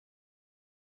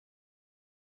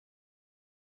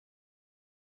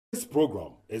This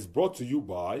program is brought to you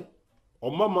by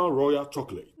Omama Royal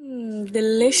Chocolate.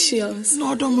 Delicious.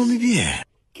 No, don't mommy be.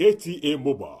 KTA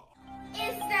Mobile.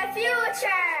 It's the future.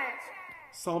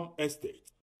 Sam Estate.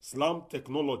 Slam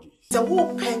Technologies. The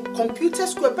whole pen computer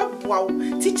square wow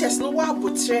teachers no wa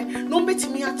botre no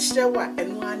betimi a chrewa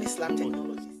eno ani Slam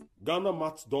Technologies.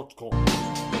 GhanaMats.com.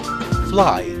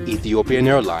 Fly Ethiopian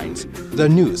Airlines, the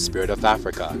new spirit of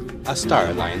Africa, a Star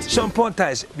Alliance. Some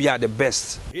pointers, we are the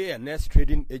best. ANS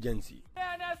Trading Agency.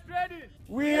 ANS Trading.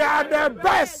 We are the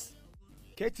best.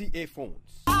 KTA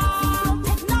Phones.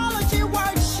 Technology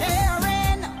worth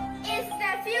sharing. It's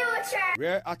the future.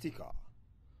 Rare Attica.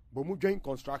 Bomujoin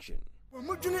Construction.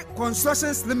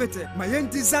 Constructions Limited. My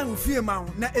design firma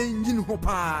na engine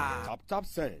hopa. Tap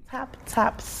Send.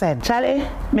 Tap send. Charlie,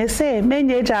 me say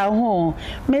menye ja ho.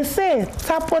 Me say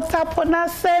tapo na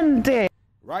send.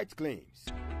 Right Claims.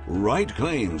 Right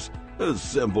Claims. As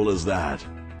simple as that.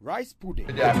 Rice Pudding.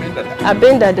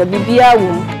 Abenda the bibia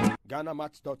wo.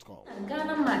 GhanaMats.com.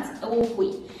 Ghana Mats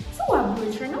away. So I'm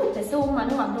returning now person woman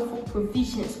no am for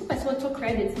provisions. Who person to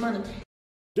credit man.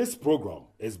 This program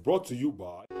is brought to you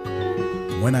by.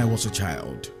 When I was a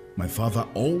child, my father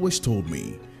always told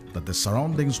me that the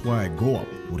surroundings where I grow up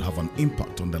would have an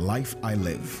impact on the life I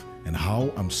live and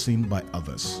how I'm seen by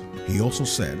others. He also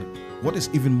said, what is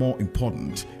even more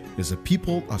important is the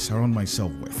people I surround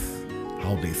myself with,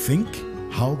 how they think,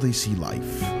 how they see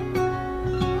life.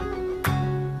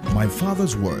 My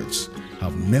father's words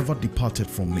have never departed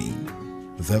from me.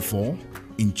 Therefore,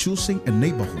 in choosing a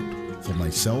neighborhood for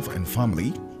myself and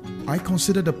family, I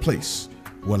considered a place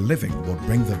where living will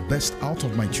bring the best out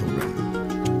of my children.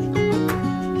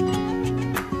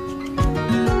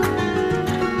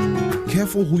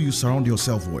 Careful who you surround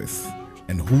yourself with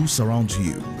and who surrounds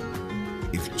you.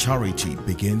 If charity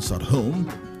begins at home,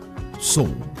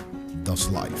 so does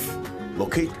life.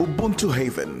 Locate Ubuntu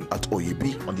Haven at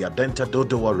Oyibi on the Adenta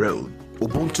Dodowa Road.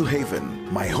 Ubuntu Haven,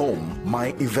 my home,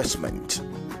 my investment.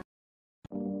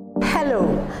 Hello,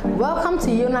 welcome to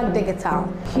Yonak Digital.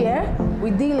 Here, we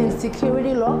deal in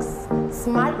security locks,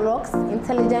 smart locks,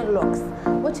 intelligent locks,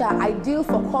 which are ideal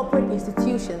for corporate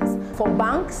institutions, for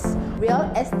banks,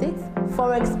 real estate,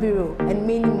 forex bureau, and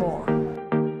many more.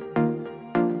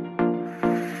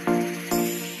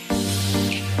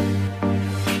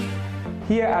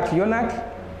 Here at Yonak,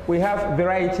 we have a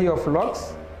variety of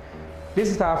locks. This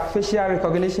is our facial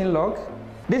recognition lock.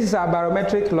 This is our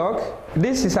barometric lock.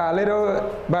 This is our little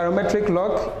barometric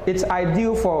lock. It's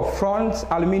ideal for front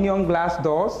aluminum glass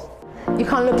doors. You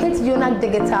can locate Yonak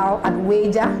Digital at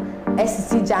Wager,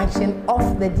 SCC Junction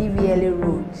off the DVLA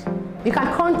Road. You can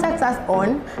contact us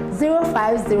on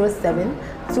 0507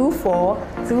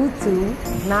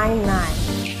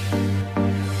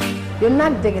 242299.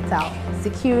 Yonak Digital,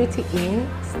 security in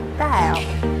style.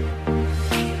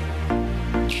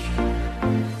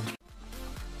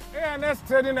 ANS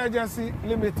Trading Agency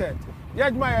Limited.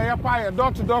 Yajma ya pa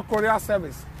door-to-door courier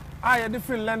service. I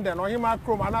different London or him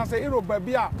Chrome and I say Europe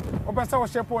babia or pesa o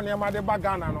shepo near my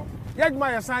bagana no.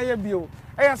 Yajma ya san ye bio.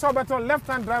 I saw better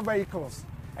left-hand drive vehicles.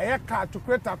 A car to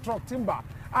create a truck timber.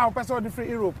 I pesa different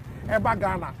Europe e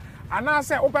bagana. And I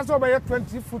say o pesa by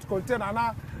 20-foot container and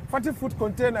 40-foot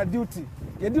container duty.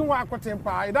 You didn't want to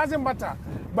temper. It doesn't matter.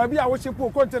 Baby I wish you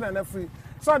put container and free.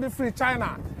 So the free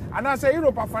China. And I say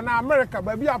Europe for now America,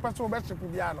 baby I person best to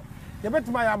piano. You bet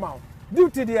my amount.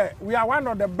 Duty there, we are one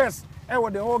of the best ever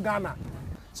the whole Ghana.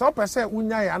 So per se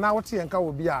unyai and our tea and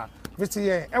will be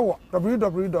visit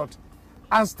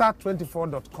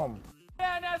www.anstar24.com.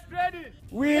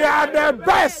 We are the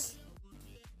best.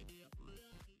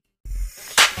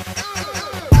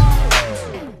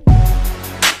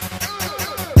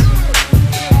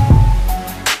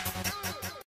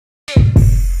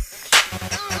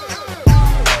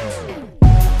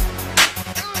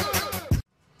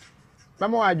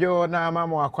 Mamo ajo na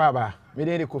mamo akwaba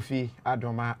medeni KOFI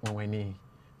adoma wanwani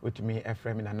utumi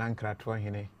efrem na nankratro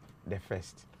hene the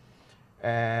first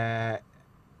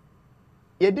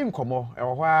yedim komo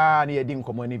ewo hwa na yedim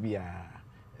komo ni bia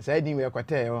sai din we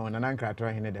kwata na nankratro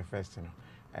hene the first no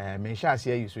me sha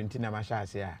ase ayusu ntina ma sha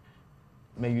ase a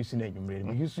me yusu na nwumre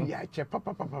me yusu ya che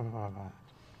papa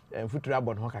futura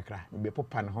abon ho kakra me be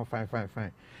popa na ho fine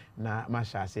na ma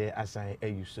sha ase asan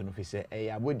ayusu no fi se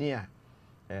abodin a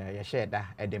ya share da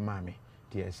edemame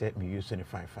tie se me use ni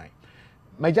fine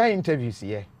my giant interviews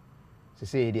here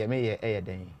say dey me ye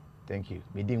den thank you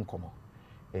me di nkomo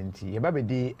enti ye ba be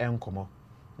di enkomo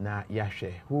na ya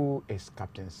hwe who is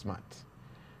Captain Smart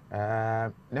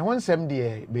na won sem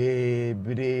dey be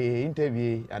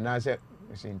interview anase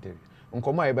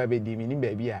nkomo e ba be di me ni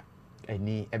ba bi a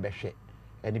ani e be hwe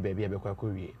ani ba bi e be kwa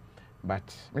wie but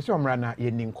Mr. Omrana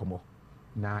yenin komo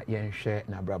na yenhwe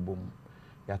na brabom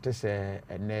yate se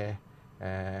ene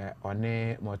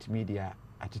one multimedia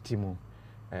atitimu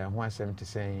ho asem te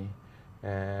sen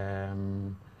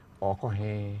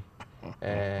okohe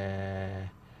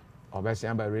obese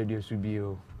amba radio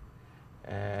subio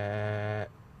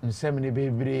nsem ne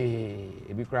bebre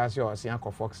ebi krase o se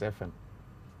akọ Fox FM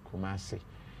Kumasi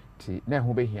ti na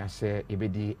ho behia se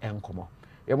ebedi enkomo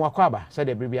yemo akwaba se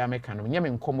de bibia meka no nyame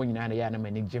nkomo nyina na ya na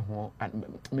manigye ho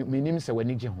menim se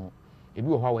wanigye ho ebi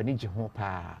wo ho a wanigye ho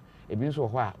pa ebi nso wo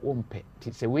ho a wo mpe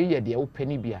ti se we ye de wo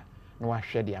pani bia na wa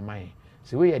hwe de aman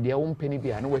se we ye de wo mpani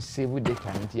bia na wa save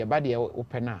data nti ye ba de wo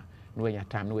pena na wanya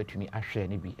time na watumi ahwe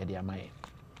ne bi de aman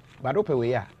ba do pe we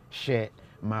ya share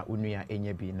ma unua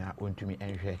enya bi na ontumi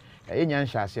enhwe enya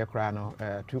nhyaase kra no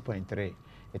 2.3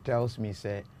 it tells me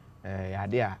say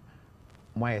yade a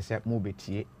mo ayese mo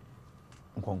betie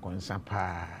nkonkonsa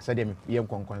pa say dem ye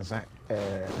nkonkonsa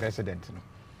president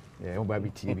no mo ba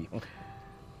betie bi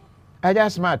aja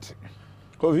smart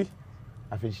KOFI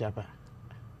afishiapa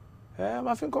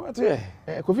ma fin comment here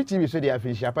KOFI TV so dey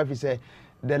afishiapa fi say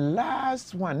the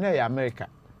last one na America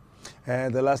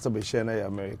the last of share na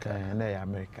America na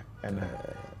America and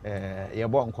ye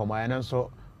bon komo and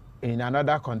so in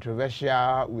another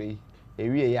controversial way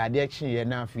ewie ya action ye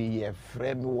na fi ye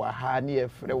frem wa ha na ye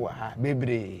frem wa ha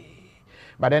bebre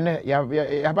but then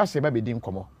ya ba se ba be din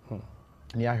komo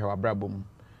ni ahwe abrabom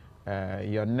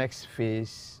your next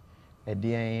phase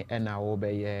edien and na wo be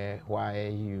ye why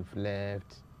you've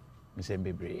left me say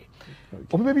bebre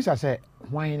obi baby say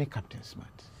why any Captain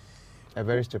Smart? A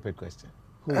very stupid question.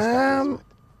 Who is Captain Smart?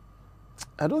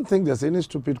 I don't think there's any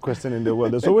stupid question in the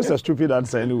world. There's always a stupid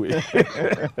answer anyway.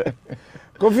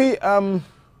 KOFI,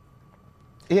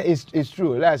 yeah, it's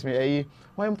true. Last me,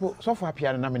 when so far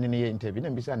piano na me ne interview, na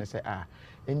bisa na say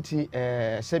enti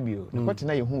Sebio, what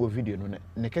na you hu video no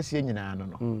ne kase nyina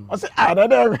no. I say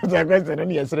that question no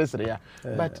yesresre ya.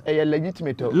 But a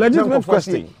legitimate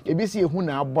question. E bi see hu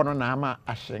na abo no na ama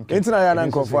ahyenke. Enti na ya na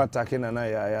nkofo attacking na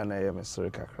ya na ya mesre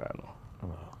kakra no.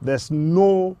 There's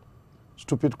no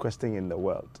stupid question in the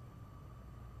world,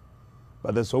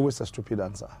 but there's always a stupid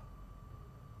answer.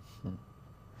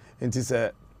 And it's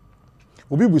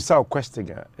will be without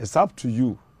question. It's up to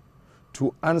you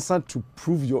to answer to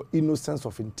prove your innocence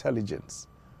of intelligence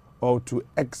or to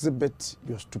exhibit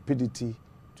your stupidity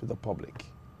to the public.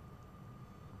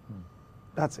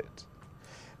 That's it.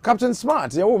 Captain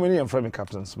Smart, yeah, woman here from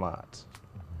Captain Smart.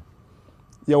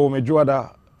 Yeah, woman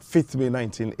Juada 5th May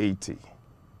 1980.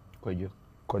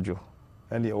 Kojo.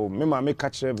 And you me ma me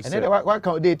catch them say. And what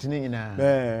can date ni na?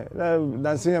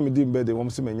 Dancing am di birthday wom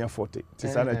se menya 40. Ti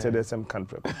sa na tell them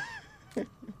country.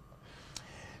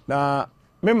 Na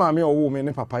me ma me owo me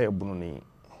ne papa ye bunu ni.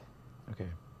 Okay.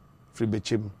 Free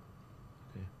bechem.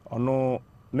 Okay. Ono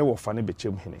ne wo fa ne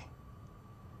bechem hene.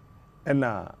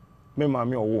 Na me ma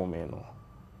me owo me no.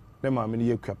 Ne ma me ne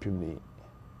ye kwapem ni.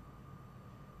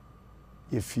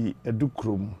 Ye fi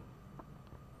edukrom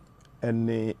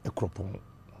ene ekropon.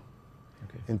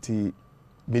 Enti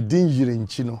medin yire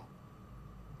nchi no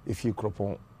efi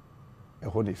kropon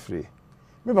eho de free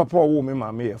me papa wo me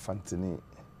ma me ye fantini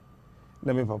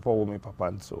na me papa wo me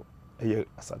papa nso eye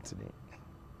asantini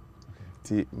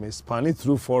ti me spanning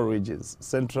through 4 regions: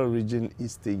 Central Region,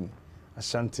 Eastern,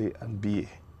 Ashanti and BA.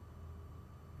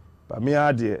 But me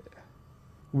ade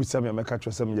we say me make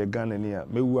atwa say me Ghana ni a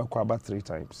me wu akwa about 3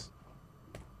 times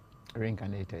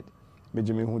reincarnated me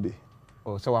jimi hu de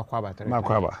so akwa about 3 times.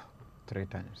 Makwaba 3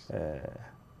 times.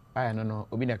 I no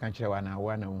obi na kan kire wa na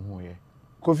wa na hu ye.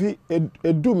 KOFI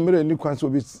edu mmere ni kwan so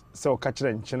obi se o ka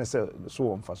kire nkyene se so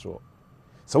wo mfa so.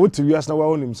 Se wo ti wias na wa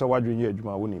onim se wadwen ye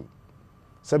adwuma wonim.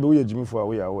 Se be wo ye jimi fo a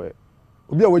wo ya wo.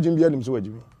 Obi a wajim bia nim se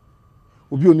wajimi.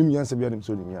 Obi onim yansa bia nim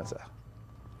se onim yansa.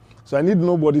 So I need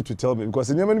nobody to tell me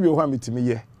because nyama ni bi ho amitimi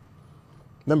ye.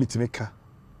 Na mitimi ka.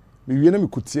 Me wie na me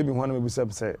kutie me ho na me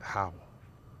bisa say how.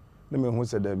 Na me hu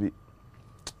se da bi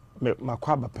me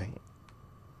makwaba pen.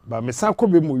 But me sa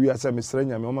kobe mo wi asa me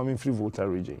sranya me o ma me free Volta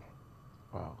region.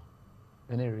 Wow.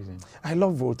 Any reason? I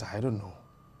love Volta, I don't know.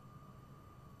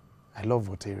 I love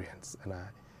Voltarians and I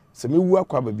se me wu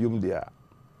akwa ba biom dia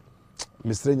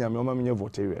me sranya me o ma me nye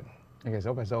Voltarian. Okay,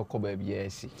 so person ko ba bia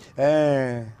esi.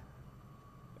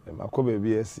 Makoba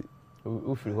bia esi.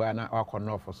 U free ho na akọ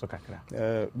north so kakra.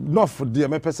 North dia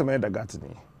me pese me da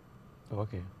gatini.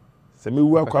 Okay. Se me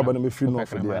wu akwa ba na me free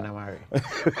north dia.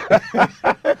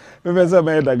 Me pese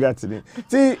me da gatini.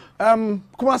 Ti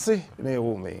Kumasi na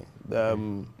wo me.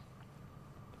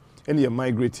 Any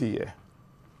migrate here.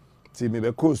 Ti me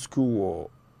be go school or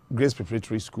Grace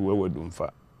Preparatory School we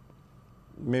Dumfa.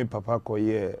 me papa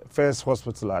koye first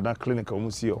hospital at that clinic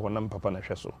omusi o na me papa na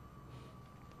hwe so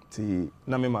ti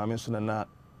na me maame so na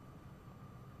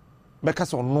beka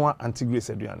so no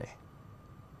anti-grace aduane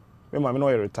me maame no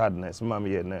retired nurse me maame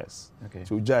ye nurse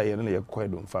so uja ye na ye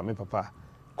kwedo mfa me papa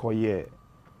koye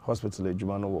hospital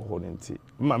adwuma no wo ho nti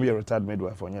me maame ye retired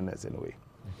midwife onye nurse anyway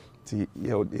ti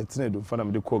ye tene do mfa na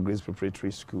me de call Grace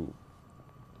Preparatory School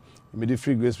me de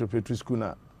free Grace Preparatory School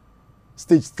na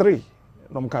stage 3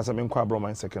 no mkasa me nkwa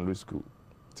Broman Secondary School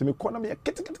ti me kona me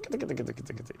kete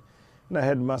na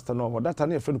headmaster no that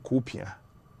na friend Kopia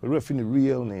we refer the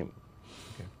real name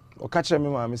o catch me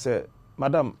ma me say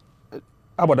madam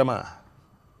abodama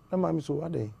na ma me so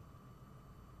ade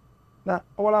na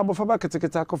wala abofa ba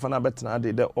kete akofa na betena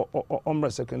ade de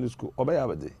Omra Secondary School obeya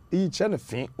abade e che ne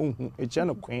fin ohun e che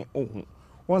ne kwen ohun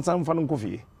won san fa no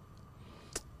kofi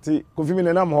ti kofi me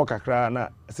na mo kakra na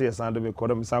say san do me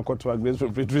kodo me san koto Grace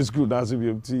Preparatory School na so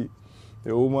bi ti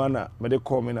e o mu na me de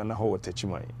call me na ho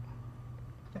techimai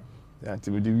ya ti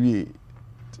me di wie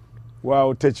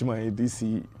wow techimai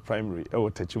DC primary e wo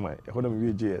techimai e ho na me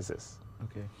wie JSS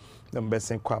okay then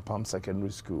best in Kwapam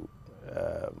Secondary School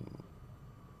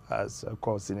as a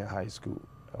called senior high school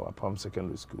or Palm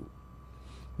Secondary School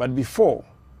but before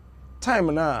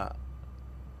time na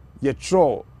ye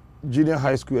throw junior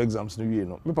high school exams no wie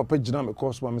no me papa gina me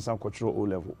course ma me san control O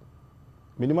level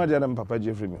minimum dia na me papa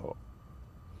Jeffrey me ho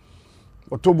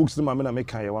auto books no ma me na me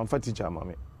kan ye wan fa teacher ma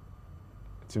me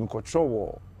ti me control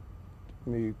wo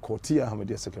me Kotia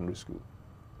Ahmedia Secondary School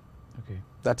okay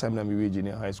that time na me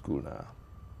junior high school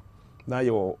now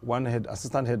your one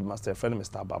assistant headmaster friend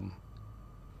Mr. Bam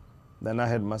then I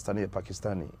headmaster near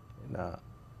Pakistani na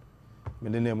me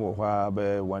name wo hwa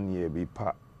be 1 year bi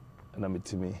pa na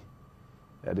metimi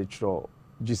at the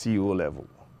GCU level.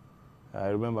 I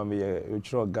remember me a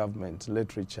government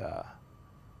literature,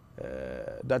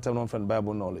 that time from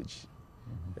Bible knowledge,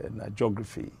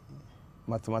 geography,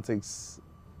 mathematics,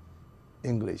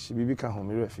 English. Bibi ka home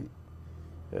refi.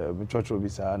 Me church will be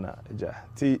sana.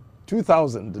 Ti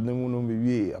 2000 the name no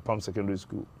me a Palm Secondary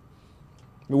School.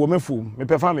 Me wo me fu me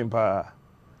performing pa.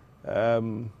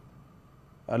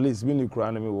 At least me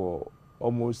Ukraine me wo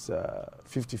almost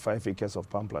 55 acres of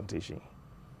palm plantation.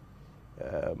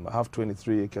 I have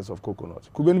 23 acres of coconut.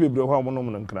 Kube ni bebre ho amono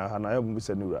mo nkra ha na ya bu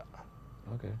se nura.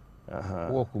 Okay.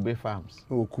 Wo Kube farms.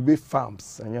 Wo Kube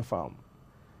farms, anya farm.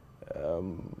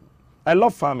 I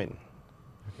love farming.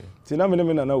 Okay. Tina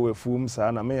me na we fum sa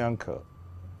na me uncle,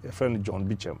 a friend John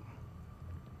Beecham.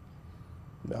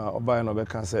 Na oba no be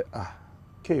kan say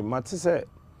okay, mate say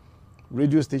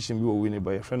radio station bi wo win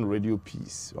by a friend Radio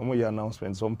Peace. Omo ya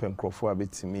announcement some pen crofo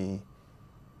abetimi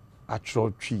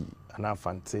atro tree ana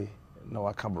fante na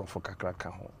waka brofo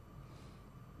kakraka ho.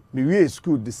 Me we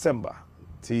school December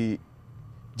till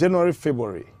January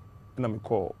February na me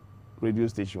call radio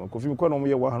station. Kofi me call no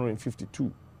ye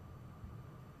 152.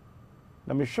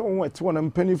 Na me show won at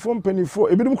one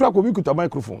penny4 ebidum kra ko bi kuta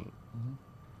microphone.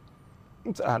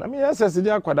 Na me access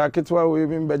dia kwada ketwa we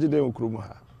bi mbaje de okrum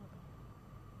ha.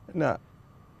 Na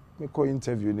me call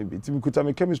interview ni bi ti me kuta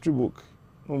me chemistry book.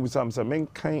 No we say men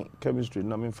kan chemistry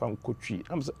na me fam kotwi.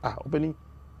 Am say obani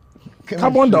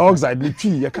carbon dioxide ni twi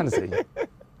ye kan say.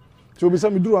 So we say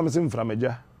me duru am say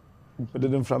mframaja. But the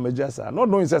mframaja say not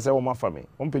knowing say wo ma fa me.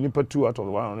 One penny per 2 out of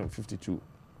 152.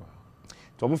 Wow.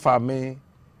 So me fa me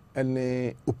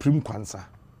ene oprim kwansa.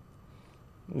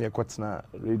 Ne kwatena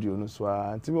radio no so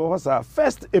anti me was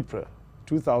 1st April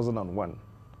 2001.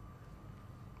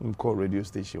 We call radio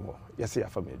station wo. Yes ya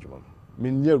fa me adwuma.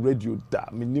 Me near radio da,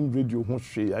 me nim radio ho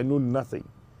hwe. I know nothing.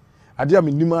 Ade am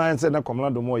nim an say na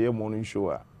Komlando mo ye morning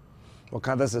show.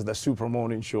 Okay, this is the super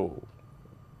morning show.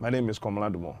 My name is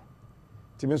Komlando mo.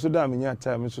 Time so da me nya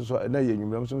time so na ye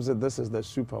nwumram so say this is the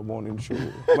super morning show.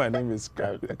 My name is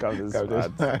Captain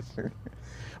Smart.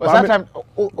 Well, sometimes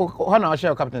when I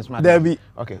share Captain Smart. There be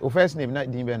okay. O first name na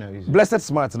din be na use. Blessed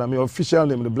Smart na my official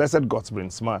name the Blessed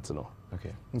Godsbrin Smart no.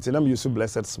 Okay. Until I'm use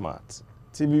Blessed Smart.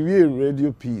 Ti me we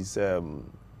Radio Peace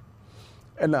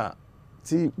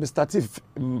ti me started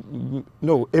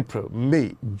no April,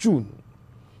 May, June.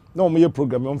 No me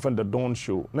program on from the Dawn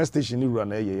show. Next station ni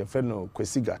run ye friend no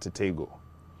Kwesiga Tetego.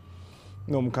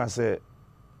 No me can say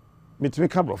me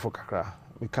ka bro for kakra.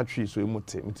 Me ka tree so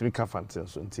emote, me ka fanten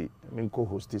so nti me co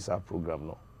host this program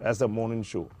no. As a morning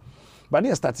show. But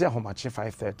near start here how much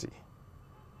 5:30.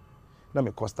 Na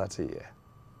me cost start here.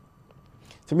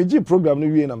 So me program no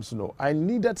we am so no. I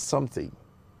needed something.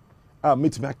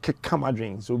 Meet me akeka my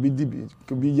drink. So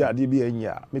could be ya dey be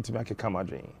enya. Meet me akeka my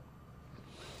drink.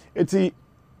 Eti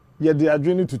ye dey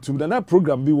adwene tutu na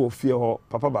program bi wo fie ho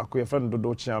papa ba ko ye friend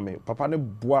dodo chiame. Papa ne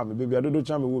boa me baby dodo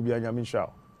chiame wo bi anya me hwa.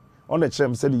 on the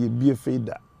chem said you be a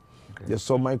fader. You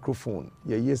saw microphone.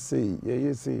 Yeah, say.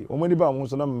 Omani ba mo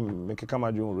so na make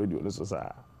kama jo radio no so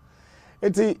sa.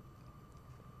 Eti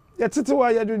ya tete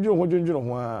wa ya dwodwo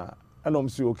ho a anom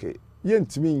si okay. Ye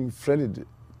ntimi friend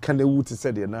kan ewu ti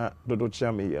said na dodo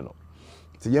chia me ye no.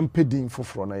 Ti ye mpedin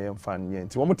foforo na ye mfa nye.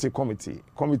 Ti wo mo te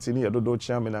committee ni ye dodo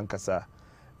chia me na nkasa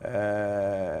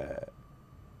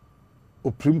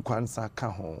oprim kwansa ka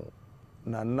ho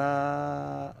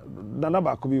nana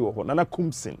ba ko bi wo ho nana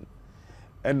kumsin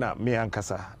ena me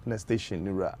ankasa na station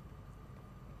ni ra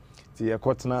ti ye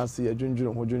kotna si ye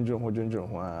dwundwun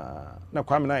ho na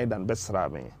kwame na idan besra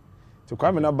me ti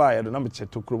kwame na ba ye do na me che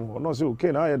tokrom ho no so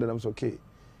okay na ye do na so okay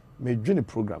me dwuni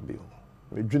program bi ho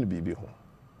me dwuni bibi ho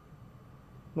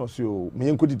no so me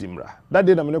yenkodi dimra that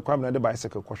day na me kwame na de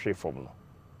bicycle kwhwe form no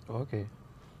okay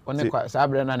one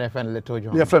sabre na friend Little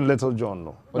John your friend Little John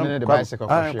no one the bicycle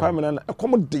kwame na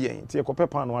come de yen ti ye ko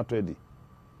pepa no ato edi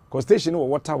ko station wo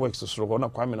water works so ro na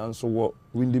kwame na so wo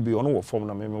windy bi ono wo form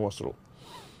na me wo so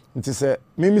nti se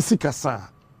me sika sa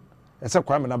ese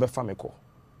kwame na be fa me ko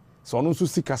so ono so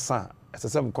sika sa ese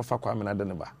se me ko fa kwame na de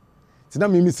ne ba ti na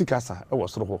me sika sa e wo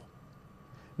so ho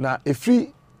na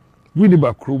efri windy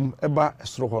ba krum e ba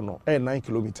so ho no 9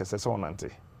 kilometers ese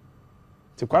onante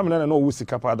ti kwame na no wo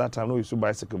sika pa that time no use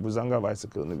bicycle buzanga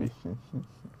bicycle no bi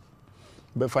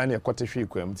be find e kwete hwe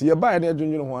kwam ti ye ba na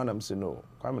adwunwun ho anam se no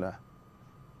kwame na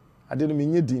ade no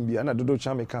menye din bi ana dodo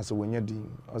cha me ka se wonya din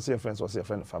o se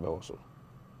friend fa be wo so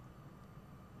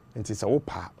enti se wo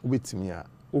pa wo betimi a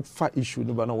wo fa issue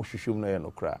no ba na wo hwehwem na ye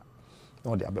no kra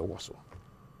na wo de abe wo so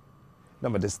na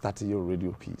me de start your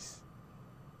radio piece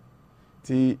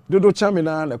ti dodo cha me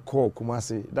na call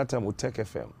Kumasi that time we Tech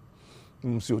FM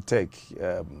so Tech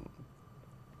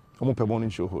omo pe morning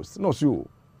show host no so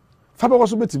fa be wo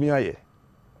so betimi aye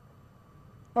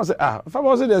no say fa be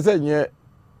wo so de say nye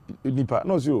nipa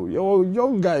no so you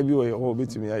young guy bi o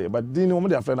betimi aye but din omo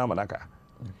de friend na madaka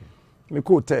me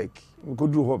ko Tech me ko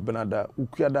dru ho benada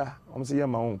ukuada omo say ye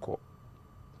ma wonko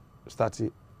start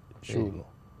show no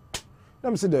na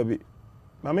me say there be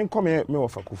na me come me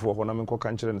ofa kufu ho na me ko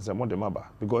kan kire ne say mo de maba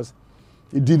because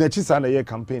di na chi sa na ye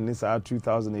campaign ni sa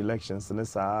 2000 elections ni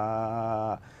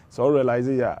sa so realize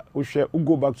ya we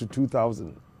go back to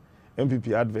 2000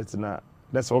 MPP adverts na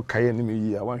that's all kaye ni me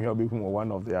yi I want hear be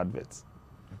one of the adverts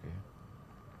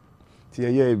ti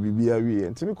ye bibia wi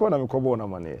enti me ko na me ko bo na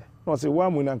mane no say wa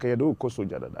mu na kaye do ko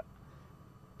soja dada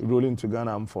rolling to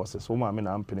Ghana Armed Forces so ma me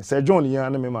na ampene say John ya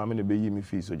na me ma me na be yi me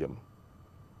fi soja mu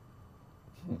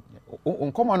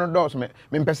uncommon no dos me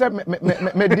pese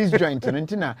me disjoint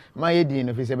ntina my edin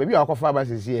no fi say baby akofa ba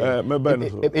sisi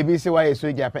e bi say why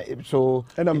soja so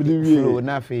and am the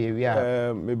na fe we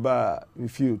are me ba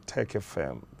if you Tech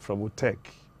FM from Tech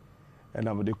and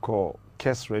I'm the call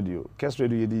KES Radio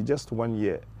you did just 1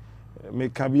 year me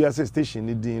can be as a station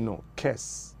ni din no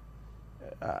KES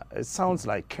it sounds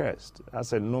like cursed I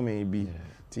said no maybe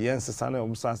ti yense sana o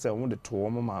musa say o de to o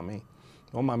mama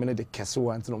no ma me ne de keso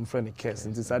anti no friend kes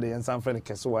nti sa de yan friend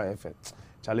keso wa FM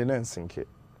chale na nsinke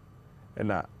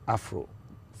na Afro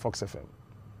Fox FM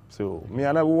so me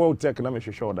ana wo Tech na me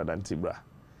hwehwe oda danti bra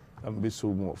am be so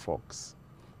more Fox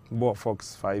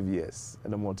 5 years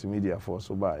and the multimedia for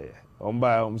so buy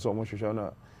on so mo hwehwe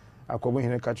na akobo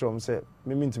hene ka kire say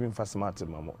me mintimi mfa smart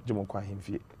mamo jemo kwa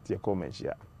hemfie tie comment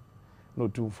ya no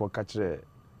tu for ka kire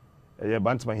ye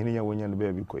bantma hene ya wonya no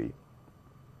ba bi koyi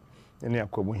ene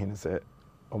akobo hene say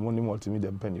omoni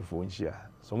multimedia mpanifo nhia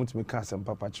so mutimi ka asem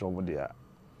papa kire omo de a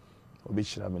obi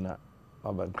kira me na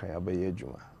abankan abaye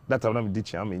adwuma that time na me di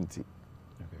chia me nti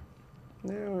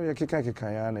ne ya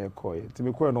keka ya na ekoye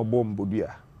timi koye no bom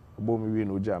bodua bom wi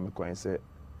no ja me kwan se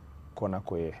kona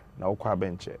koye na wo kwa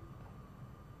benche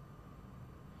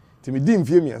timi di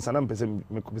mfie mi ansa na mpese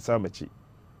me kubisa machi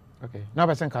okay now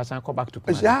person ka san go back to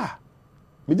Kumasi yeah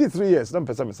me did 3 years na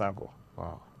mpese me san ko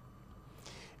wow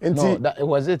no that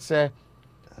was it say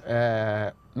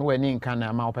no wani nka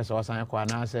na ma opese wasan ko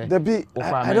ana say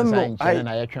I don't know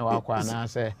na ye twen wa ko ana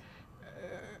say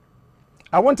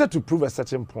I wanted to prove a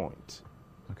certain point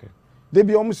okay they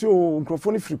be almost your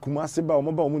microphone free Kumasi ba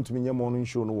omo ba omo ntumi nye morning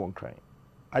show no one crying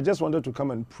I just wanted to come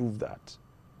and prove that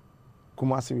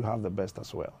Kumasi you have the best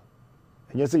as well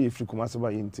and you say if you Kumasi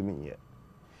ba intimi here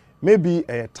maybe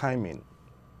a timing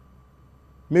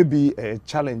maybe a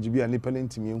challenge be an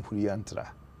independent intimi nhuri antra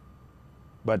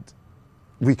but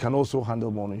we can also handle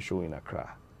morning show in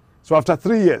Accra. So after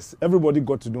 3 years, everybody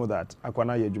got to know that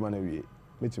Akwana ye juma na wie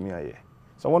metumi aye.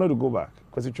 So I wanted to go back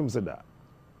because it said that.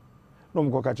 No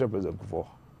mko catch up president Kufo.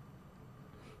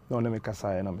 No na me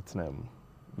kasa na metena mu.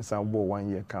 Me san bo 1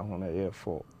 year ka ho na year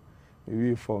 4. Me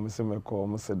wie 4 me se me call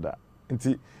me said that.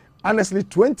 Nti Honestly,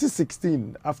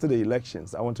 2016, after the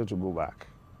elections, I wanted to go back.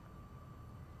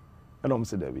 And I'm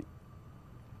saying, Debbie.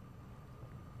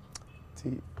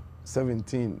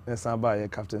 17, Nesamba,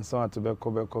 Captain Son to be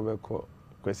cover,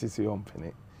 Quesisi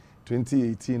Ompany.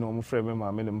 2018, I'm afraid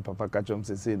my minimum Papa Kachum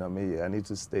says, I need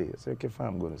to stay. I said, okay, fine,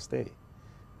 I'm going to stay.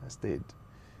 I stayed.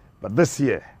 But this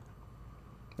year,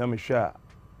 let me share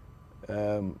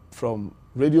from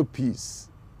Radio Peace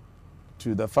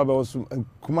to the Fabulous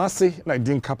Kumasi, like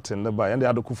Dean Captain, the by and the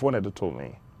other Kufone that told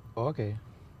me. Okay.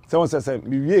 Someone said,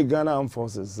 we Ghana Armed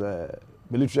Forces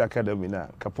Military Academy now,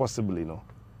 possibly no.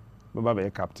 Maybe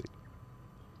a captain.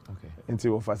 Okay.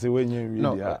 Until if I say when you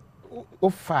no,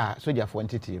 far soldier for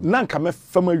entity. Nanka me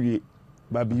family,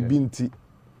 baby binti.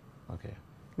 Okay.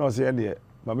 No, say there,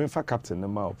 but me fa captain na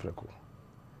ma opreko.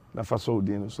 Na fa so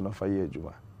din so na fa ye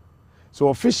adwuma. So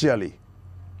officially,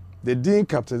 the Dean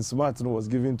Captain Smart was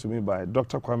given to me by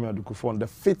Dr. Kwame Adukufo on the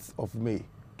 5th of May,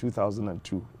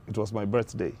 2002. It was my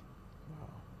birthday. Wow.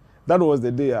 That was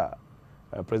the day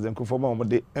President Kufoma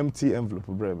the empty envelope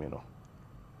bring me, you know.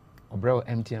 Bro,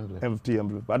 empty envelope. Empty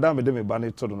envelope. But I me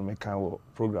ban to no make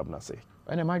program na say.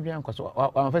 And I might be on so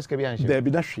first be there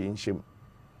be that shame.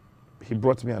 He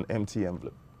brought me an empty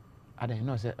envelope. I didn't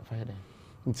know say fire then.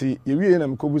 Nti yewie na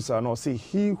mkobusa no say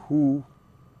he who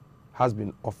has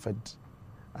been offered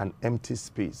an empty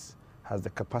space has the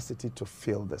capacity to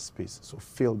fill the space. So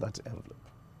fill that envelope.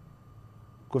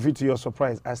 Kofi, to your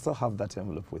surprise, I still have that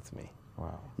envelope with me.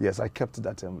 Wow. Yes, I kept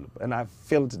that envelope and I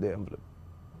filled the envelope.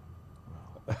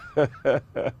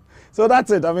 So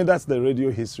that's it. I mean, that's the radio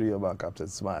history about Captain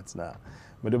Smart now.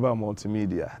 Medeba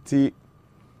Multimedia.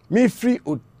 Me free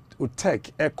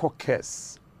tech echo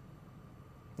case.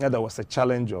 Yeah, there was a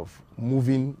challenge of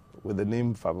moving with the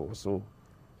name Faboso,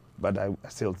 but I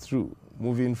sailed through,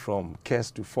 moving from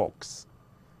Kes to Fox.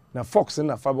 Now Fox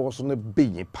and Faboso ne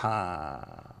big pa.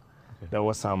 There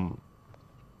was some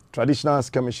traditional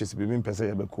skirmishes between Pese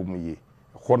Yabekumu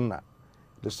Hona,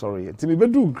 the story. Timi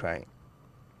Bedu crying.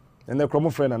 And the cromo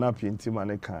friend and happy in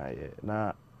Timane Kai.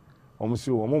 Na almost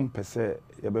you won't pese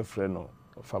your friend of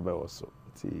Faboso.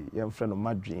 Young friend of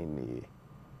Madrin.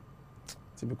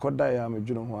 Because I am a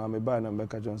junior who I'm a buyer and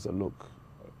Becca Johnson. Look,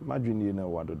 Madrin, you know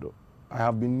what to do. I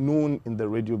have been known in the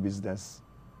radio business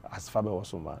as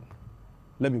Faboso man.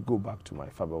 Let me go back to my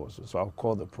Faboso. So I'll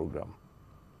call the program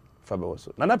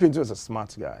Faboso. Nana Pinto is a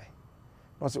smart guy.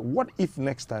 I said, what if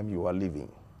next time you are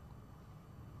leaving?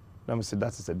 Let me say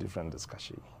that is a different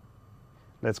discussion.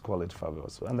 Let's call it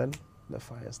Faboso. And then the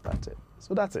fire started.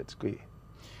 So that's it.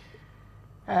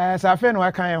 So I feel no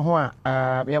I can't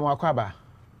hear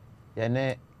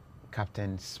Yene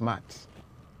Captain Smart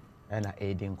and a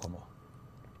aiding como.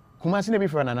 Kumasi ne be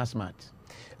for Nana Smart.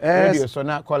 Radio so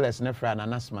na call us ne for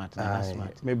Nana Smart. Nana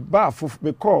Smart. Me ba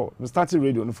me call me started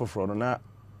radio no for na.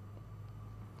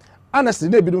 Honestly,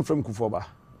 they be doing from Kufoba.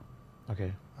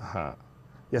 Okay. Aha.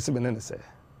 Yes, me nene say.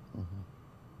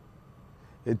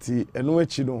 Eti eno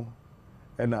echi no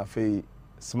and afei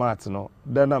Smart no.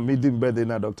 Then I meeting birthday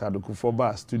na Dr.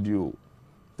 Adukufoba studio.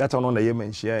 That on the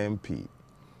Yemen share MP.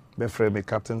 Be frame me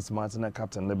Captain Smart na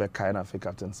Captain ne be kai na afei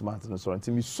Captain Smart no so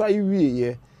until me so wie ye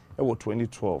e wo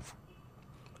 2012.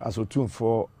 As o tune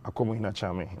for akomo hina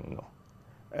chame hin no.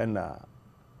 And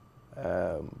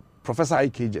Professor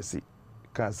IK Jesse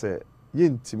can say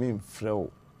yentimi mfrɛ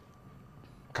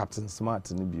Captain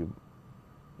Smart ni biom.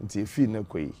 Nti efi na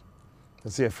koi.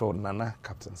 Say for Nana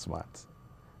Captain Smart.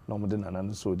 No mo de Nana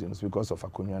no so din because of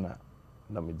akonwa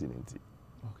na me din nti.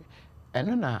 Okay.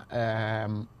 Eno na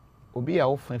obi a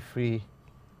ofan free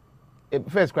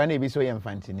first cry na be so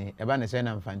yemfantini eba na say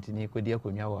na mfantini kodi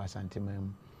akonwa wo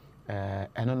asantemam.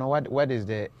 Eno no what is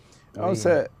the I would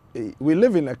say we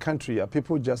live in a country where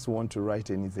people just want to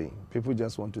write anything. People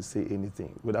just want to say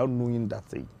anything without knowing that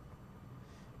thing.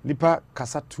 Nipa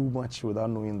kasa too much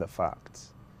without knowing the facts.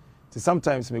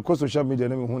 Sometimes because social media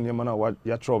na me hu ne na what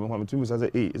ya throw me when me say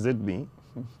hey is it me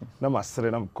na ma sere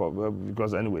na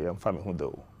because anyway I'm family hu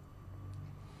though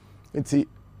nti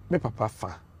me papa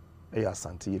fa e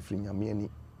asante e firi nyame ani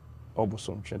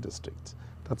Obosomtwe district.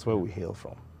 That's where we hail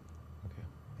from.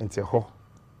 Okay. Nti ho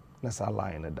na sa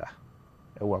line da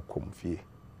e wa komfie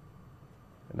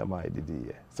na ma didi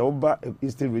ye so ba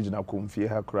Eastern Regional komfie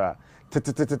ha kra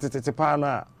tete pa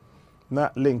na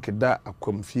link da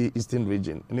akomfie Eastern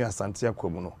Region ni asante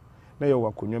akomu no na ye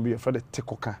wa konwa bi fa de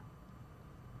tekoka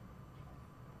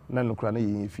na nukra na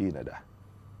yin fie na da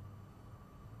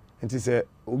nti se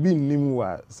obi nim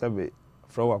wa sabe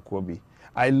fra wa ko bi.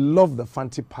 I love the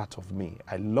fancy part of me.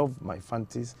 I love my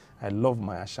fancies, I love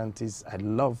my Ashantis, I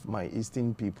love my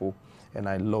Eastern people, and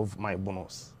I love my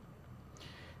bonus.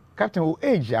 Captain, who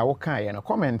age I will kind and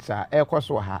comments are air cost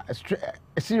or her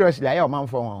seriously. I am man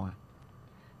for one.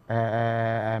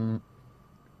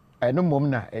 I know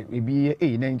Momna, it be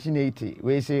 1980.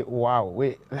 We say, wow,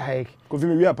 we like. Because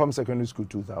we are Palm Secondary School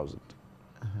 2000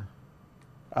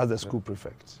 as the school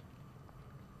prefect.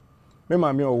 Me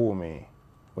mami owo me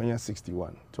when you're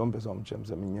 61. 2%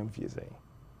 chance I mean young fees.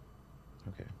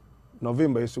 Okay.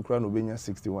 November is to crown Ubenya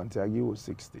 61. I give you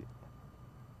 60.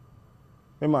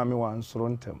 Me mami one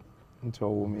srontem until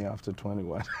owo me after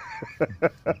 21.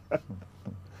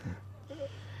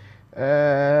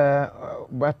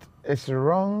 But it's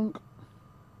wrong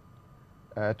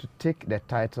to take the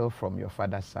title from your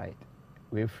father's side.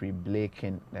 Wilfrey Blake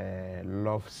and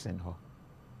love sin her.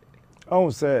 I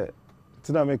won't say,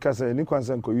 Tina make us say, any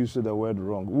concern could use the word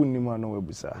wrong. Wouldn't even know where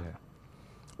we say.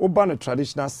 Oban a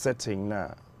traditional setting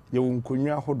now, you won't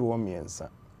kunya hold one me answer.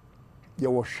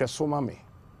 You will share so mammy.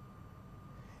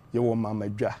 You will mamma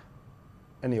ja,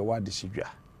 and your word is ja.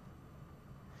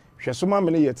 Share so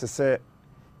mammy yet to say,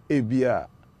 Abia,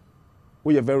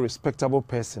 we are a very respectable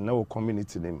person in our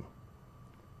community name.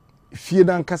 If you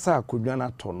don't kasa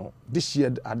kunyana tono, this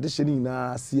year additionally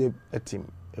na see a team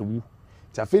a woo.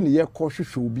 Tafini ye cautious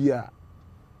should be a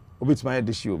obit my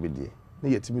dish you be there.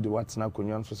 Near to me the what's now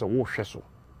kunyan so wash so.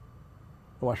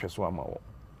 Wash so amao.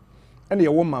 And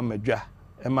your woman major,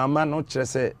 and my man not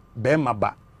just say Bema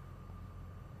ba.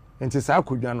 And tis our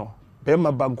kunyano,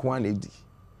 Bema bankwan edi.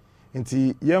 And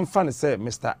the young fan say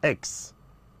Mr. X.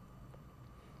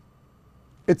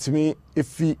 It's me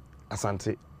if he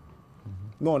asante.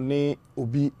 No ne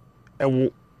obi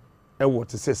ewo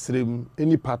to say slim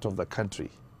any part of the country.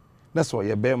 That's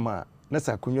why Bema, that's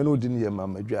a kunyano dini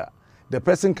mamadja. The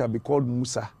person can be called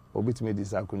Musa or bit me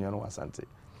this akunyano asante.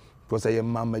 Because I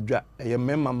am mamadja, I am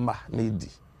memma needy.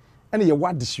 And ye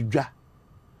what this you ja.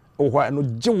 Oh, why no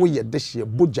joe ye dish ye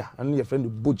buja and your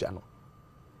friend bujano.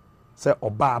 Say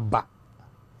Obaba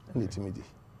and it me.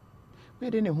 We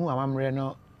didn't know I'm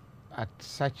reno at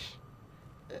such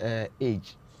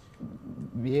age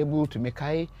be able to make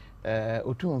I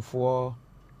utun for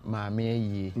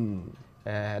ye.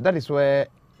 That is where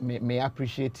may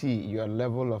appreciate your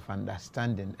level of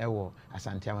understanding as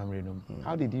Antiamam.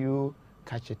 How did you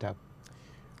catch it up?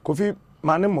 Kofi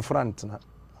manem mo front na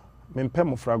me pem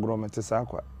mo fragro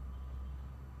metisakwa.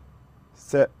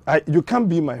 Say you can't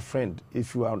be my friend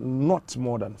if you are not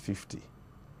more than 50.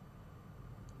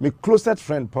 My closest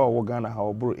friend Paul Wagana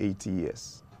how bro 80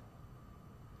 years.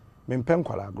 Me pem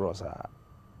kwala grossa.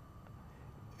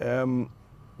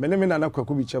 Mene me nana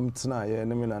kwaku bi cham tena ye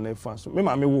ne me nana fa so me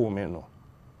ma me wo me no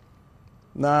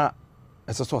na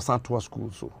eseso santo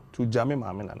school so to jame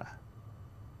ma me nana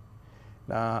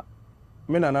na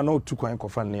me nana no tu kwan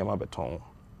kofa ne ma beton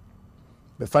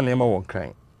be fa ne ma won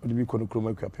kran odi bi kono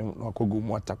kroma kwapem na akogo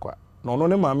mu atakwa na ono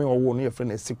ne ma me owo no ye fre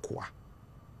na esikwa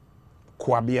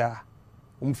kwa bia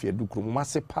umfie dukuru mu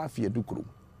ase pa fie dukuru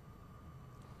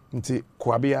nti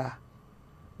kwa bia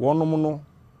wonom no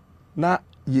na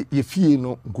ye fie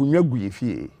no gunwa gu ye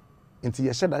fie nti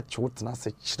ye hyeda chewotena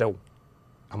se kyerɛw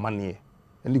amane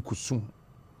ani kusum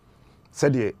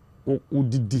sɛde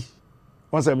udidi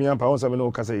wonsa me yampa wonsa me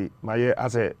no kasa ma ye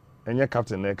ase enye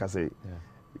captain na kasa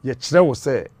ye kyerɛw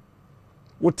sɛ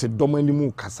wote dɔm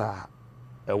animu kasa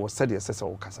wo sɛde sɛsɛ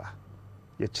wo kasa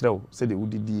ye kyerɛw sɛde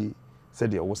udidi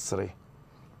sɛde wo sere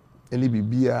ani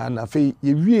bibia na fe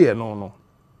ye wie no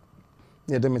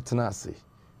ye de metena ase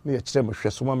ne ye kyerɛ me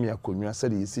hwɛ so ma me akonwa sɛ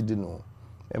de yesidi no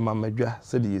e ma madwa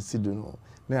sɛ de yesidi no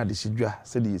ne adehyedwa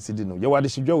sɛ de yesidi no ye wa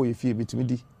adehyedwa wo ye fie bitimi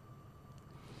di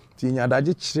ti nya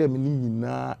adaje kyerɛ me ni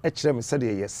nyina e kyerɛ me sɛ de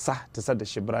ye sa te sɛ de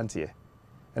hyebrante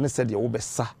ene sɛ de wo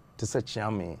bɛsa te sɛ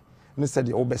kyiame ne sɛ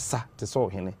de wo bɛsa te sɛ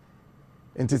ohene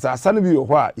enti sa asa no bi wo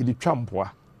hɔ a idi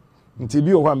twampoa nti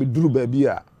bi wo hɔ a me duru ba bi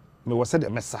a me wo sɛ de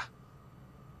mɛsa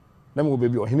na me wo ba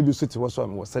bi ohene bi so te wo so a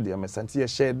me wo sɛ de mɛsa nti ye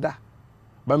hyɛda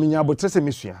ba me nya abotrese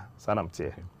mesua sanam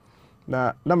te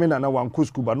na me na wanko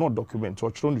school ba no document o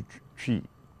chiro no twi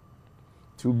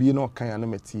to be no kan na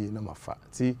matie na mafa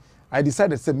ti I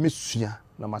decided say mesua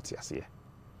na mate ase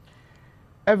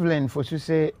Evelyn for to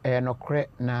say no kre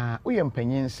na uyem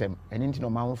panyensem eni nti no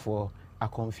manfo a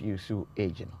confuse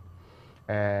age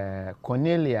no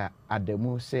Cornelia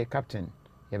Adamu say captain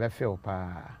ye be feel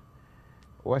pa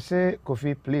was say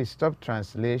Kofi please stop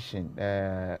translation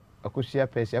akosia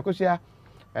pesi akosia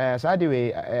so the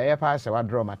way I pass I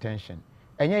draw my attention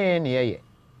enye ye ne ye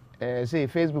say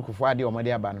Facebook for ade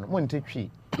omode aba no mo ntetwi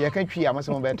ye ka twi am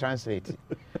se mo be translate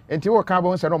enti wo ka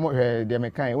bo se no mo hwe de me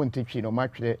kan won ti twi no ma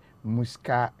twere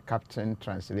Muska Captain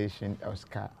Translation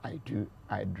Oscar I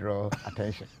draw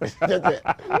attention.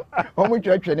 Omo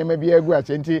twetwe ne ma bi agu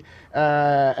ase nti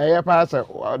eye pa se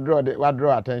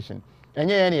draw attention. Enye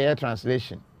ye ne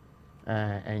translation.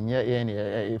 Enye ye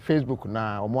ne Facebook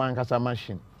na omo ankasa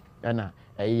machine na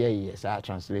eye sa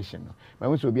translation no. Ma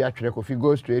wo so bi atwere Kofi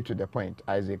go straight to the point.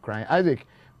 Isaac crying. Isaac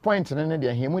point ne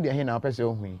de hemu de he na opese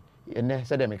ohu. Ene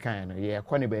se de me kan no ye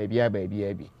kɔ ne baabi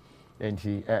abi.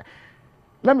 Nti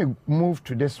let me move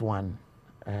to this one.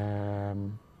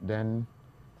 Then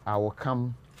I will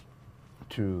come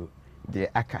to the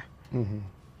ACA.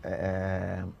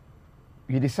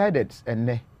 You decided,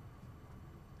 and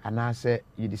I said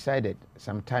you decided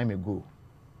some time ago,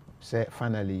 say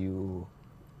finally you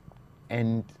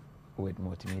end with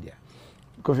multimedia.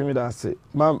 Kofi me that say,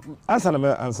 ma'am,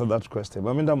 answer that question. But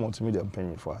I mean that multimedia I'm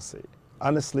paying for. I say,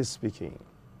 honestly speaking,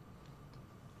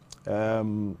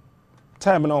 time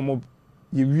now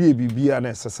you be an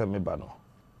SSM me ba no.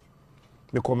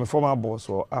 Because my former boss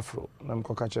or Afro, na me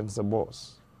catch the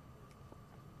boss.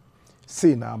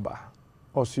 Say na ba.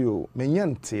 Also me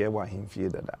nyante e wa himfie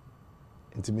dada.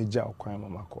 Nti me gya okwan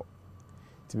mama ko.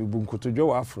 Nti me bu nkotodwo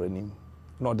wa Afro anim.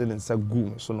 Na ode ne nsa gu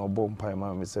me so na obo mpai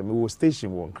ma me say me wo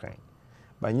station won kran.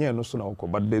 Ba nye no so na okọ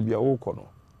but baby a wo kọ no.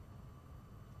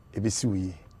 E be si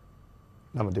wi.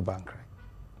 Na me de bank kran.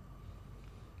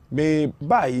 Me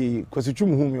buy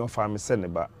kwasitwum hu me ofa me se ne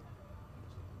ba.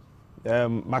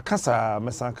 Makasa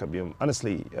mesanka biom.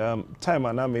 Honestly,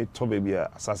 time na me to baby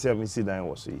asase me si dan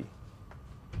wo so yi.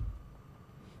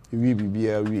 We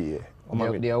bibia we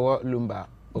they are lumba.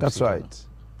 That's right.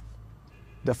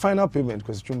 The final payment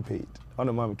kwasitwum paid on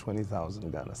a mommy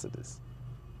 20,000 Ghana cedis.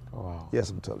 Wow. Yes,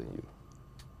 I'm telling you.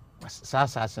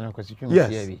 Sasa na kwasitwum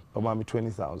yes, on mommy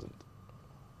 20,000.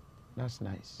 That's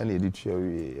nice. And edit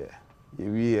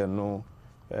we no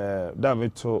da me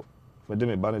to me de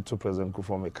me ba ne to president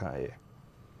Kufo me kan ye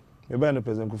me ba ne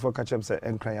president Kufo ka chem say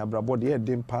enkran abrabo de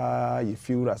dem pa ye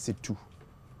feel as tu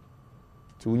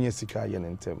unye sika ye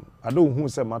ntem ado hu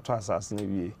say mato asase na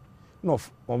wie no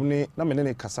omne na me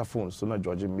ne kasa phone so na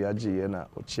George mbi age ye na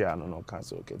ochia no kan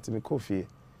say okay ti me kofi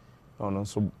no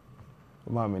so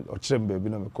ma me ochirem ba bi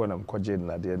na me ko na me koje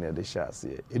na de na de sha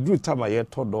ase eduru tama ye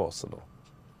to doors no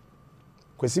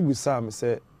kwesi bu sa me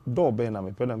say door be na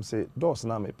me penam say doors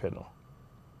na me peno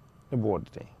the board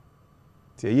thing.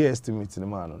 The year estimate in the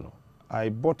man no. I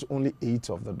bought only 8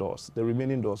 of the doors. The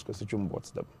remaining doors Constitution bought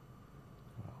them.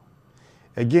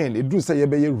 Again, it do say you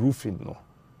be roofing no.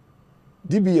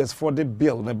 DBS for the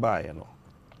bill ne buy no.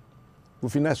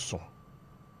 Roofing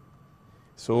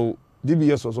so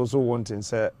DBS was also wanting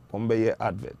say on be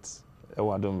adverts.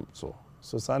 So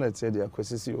Sanet said the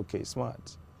question okay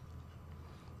smart.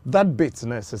 That bit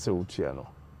necessary no.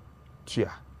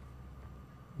 Chia.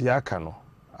 The akano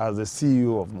as the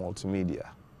CEO of Multimedia,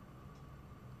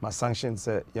 my sanction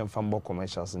say young fambo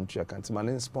commercials in Chia can't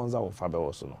my sponsor of Faber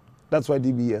also no. That's why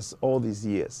DBS all these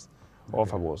years of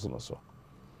Faber also so.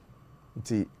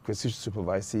 The question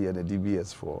supervisor and the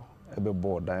DBS for every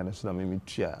board dinosaur made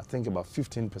Chia I think about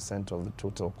 15% of the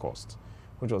total cost,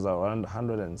 which was around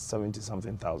 170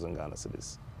 something thousand Ghana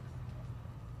cedis.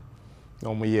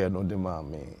 No more year no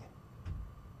demand me.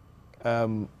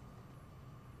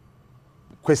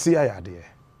 Kwesi ayade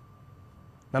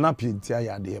nana pinti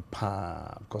ayade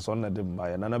pa because on the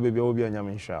buy nana baby obi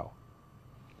anyame hwa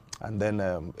and then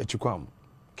echikwam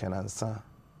kenansa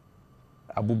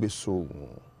abubeso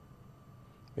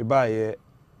me buy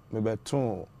me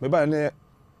beton me buy ne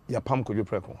yapam kodwo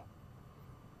preko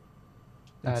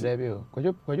there be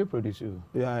kodwo produce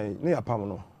yeah ne yapam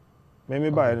no me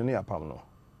buy ne yapam no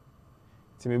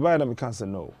ti me buy na me can say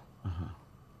no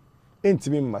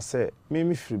intimi ma say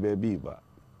me free baby ba.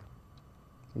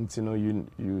 You know,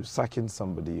 you sacking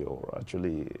somebody or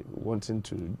actually wanting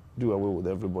to do away with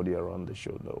everybody around the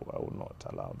show. No, I will not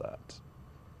allow that.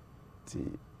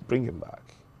 To bring him back.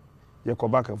 You go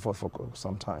back and forth for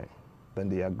some time. Then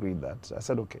they agreed that. I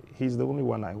said, okay, he's the only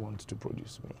one I want to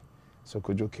produce me. So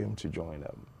Kojo came to join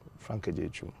Frank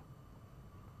Ejechum.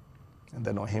 And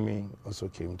then Ohemi also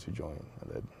came to join.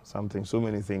 And then so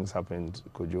many things happened.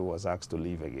 Kojo was asked to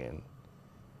leave again.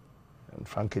 And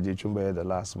Frank Ejechumbe, the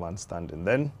last man standing.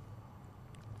 Then,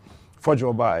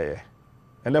 Fojo Baye.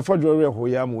 And the Fojo Re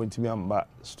Hoyam went to me amba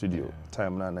studio.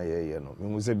 Time na ye no. Me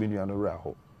muse binu ya no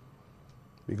raho.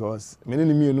 Because many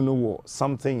me no know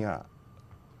something and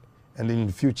in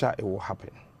the future it will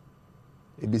happen.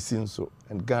 It be seen so.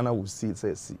 And Ghana will see it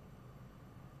say see.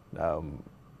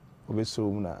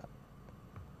 Obeso na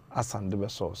asan de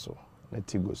beso so. Na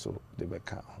tigo so de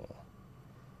beka ho.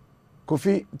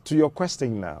 Kofi, to your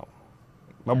question now.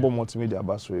 My bomb multimedia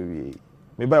baswe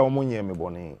me buy one year me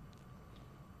bone.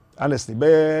 Honestly,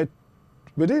 but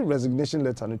the resignation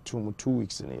letter in 2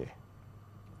 weeks in here.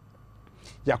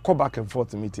 Yeah, call back and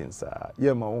forth meetings.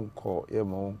 Yeah, my own call.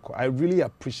 I really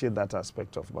appreciate that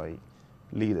aspect of my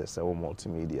leaders at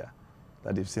multimedia,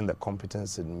 that they've seen the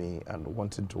competence in me and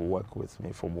wanted to work with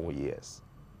me for more years.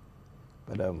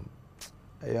 But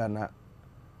yeah, na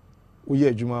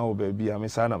uye juma o baby, I'm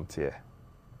sanam tier.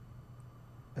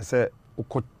 I said, we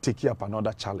could take up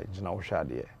another challenge now,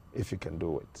 Shadi, if you can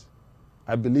do it.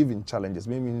 I believe in challenges.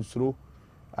 Maybe through,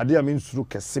 I mean through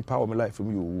kesipa of my life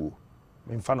from you.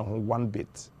 In front of one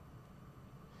bit.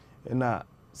 And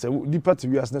so deeper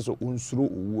to us, so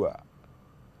unsuru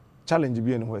challenge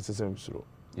be anywhere same through.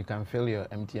 You can fill your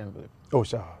empty envelope. Oh,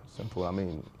 sure. Simple. I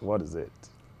mean, what is it?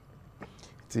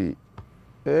 See,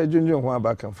 Junior went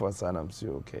back and forth, and I'm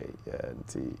still okay.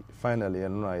 And finally, I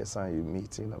know I sign you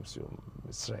meeting. I'm still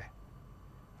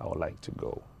I would like to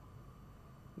go.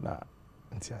 Now,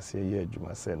 until I say, yeah, you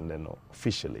must send no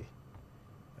officially.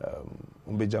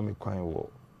 Benjamin Kwan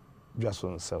just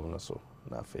on 7 or so.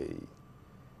 Now,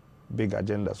 big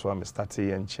agenda, so I'm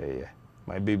starting and chair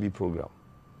my baby program.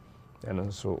 And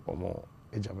also, more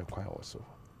Benjamin Kwan also.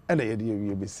 And the idea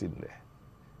will be sitting there.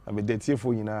 I mean, the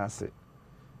for you now, I say,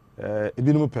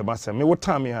 Ibinu Pebasa, me what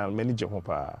time I manage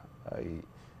Hopa.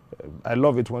 I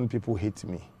love it when people hate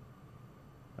me.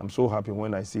 I'm so happy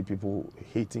when I see people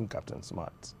hating Captain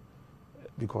Smart.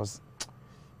 Because,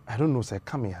 I don't know, say,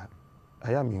 come here.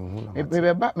 I am in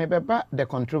maybe the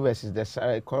controversies,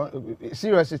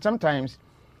 seriously, sometimes,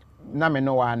 na me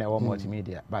no one or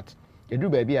multimedia, but you do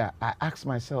baby, I ask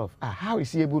myself, how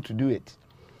is he able to do it?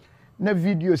 Na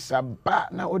video sabba,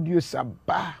 na audio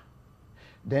sabba.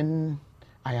 Then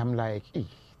I am like,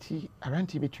 hey,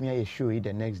 around between a show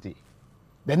the next day.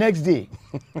 The next day,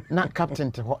 not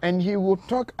Captain Teho, and he will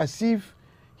talk as if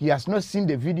he has not seen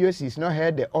the videos, he's not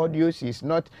heard the audios, he's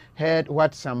not heard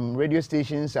what some radio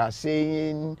stations are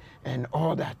saying and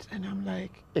all that. And I'm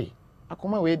like, hey, I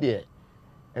come away there.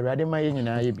 Okay.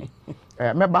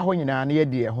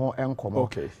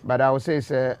 But I would say,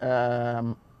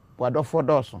 what of 4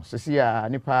 dozen? So see,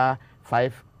 nipa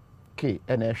 5K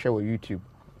and I share with YouTube,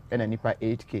 and a nipa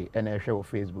 8K and I share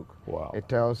with Facebook. Wow. It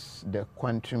tells the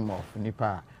quantum of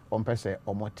nipa. Ompese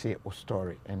omote o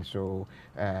story, and so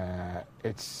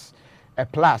it's a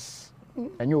plus.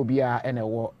 And you'll be a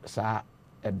wo sa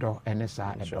a do and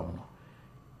sa a do.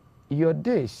 Your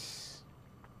days,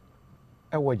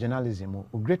 our journalism,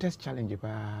 greatest challenge.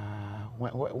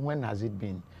 When has it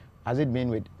been? Has it been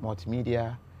with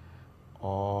multimedia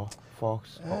or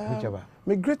Fox or whichever?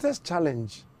 My greatest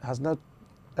challenge has not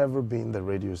ever been the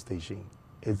radio station.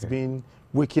 It's been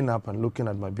waking up and looking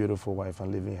at my beautiful wife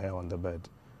and leaving her on the bed.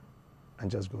 And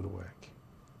just go to work.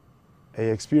 A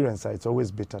experience, it's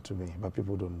always bitter to me, but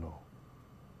people don't know.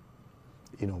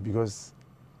 You know, because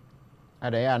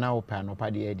now pan no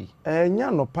paddy eddy.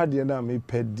 No paddy na me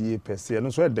paddy per se. No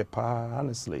so the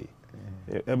honestly.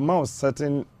 A mouse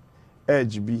certain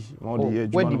edge be more the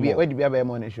edge. Where do we have a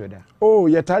money shoulder? Oh,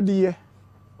 yet adie.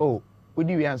 Oh, would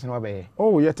you answer no be?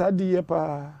 Oh, yet adie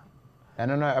pa. I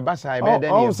don't know about I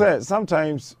oh,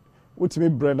 sometimes with me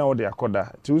brain out the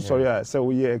akoda. Too sorry, I say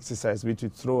we exercise me to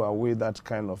throw away that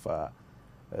kind of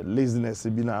laziness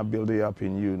be now building up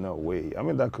in you no way. I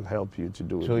mean that could help you to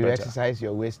do it. So you better. Exercise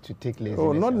your waist to take laziness.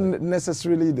 Oh, not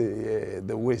necessarily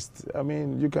the waist. I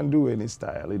mean you can do any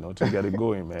style, you know, to get it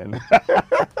going, man.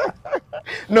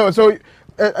 No, so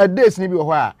a days maybe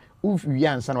where if you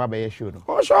answer no be show.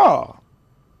 Oh sure.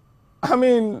 I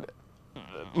mean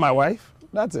my wife,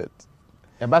 that's it.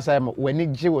 When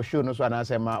you show no so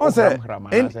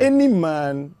any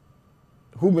man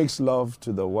who makes love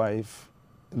to the wife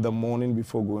in the morning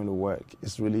before going to work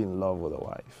is really in love with the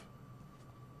wife.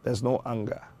 There's no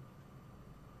anger.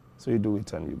 So you do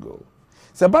it and you go.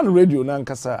 So about radio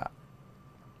nankasa,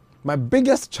 my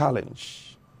biggest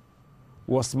challenge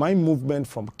was my movement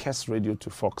from KES Radio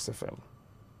to Fox FM.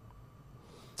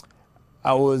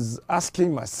 I was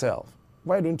asking myself,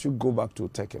 why don't you go back to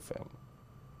Tech FM?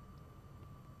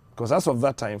 Because as of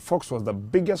that time, Fox was the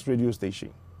biggest radio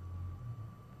station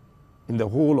in the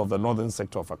whole of the northern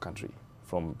sector of our country,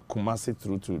 from Kumasi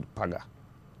through to Paga.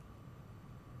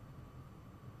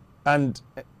 And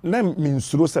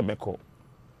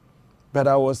but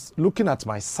I was looking at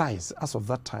my size as of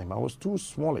that time. I was too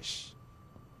smallish.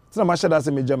 So I said, "That's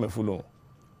a major mefuno."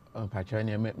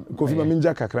 Kofi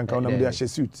maminja kakranka onam dia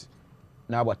suit.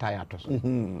 Now what I to.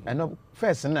 And no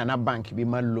first na bank be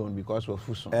man loan because of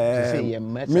fuson. Say ye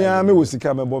me wo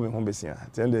sika me bob me ho besia.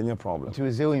 Tell dey problem.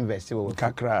 To say invest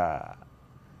kakra.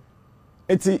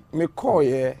 Eti me call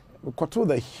ye, me call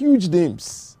the huge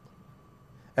names.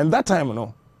 And that time,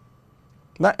 no,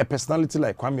 not a personality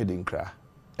like Kwame Dinkra,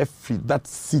 every that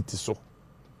seat so,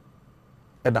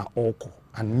 and that Oko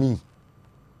and me.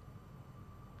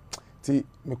 Ti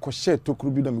me ko share to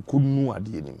krubi na me ko nu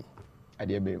ade ni.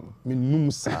 Ade be mu. Me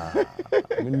num sa,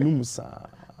 me num sa.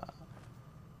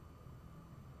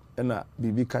 And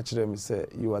Bibi catch them say,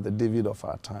 you are the David of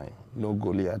our time. No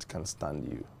Goliath can stand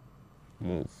you.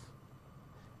 Move.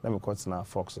 Let me cut now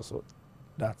Fox so.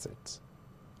 That's it.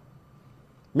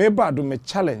 Maybe my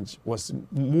challenge was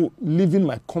leaving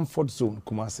my comfort zone,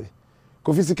 Kumasi.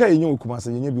 Kofi sika yenye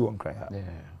Kumasi yenye bi won kran ha. Yeah.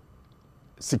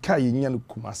 Sika yenye no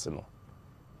Kumasi no.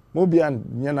 Mo bia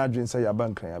nya na adwen say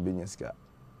yaban kran ya benya sika.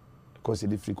 Because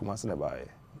the free Kumasi na buy.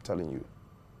 I'm telling you.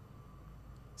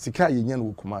 Sika yenye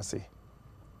no Kumasi.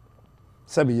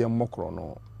 Sabi ye mokro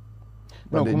no.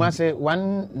 No Kumasi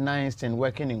one nice thing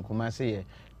working in Kumasi.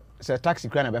 So taxi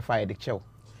kran na be fire the chow.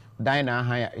 Dina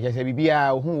hire yes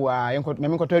bibia who are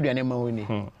me ko to aduane ma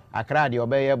woni akra de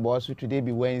obeye boss today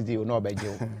be Wednesday or no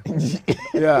obeje.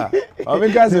 Yeah. I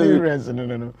mean guys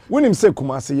no. When him say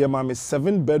Kumasi ye ma me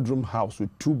 7-bedroom house with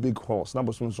 2 big halls. Na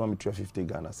boso so me 250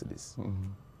 Ghana cedis.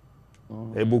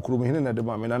 E bokru me hene na de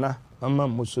ma me nana amma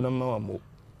musu na ma mo.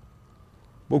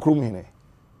 Bokru me hene.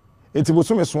 Enti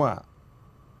boso me so a.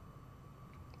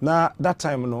 Na that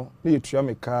time no, na yetua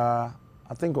me car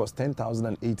I think it was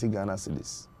 10,080 Ghana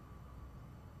cedis.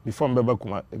 Before mbeba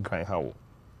kuma nkran hawo.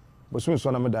 But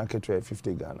so na me dan ketwa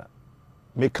 50 Ghana.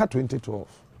 Me ka 2012.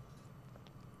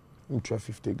 Me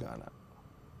 50 Ghana.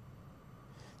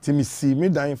 Ti me see me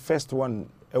dan first one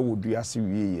e wo duase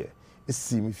wie ye. E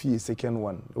see me fie second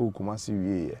one e wo kuma se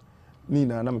wie ye. Ni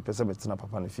na me pese betena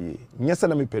papa na fie. Nyesa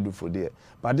na me pedu for there.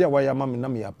 But there why ma me na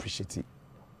me appreciate it.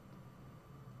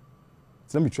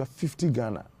 So me 50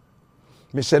 Ghana.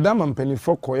 Me sheda ma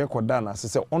mpanifo koye koda na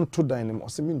se onto dan nim o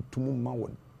se me ntumu ma wo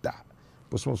da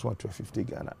boso so 250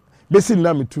 Ghana besi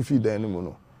na me 2 feed dan nim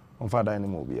no on fa dan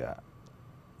nim obia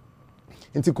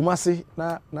enti Kumasi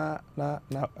na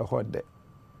ehode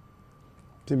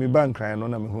ti me bank ran no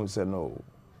na me hu se no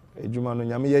ejuma no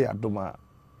nyame ye yadoma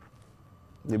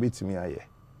ye betimi aye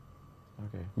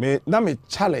okay me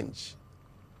challenge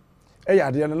e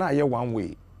yade no na aye one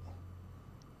way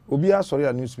obia sorry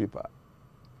a newspaper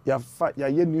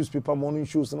ya newspaper morning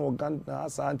shows and Uganda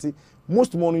asanti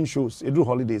most morning shows do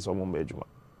holidays or Mumbai.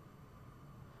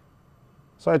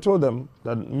 So I told them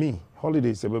that me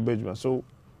holidays Bejuma. So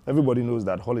everybody knows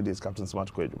that holidays Captain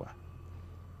Smart Kwejuma.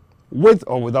 With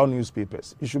or without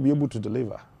newspapers, you should be able to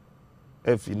deliver.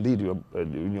 If indeed you're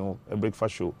a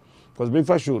breakfast show, because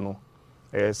breakfast show no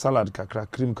salad kakra,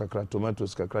 cream kakra,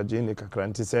 tomatoes kakra, jene kakra.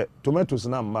 And say tomatoes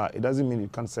na it doesn't mean you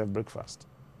can't serve breakfast.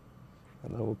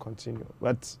 And I will continue.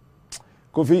 But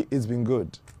Kofi, it's been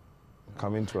good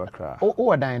coming to Accra.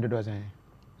 Oh, dying to do that.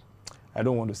 I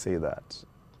don't want to say that,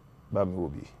 but me will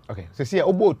be. Okay. So see,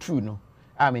 obo true no.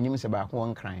 I mean, you must about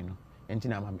one crying no.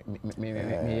 Entina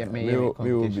me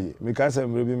will be. Me can't say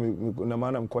maybe na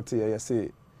man am kwate ya say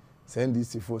send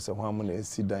this for say one money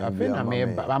sit down.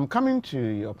 I'm coming to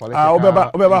your political.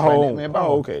 Obeba home.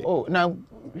 Oh, okay. Oh, now.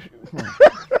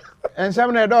 And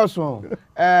some of those one,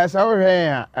 so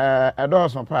here, a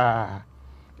dozen pa.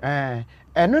 And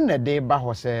on the day,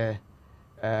 Baho say,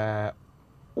 oh,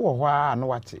 why, no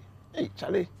what? Hey,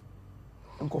 Charlie,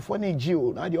 Uncle Fonny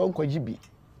Jew, now your Uncle Gibby.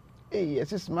 Hey,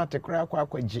 yes, it's smart to cry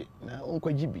quite G, now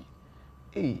Uncle Gibby.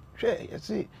 Hey, you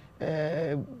see,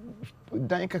 Danka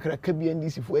Krabi and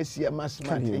this if we see a mass man.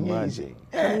 Can you imagine?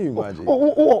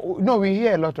 Oh, no, we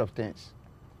hear a lot of things.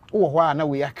 Oh, why now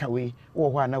we are away? Oh,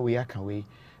 why now we are away?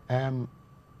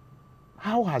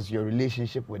 How has your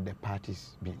relationship with the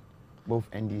parties been, both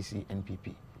NDC and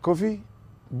PP? Kofi,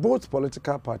 both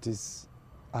political parties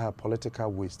are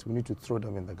political waste. We need to throw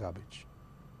them in the garbage.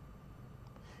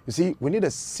 You see, we need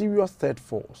a serious third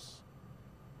force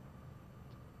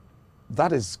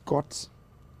that has got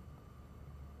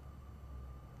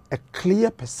a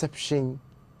clear perception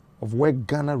of where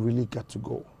Ghana really got to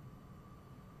go.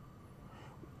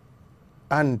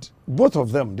 And both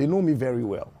of them, they know me very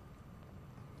well.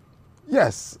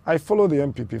 Yes, I follow the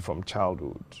MPP from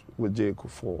childhood with J.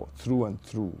 Kufuor through and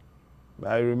through.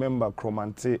 I remember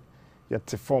Kromante, yet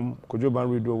form Kojoban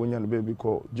Rido when you're baby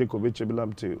called Jacob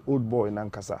Echebilamte, old boy in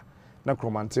Ankasa, na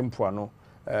Kromante Mpuano,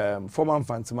 former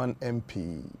Fantiman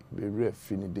MP, be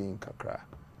refinidin Kakra.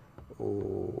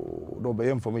 Oh, no, by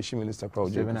information minister,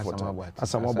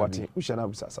 Asamabati, Ushana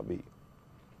Sasabi.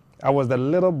 I was the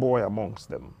little boy amongst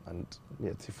them, and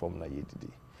yet he formed Nayedidi.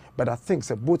 But I think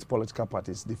that both political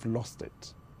parties, they've lost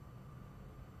it.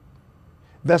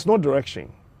 There's no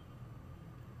direction.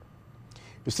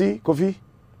 You see, Kofi,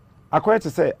 I quite to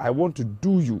say, I want to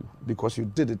do you because you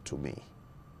did it to me.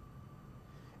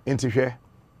 Into here,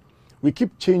 we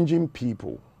keep changing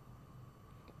people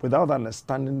without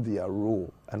understanding their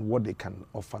role and what they can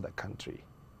offer the country.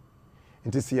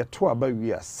 Into see a tour by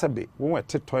we are sebe when we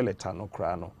take toilet no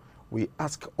crano, we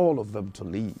ask all of them to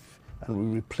leave and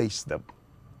we replace them.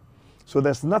 So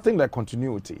there's nothing like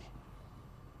continuity.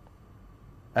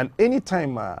 And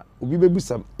anytime we be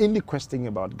some any question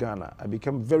about Ghana, I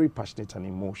become very passionate and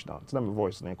emotional. It's not my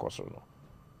voice, no.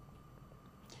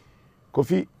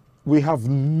 Kofi, we have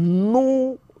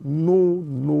no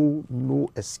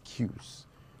excuse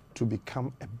to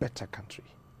become a better country.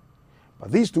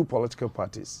 But these two political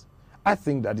parties, I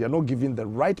think that they are not giving the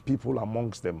right people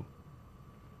amongst them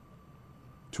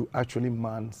to actually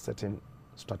man certain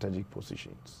strategic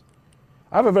positions.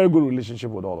 I have a very good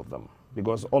relationship with all of them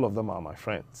because all of them are my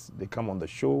friends. They come on the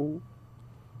show,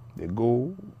 they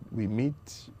go, we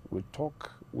meet, we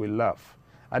talk, we laugh.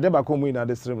 I never come in at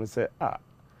this room and say,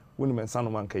 when you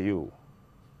son man can you?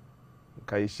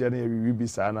 Can you share your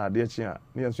sana, dear chia,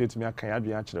 near to me, I can't be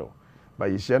natural.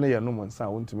 But you share your no man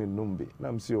sound to me, numbi.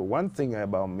 Now, see one thing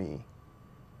about me.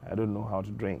 I don't know how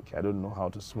to drink. I don't know how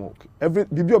to smoke. Every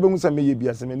bibi obe musa me yebi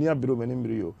ase many abiro many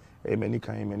mbrio e many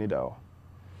kan many dawo.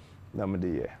 Na me de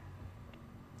ye.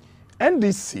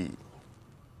 NDC.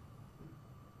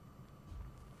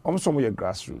 Almost some your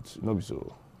grassroots, no be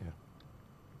so. Yeah.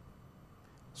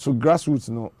 So grassroots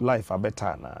no life are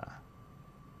better na.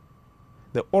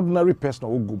 The ordinary person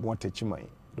who go mo techimai.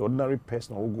 The ordinary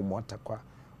person who go mo takwa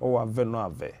or ave no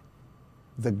ave.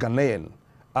 The Ghanaian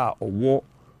or war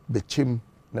bechim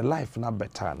the life not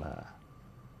better na.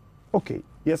 Okay,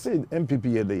 you say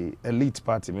MPP the elite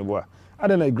party me boy. I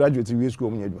don't know graduate we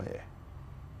school me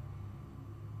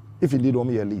if you did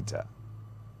only elite.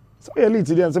 So elite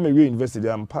didn't say me university,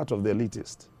 I'm part of the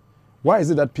elitist. Why is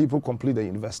it that people complete the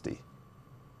university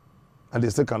and they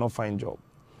still cannot find job?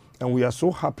 And we are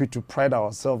so happy to pride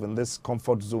ourselves in this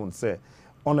comfort zone, say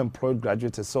unemployed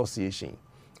graduate association,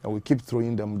 and we keep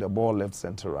throwing them the ball left,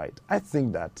 center, right. I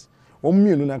think that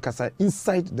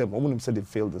inside them, say they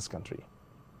failed this country.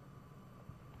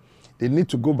 They need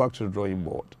to go back to the drawing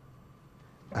board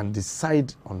and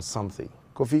decide on something.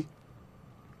 Kofi,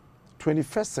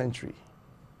 21st century,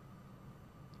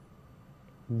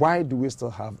 why do we still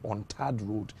have untarred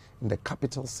road in the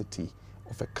capital city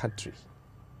of a country?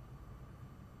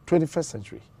 21st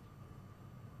century.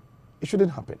 It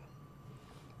shouldn't happen.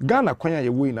 Ghana, Kwanya,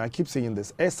 Yewe, I keep saying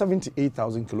this,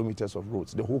 78,000 kilometers of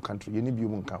roads, the whole country. You need to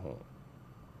be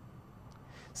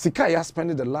Sikaya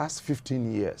spent the last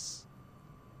 15 years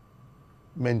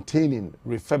maintaining,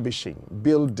 refurbishing,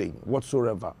 building,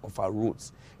 whatsoever of our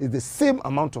roads. It's the same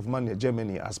amount of money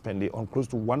Germany has spent on close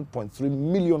to 1.3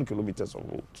 million kilometers of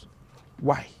roads.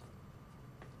 Why?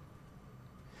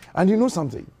 And you know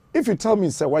something? If you tell me,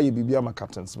 say, why you be a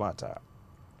Captain Smarter,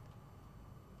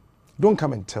 don't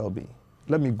come and tell me.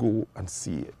 Let me go and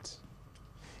see it.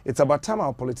 It's about time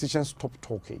our politicians stop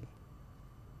talking.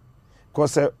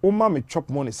 Because Oma me chop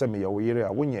money say me ya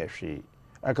when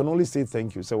I can only say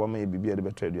thank you. Say what may be a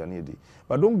better idea.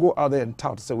 But don't go out there and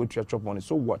tout say we chop money.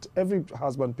 So what? Every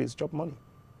husband pays chop money.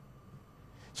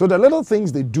 So the little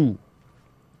things they do,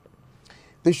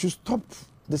 they should stop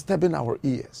disturbing our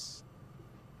ears.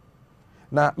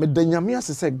 Now, me denyamia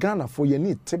say Ghana for you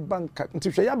need te bank.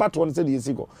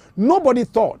 Nobody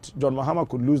thought John Mahama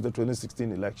could lose the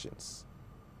 2016 elections,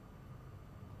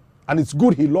 and it's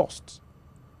good he lost.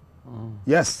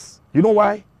 Yes, you know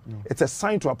why? It's a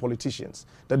sign to our politicians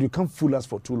that you can't fool us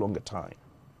for too long a time.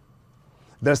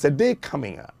 There's a day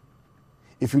coming up.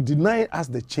 If you deny us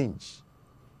the change,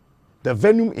 the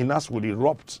venom in us will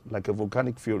erupt like a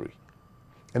volcanic fury,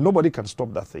 and nobody can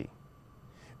stop that thing.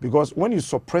 Because when you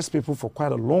suppress people for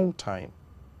quite a long time,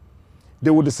 they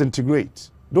will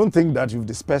disintegrate. Don't think that you've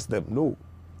dispersed them. No,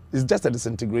 it's just a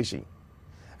disintegration.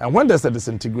 And when there's a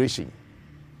disintegration,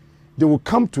 they will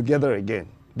come together again.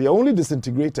 They are only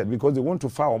disintegrated because they want to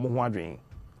fire Omo Hwadrin.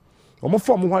 Omo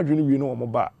for Omo Hwadrin, we know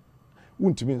Omo ba.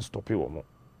 Won't mean stop it Omo.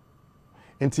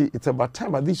 And it's about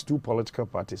time that these two political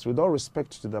parties, with all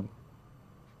respect to them,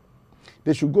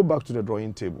 they should go back to the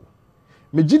drawing table.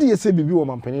 Mejidi say bibi wo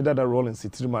mampani that role in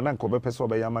Sitrima na nkobe peso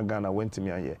be yama Ghana went to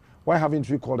me aye. Why haven't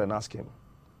we called and asked him?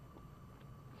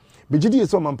 Mejidi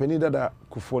say mampani that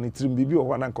kufo ni trim bibi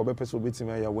wo na nkobe peso be to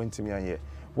me aye went to me aye.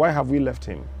 Why have we left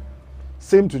him?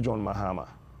 Same to John Mahama.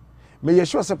 May you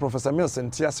sure say Professor Milson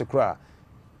Tia Sekra,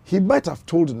 he might have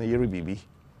told Nayeri bibi.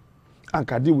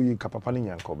 Ankadi we kapapani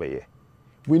nyankobe ye.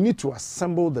 We need to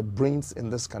assemble the brains in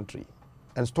this country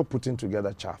and stop putting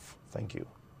together chaff. Thank you.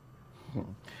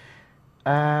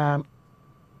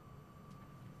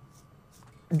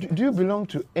 Do you belong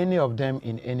to any of them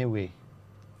in any way?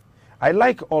 I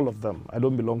like all of them. I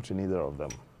don't belong to neither of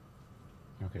them.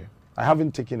 Okay. I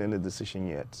haven't taken any decision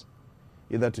yet,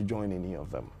 either to join any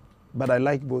of them. But I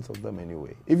like both of them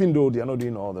anyway, even though they are not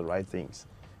doing all the right things.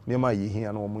 Nema yihi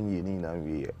ano munye ni na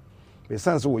wiye. Be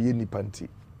sense wo ye nipa nti.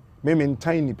 Me me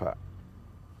ntan nipa.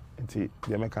 Nti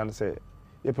de me kan say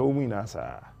ye pe wo mu ina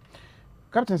sa.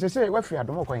 Captain say what free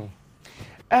adom kwan.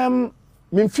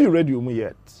 Me feel radio mu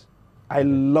yet. I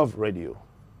love radio,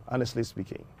 honestly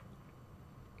speaking.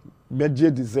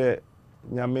 Meje di say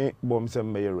nyame bom se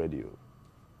me radio.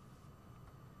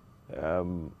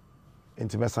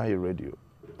 Intimacy radio.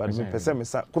 But me pese me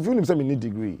sa kofi unim say me need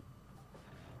degree.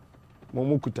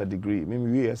 Momo kuta degree. Me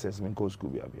USS me go school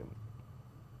bi abiem.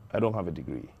 I don't have a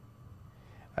degree.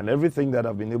 And everything that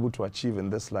I've been able to achieve in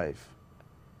this life,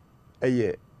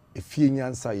 efie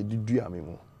nyansa ye didua me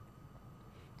mu.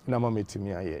 Na ma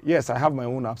metimi aye. Yes, I have my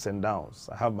own ups and downs.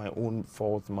 I have my own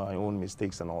faults, my own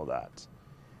mistakes and all that.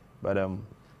 But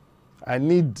I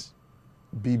need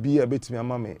BB a bit me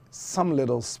amame some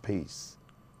little space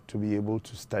to be able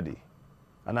to study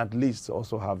and at least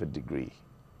also have a degree.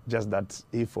 Just that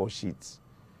A4 sheets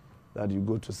that you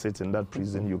go to sit in that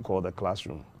prison you call the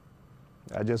classroom.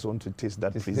 I just want to taste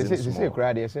that prison small.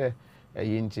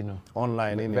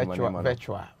 Online,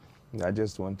 virtual. I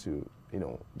just want to,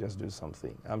 just do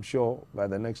something. I'm sure by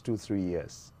the next 2-3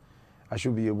 years, I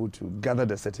should be able to gather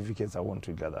the certificates I want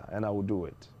to gather, and I will do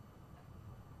it.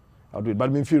 I'll do it.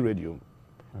 But me feel radio. Okay.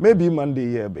 Maybe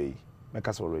Monday, make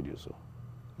us all radio. So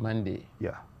Monday.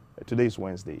 Yeah. Today is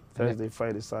Wednesday. Thursday,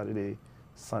 Friday, Saturday,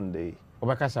 Sunday.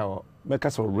 Make us all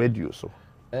radio. So.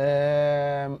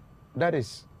 That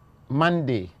is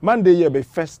Monday. Monday, be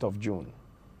 1st of June.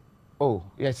 Oh,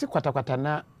 yes, kwata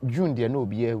na June there no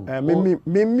be me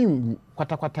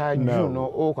kwata June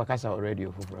no o kwakasa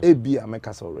radio for us. Ebia make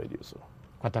us radio so.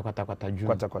 Kwata June.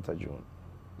 Kwata June.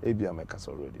 Ebia make us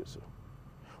radio so.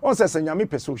 On se nyame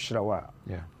peso hira wa.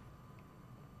 Yeah.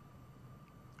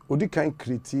 Odi kan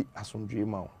kriti asomdwe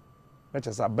ma wo. Na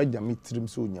che sa abanyame tirim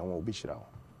so nya wo obi hira wo.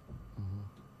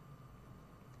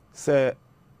 Se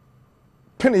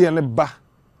pene ye ne ba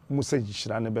mu se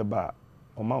hira ne be ba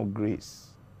o ma grace.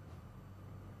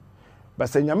 But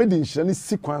say nyame di nhyira ne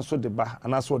sikwan so de ba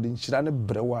anaso de nhyira ne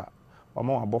brewa o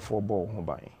ma abofo bo ho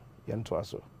ban ye nto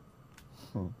aso.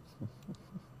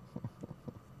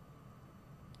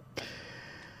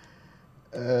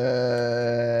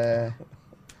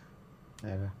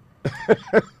 Never.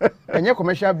 And your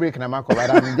commercial break na mako, but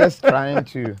I'm just trying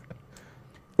to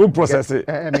process it.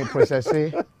 Me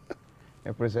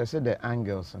process the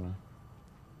angles,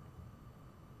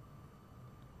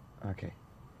 Okay.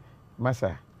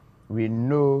 Masa, we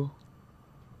know.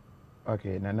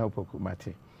 Okay, Nana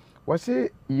Opokumati. Was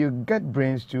it you get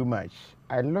brains too much?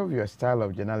 I love your style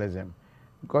of journalism.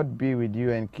 God be with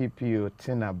you and keep you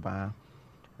tinaba.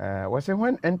 Was it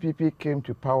when NPP came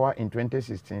to power in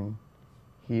 2016,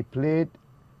 he played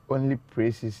only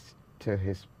praises till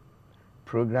his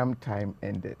program time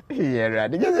ended. Yeah,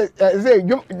 right.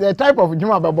 The type of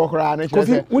Juma Babokra.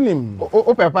 Kofi unim.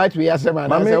 Open part we are man.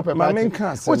 Mama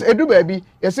can't. What's Edu baby?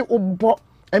 Yes,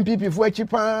 NPP for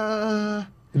cheaper.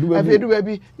 Edu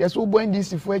baby. Yes,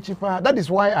 NDC for cheaper. That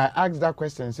is why I asked that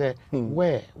question. Say,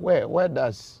 where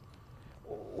does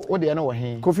what do you know?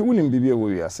 Kofi unim bibi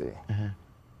we are say.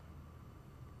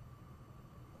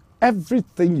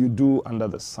 Everything you do under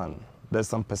the sun, there's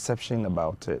some perception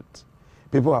about it.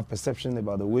 People have perception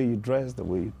about the way you dress, the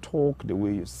way you talk, the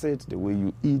way you sit, the way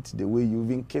you eat, the way you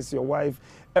even kiss your wife.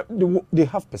 They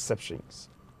have perceptions.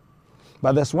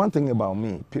 But there's one thing about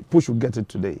me, people should get it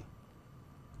today.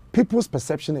 People's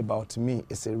perception about me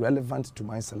is irrelevant to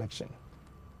my selection.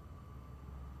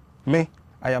 Me,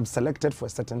 I am selected for a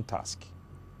certain task.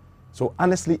 So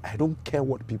honestly, I don't care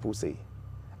what people say.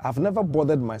 I've never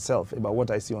bothered myself about what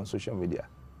I see on social media.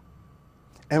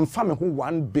 And family who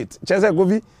one bit. I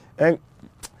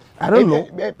don't know.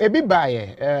 A bit by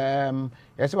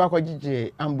yes,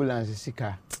 ambulance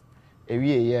sika.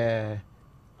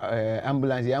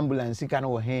 Ambulance sika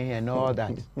no and all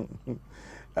that.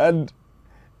 And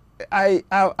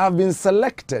I've been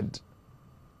selected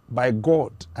by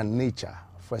God and nature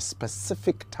for a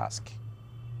specific task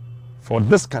for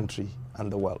this country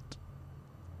and the world.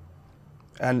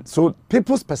 And so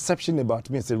people's perception about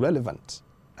me is irrelevant.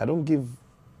 I don't give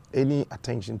any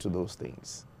attention to those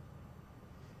things.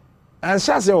 And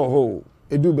shall say, oh,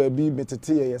 edu baby,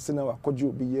 metete ya sena wa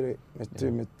kojo bi yere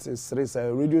mete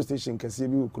sresa radio station kase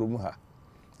bi ukromu ha.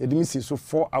 Edimi si so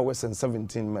 4 hours and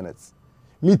 17 minutes.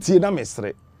 Metie na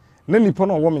mesre. Na nipa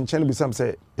no wo me nchen bi sam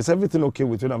say, is everything okay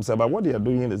with you? I'm saying, but what they are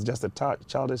doing is just a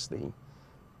childish thing.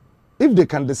 If they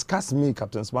can discuss me,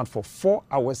 Captain Smart, for 4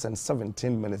 hours and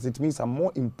 17 minutes, it means I'm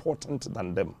more important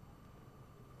than them.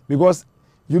 Because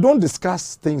you don't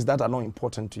discuss things that are not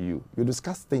important to you. You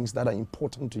discuss things that are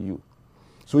important to you.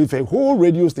 So if a whole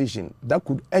radio station that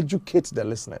could educate the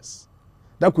listeners,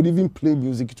 that could even play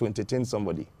music to entertain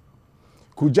somebody,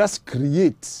 could just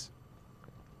create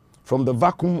from the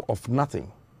vacuum of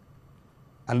nothing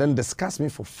and then discuss me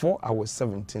for 4 hours,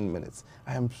 17 minutes,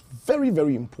 I am very,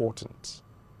 very important.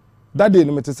 That day,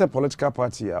 no matter say political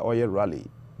party or a rally,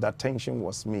 the attention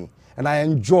was me. And I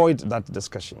enjoyed that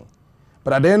discussion.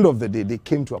 But at the end of the day, they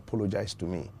came to apologize to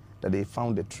me that they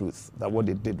found the truth, that what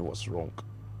they did was wrong.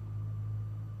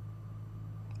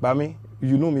 Bami,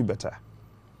 you know me better.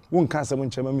 One can't say when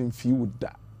chairman feel with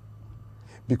that.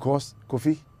 Because,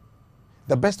 Kofi,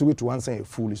 the best way to answer a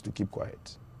fool is to keep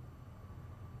quiet.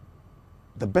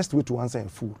 The best way to answer a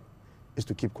fool is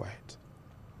to keep quiet.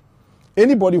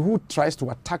 Anybody who tries to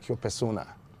attack your persona,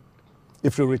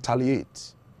 if you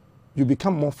retaliate, you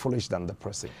become more foolish than the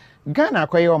person. Ghana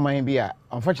kwayo mainbia,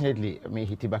 unfortunately, me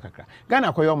hiti bakakra.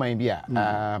 Ghana kwayo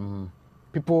mainbia,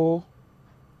 people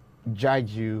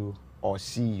judge you or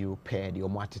see you per the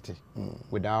omwatiti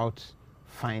without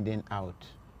finding out,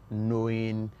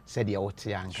 knowing said the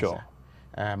otiang. Sure.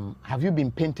 Have you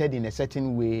been painted in a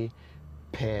certain way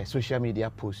per social media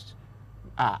post?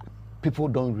 People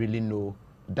don't really know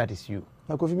that is you.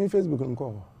 Now, if you mean Facebook, you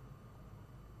call.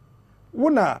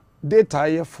 Una data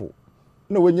here for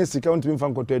no when you see count me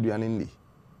from Koto Duanindi.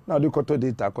 Now the Koto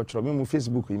data culture, me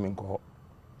Facebook you mean call.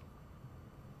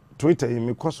 Twitter you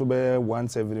me cost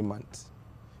once every month.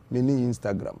 Me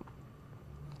Instagram.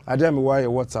 I tell me why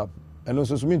WhatsApp. And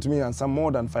also to me answer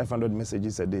more than 500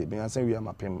 messages a day. Me answer we are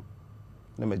mapping.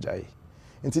 Ne me jai.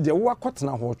 Until the work what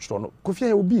na ho chro.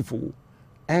 Kofi will be for.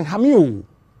 And hamiu.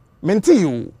 Menti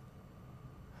you.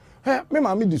 Hey, me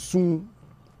mami di soon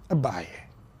a buy.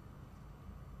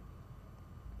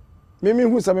 Me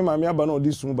who say me mami aba no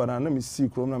di soon bana na me see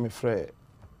krom na me frɛ.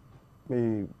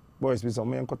 Me boys be some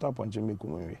me nkota ponche me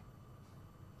kuno.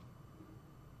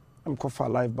 I'm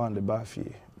kofa live band the bar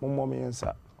fee. Mo me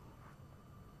ensa.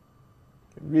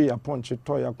 We a ponche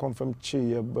toya confirm chi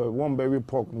one berry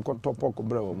pork nkota pork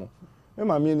brewo mo. Me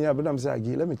mami ni abedam say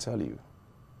agi, let me tell you.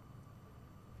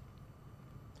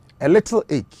 A little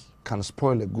ache can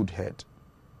spoil a good head.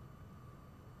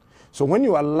 So when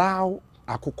you allow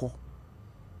akoko,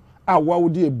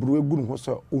 wawudi ebru egunu ho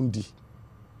so ondi.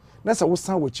 Na se wo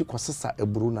san wachi kwasesa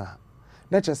ebru na.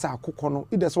 Na che se akoko no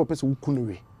ide se wo pese wo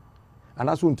kunuwe.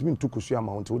 Ana so ntimi ntukusu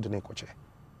ama wonte wo de ne koche.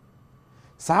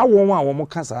 Saa won a wo mo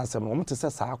ka saa asem no mo te se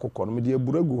saa akoko no me de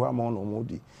ebru egu ho ama no mo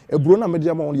di. Ebru na me de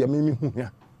ama won ya me hu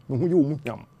hia. Me hu ye wo mu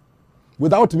hiam.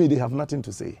 Without me they have nothing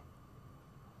to say.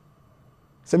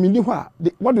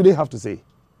 What do they have to say?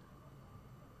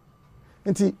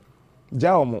 Enti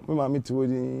jaomo me mama ti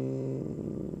wodi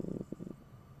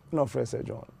no fresh Sir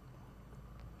John.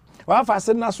 Wa fa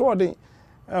se na so odin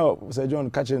Sir John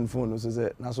catching phone so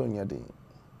say na so nya den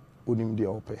onim de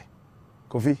ope.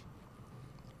 Kofi,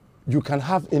 you can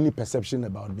have any perception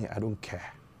about me, I don't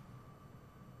care.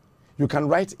 You can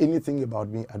write anything about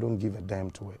me, I don't give a damn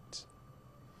to it.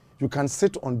 You can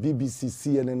sit on BBC,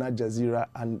 CNN, Al Jazeera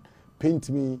and paint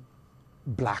me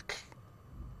black.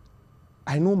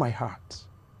 I know my heart.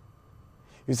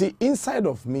 You see, inside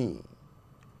of me,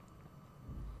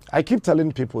 I keep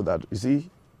telling people that, you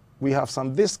see, we have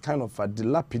this kind of a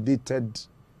dilapidated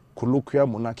colloquial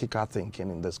monarchical thinking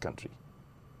in this country.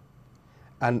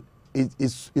 And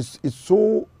it's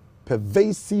so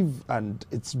pervasive and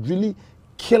it's really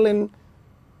killing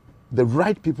the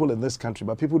right people in this country,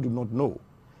 but people do not know.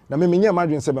 Now, me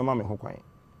imagine say mama me ho kwan.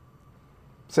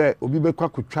 Say obi be kwa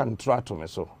kutwa ntra to me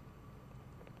so.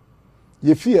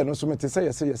 Ye fear no so me te say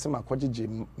yes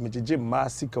makwajeje mejeje ma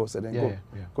sika o se den go.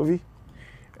 Kofi.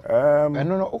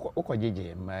 No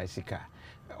okwajeje ma sika.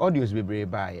 Audios bebre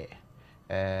ba ye.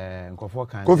 Nkofo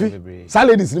kan bebre. Kofi.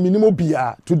 Ladies ni minimo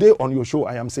bia today on your show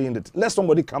I am saying it. Let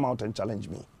somebody come out and challenge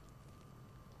me.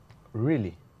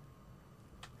 Really?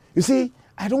 You see,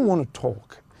 I don't want to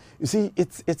talk. You see,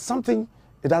 it's something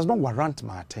it does not warrant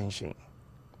my attention.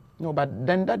 No, but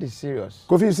then that is serious.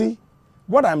 Kofi, you see,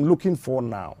 what I'm looking for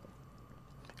now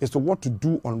is to what to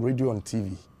do on radio and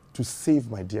TV to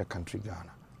save my dear country,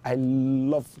 Ghana. I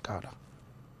love Ghana.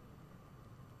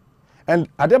 And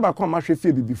Adeba kwa mashwe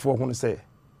febi before when I say,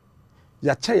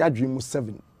 ya cha ya dream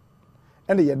 7,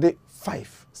 and ya day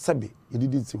 5, sabi, you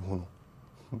didn't see hono.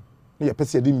 Ya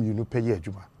pesi ya dim you no pay ye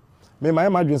juma. Me my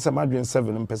imagine 7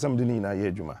 and pesam dini na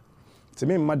ye juma. Se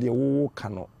me madi wo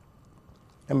kano.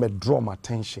 And me draw my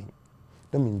attention.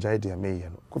 Let me enjoy their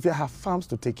mayor. Kofi, I have farms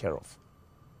to take care of.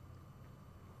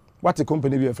 What a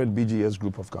company we have had BGS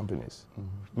group of companies.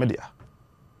 Media.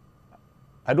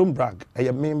 I don't brag. I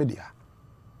am media.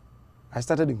 I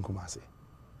started in Kumasi.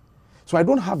 So I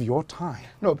don't have your time.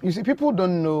 No, you see, people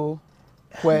don't know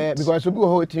where, because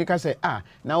people you can say,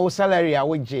 now salary,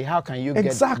 how can you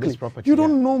get this property? You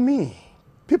don't know me.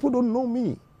 People don't know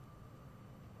me.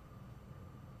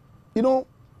 You know,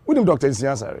 with him, Dr.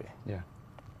 Nsiasari. Yeah.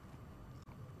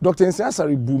 Dr.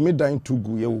 Nsiasari bume dain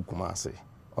tugu ye Kumasi.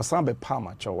 Osambe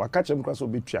palma cho. Wakache mkraso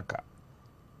obi triaka.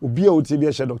 Ubia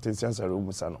utibia she Dr. Nsiasari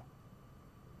umusano.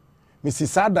 Mrs.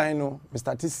 Sadaino, we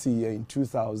started see in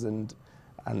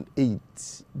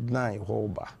 2008, 9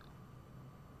 Hoba.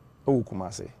 Oh,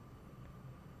 Kumase.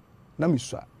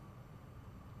 Namiswa.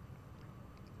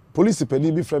 Police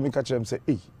penny be from me catch them say,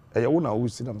 hey, I own a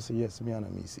who's them say, yes, me and a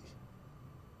missy.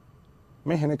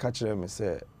 Me hene catch them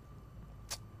say,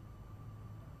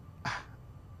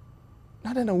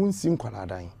 now then I won't see Quala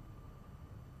dying.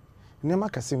 Never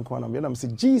casim Quana, and I'm say,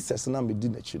 Jesus, and I'm a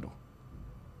dinner chido.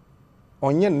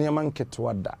 Onye nneɛma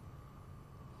nketewa da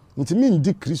nti me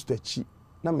ndi Kristo achi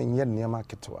na menye nneɛma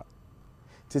ketewa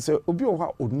ti sɛ obi o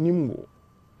ha onimwo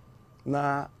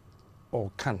na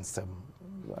o kansem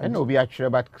and obi actually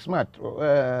but smart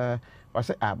I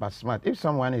say but smart if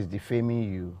someone is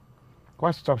defaming you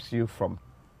what stops you from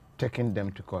taking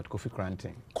them to court Kofi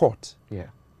granting court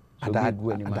yeah so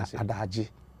adaje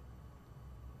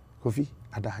Kofi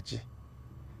adaje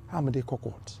how me dey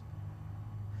court.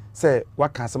 Say,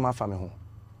 what can some family home?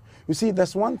 You see,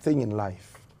 there's one thing in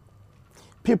life.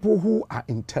 People who are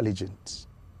intelligent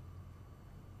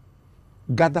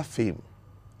gather fame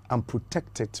and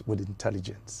protect it with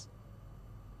intelligence.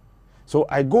 So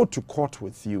I go to court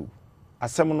with you.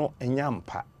 Asemono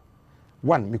enyampa.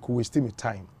 1, me could waste me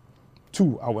time.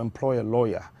 2, I will employ a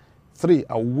lawyer. 3,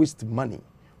 I will waste money.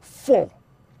 4,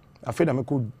 I feel that me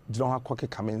could don't have kwake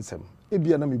kamensem.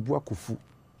 Ebi ana me bua kufu.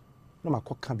 Na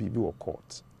makoka bibi wo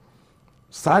court.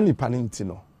 Sani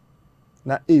panintino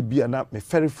na ebi na me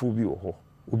very full bi wo ho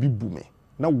obi bu me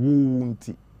na wo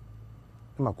nti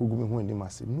na makogu me ho ani ma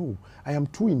say no I am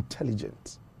too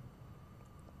intelligent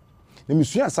na me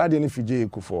sua asade ne fije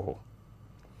ekufo ho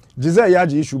jize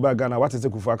yaji issue ba Ghana what is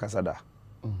ekufo akasada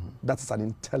that is an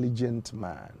intelligent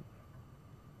man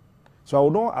so I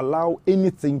will not allow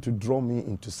anything to draw me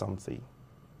into something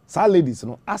so ladies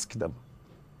ask them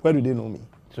where do they know me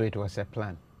so it was a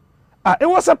plan it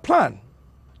was a plan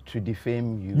to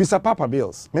defame you. Mr. Papa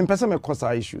Bills, me person me cause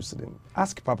issues them.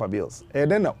 Ask Papa Bills.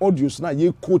 And then the audios na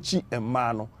ye coachy and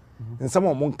mano. And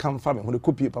someone won't come from me when they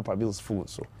copy Papa Bills phone.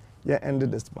 So yeah,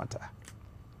 ended this matter.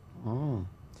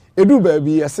 Edu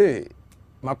baby, I say,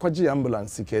 Makwaji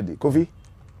ambulance sikedi. Kofi.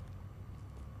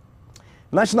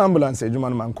 National ambulance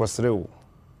ejuman man kwasreo.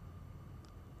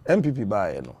 MPP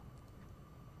ba no.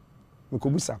 Me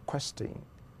kobusa question.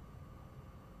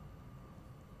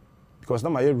 Because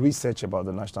now my research about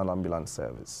the National Ambulance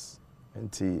Service.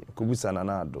 And kubusa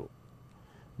nanado.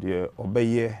 The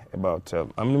obeye about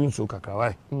I'm so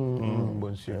kakawai.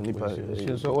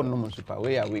 So on no super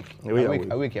way a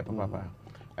week ya papa.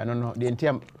 I don't know the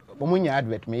entire omunya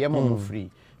advert me yemo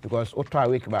free because oto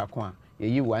week back one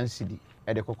ye 1 cedi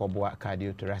at the Kokoboa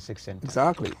Cardiothoracic Center.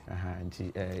 Exactly.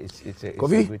 It's a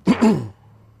good thing.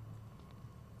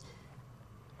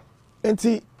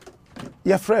 Enti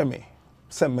ya frame me.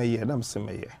 Semeye, nam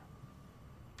semeye.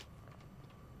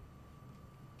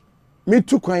 Me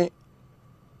too kwan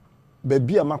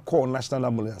baby am call National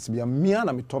Ambulance. Be me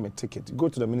na me told me ticket. Go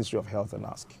to the Ministry of Health and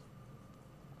ask.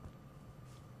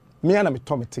 Me na me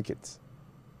told me ticket.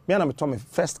 Me na me told me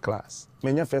first class.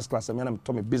 Me nya first class. Me na me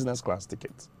told me business class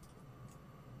ticket.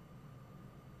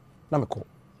 Na me call.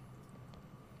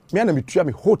 Me na me try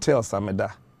me hotels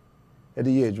ameda. At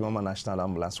the age of National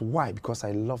Ambulance. Why? Because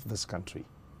I love this country.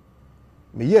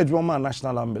 Me ye adwuma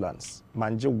National Ambulance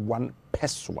manje 1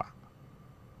 peswa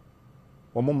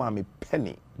womo ma me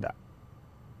penny da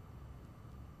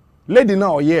lady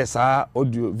now yes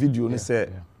audio video ni say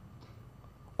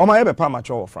o ma ye be pa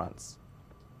macho France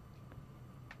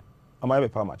o ma ye be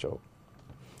pa macho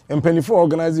empany for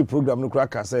organize program no kra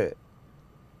ka say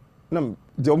nam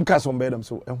de om ka so be dem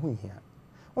so ehun hia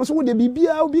o so wo de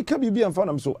bibia obi ka bibia am fa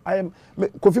nam so I am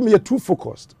Kofi me too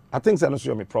focused I think say no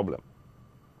so your problem.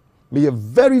 Be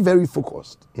very, very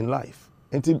focused in life.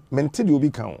 Until mentally will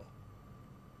become.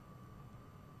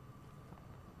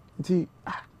 Until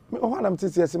when I'm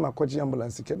saying my coach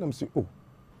ambulance, can them say, oh.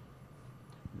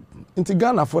 Until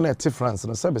Ghana for net France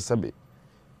no sabe.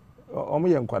 Omo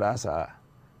yen kwada asa.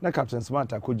 Na Captain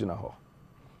Smart akojina ho.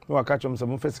 No aka chom se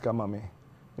mo fesika mame.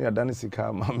 Na ya dane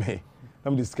sika mame.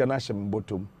 Na me sika na hye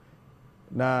bottom.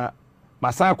 Na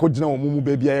Masa ko gina wo mu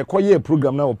baby e koye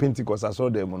program na wo Pentecost aso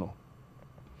dem no.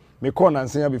 Me call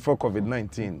Nancy before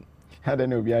COVID-19. I don't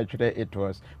know it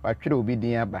was. But should will be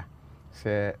the aba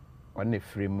say on a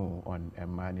free move on a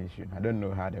man issue. I don't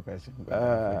know how the person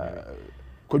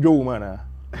Kojo woman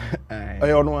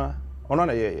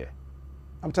yeah.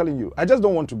 I'm telling you, I just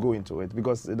don't want to go into it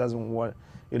because it doesn't want,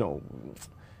 you know,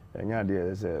 Adam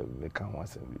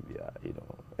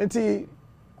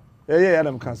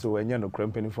Council and Yano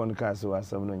Crem Pennyphone Council as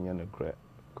some Yano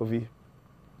KOFI.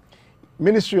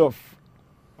 Ministry of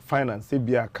Finance,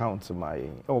 CBA account to my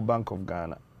Bank of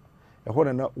Ghana. A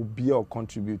whole not will be or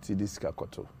contribute to this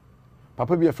Kakoto.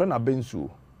 Papa be a friend of Bensu.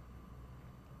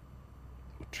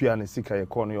 Triana Sika a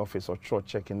corner office or church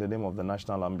check in the name of the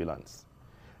National Ambulance.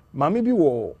 Mammy be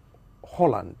war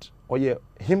Holland or ye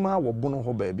hima or bono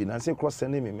ho baby and say cross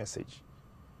sending me message.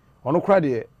 On no cry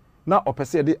there now or per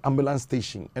se the ambulance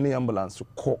station any ambulance to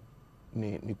call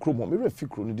ni kromo me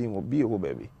refikro ni din will be a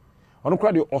baby. On no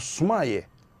cry there or smaye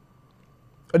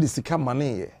the sika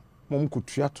money ye mom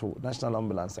kutuato National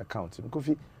Ambulance account.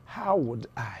 KOFI, how would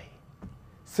I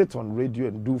sit on radio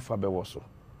and do fabewoso?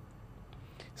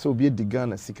 So be the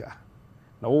Ghana sika.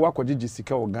 Now what could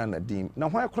sika or Ghana dim? Now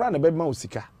why cry na bed ma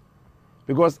sika?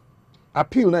 Because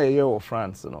appeal na year of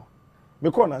France, you know.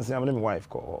 Me call and say I'm my wife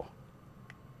call.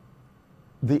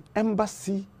 The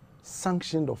embassy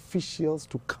sanctioned officials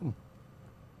to come.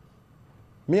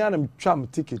 Me and them tram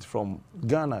ticket from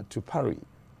Ghana to Paris,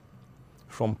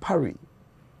 from Paris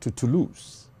to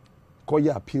Toulouse. Call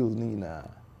your appeal nina.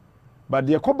 But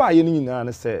the koba ye nina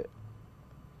and say,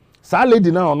 "Sa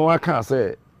lady now no I can't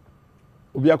say."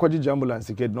 Obi akwaji ambulance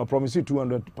ticket no promise you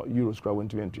 200 euros crowd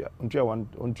went to enter.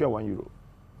 Untia 1 euro.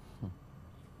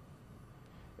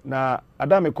 Na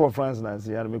Adam me call France na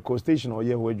say me call station or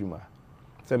ye ho adwuma.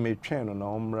 Say me twɛn no na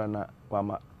omra na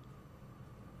wama.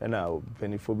 And now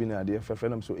penifo na dey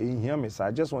friend so hear me so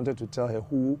I just wanted to tell her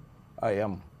who I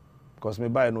am because me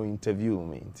buy no interview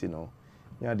me, you know.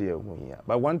 Nya dey hu here.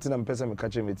 But one thing I'm person me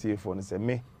catch me tie for say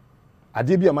me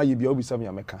ade bia ma ye bia obi sam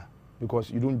ya meka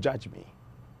because you don't judge me.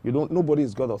 You don't. Nobody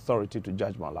has got authority to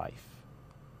judge my life.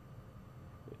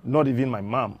 Not even my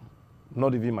mom,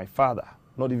 not even my father,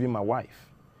 not even my wife.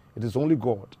 It is only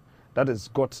God that has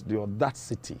got the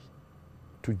audacity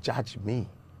to judge me.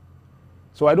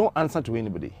 So I don't answer to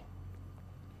anybody.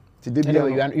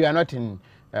 Anyway, you are not in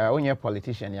only a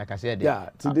politician. Like I said, yeah.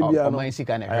 I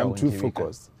am too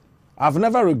focused. I've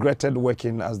never regretted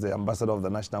working as the ambassador of the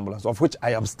National Ambulance, of which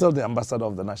I am still the ambassador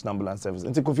of the National Ambulance Service.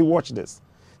 And if you watch this.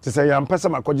 To say I'm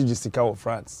person makoji sika of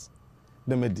France,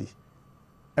 the medi,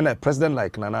 and a president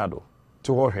like Nanado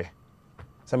to her.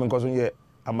 Some because when you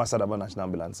ambassador of National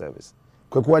Ambulance Service,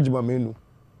 Kwekuwajima menu,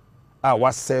 I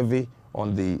was survey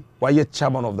on the why you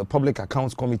chairman of the Public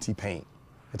Accounts Committee paying.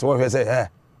 It's what he say, hey,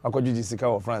 makoji sika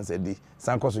of France, Eddie,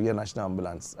 Sankos you National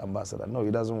Ambulance Ambassador. No,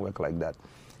 it doesn't work like that.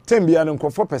 Tembi and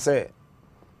Nkofo pese,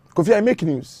 KOFI I make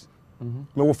news. Me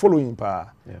will follow him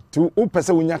pa. To who pese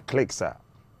when you click sir.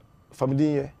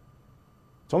 Family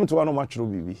some to one much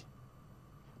baby.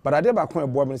 But I did back when a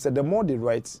boy said the more they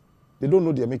write, they don't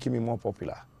know they're making me more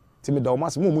popular. Timmy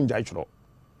Daumas Mumunjaitro.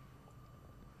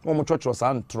 Omo church was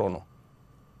an trono.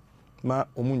 Ma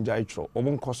Omunjaitro,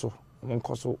 Omunkoso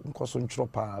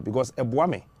Ntropa, because a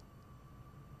boame.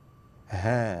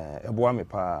 A boame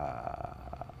pa.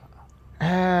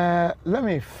 Let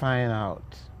me find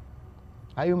out.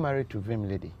 Are you married to Vim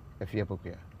Lady? If you're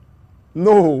popular.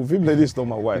 No, Vim Lady is not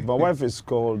my wife. My wife is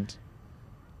called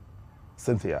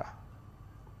Cynthia.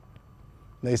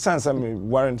 Now, it sounds like me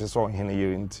warranty saw him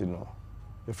here in Tino.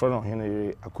 The front of him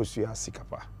here, Akosia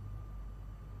Sikapa.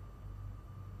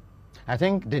 I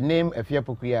think the name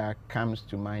Efia comes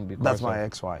to mind because that's my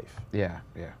ex-wife. Yeah.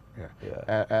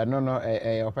 No,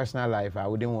 your personal life, I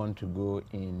wouldn't want to go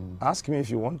in. Ask me if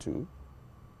you want to.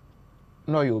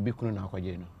 No, you'll be kununa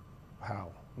kwajeno.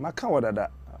 How? Makawadada.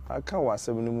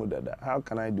 How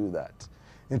can I do that?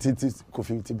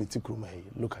 KOFI TV,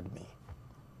 look at me.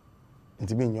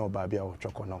 Inti me nyo babia o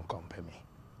choko non kompe me.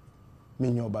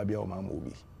 Me nyo babia o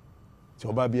mamubi. Ti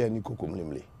obabia ni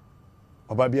kokomlemle.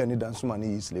 Obabia ni dansuma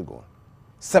ni is legon.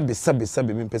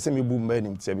 Sebe me pese me bu mba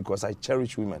nim tia because I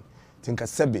cherish women. Tinka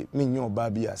sebe me nyo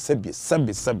babia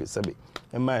sebe.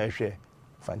 Emma ehwe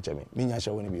fanche me. Me nya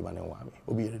hye woni bi mane wa me.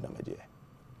 Obi yere na meje.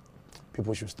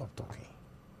 People should stop talking.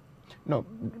 No,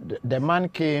 the man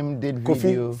came, did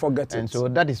video, KOFI, forget and it. so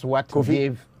that is what KOFI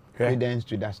gave credence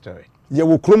to that story. Yeah,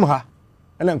 we clone her.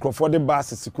 And then Crawford the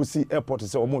bus Sikusi airport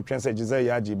say omo twen say Giselle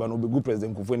Yaji ba no be good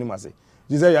president Kufu ni mase.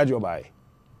 Giselle Yaji obai.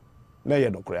 Na ye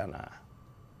dokra na.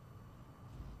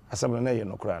 Asem na ye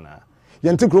nokra na.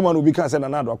 Ye nti kroma no bi kan say na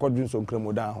na do akodun so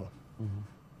nkramo dan ho.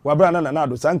 wabra na na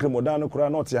do sankre dan no kura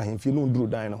na ote ahemfi no nduru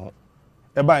dan no ho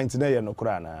e ba ntine ye no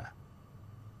kura na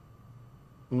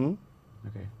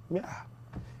okay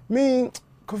me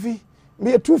Kofi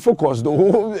me too focused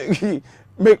though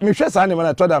me hwe sa ne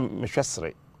na to da me hwe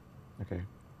sere okay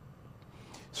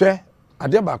so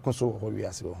ade ba ko so ho wi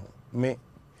ase ho me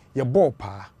ye ball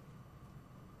pa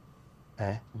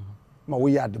ma wo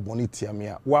ya de bonity am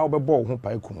ya wa be ball ho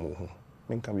pa ekum ho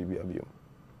me nka bibia biom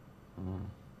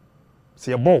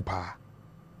se ye ball pa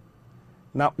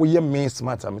na wo ye me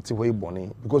smart am ti ho e boni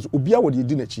because obia wo de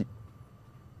di na chi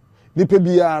nipa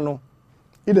bia no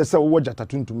ide se wo jata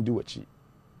tuntum di wachi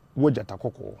wo jata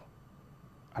kokko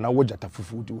ana wo jata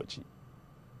fufu di wachi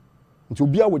nti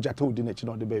obia wo jata odi na chi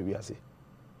na ode ba wi ase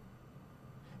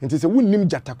nti se wunnim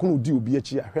jata kono di obi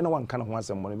achi a hwe na wanka na ho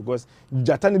asem mo because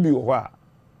jata ne bi wo ho a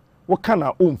wo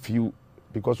kana on fiu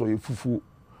because of fufu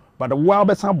but the wa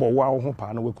be san bo wa ho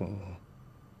pa na wekum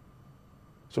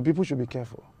so people should be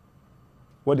careful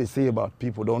what they say about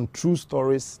people. Don't true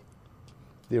stories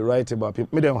they write about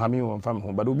people me dem ha me won fam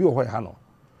ho but obi wo ho ha no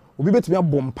obi betimi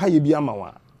abompa ye bi ama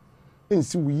wa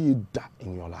ensi we da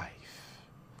in your life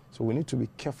so we need to be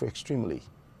careful extremely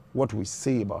what we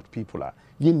say about people are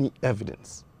you need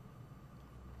evidence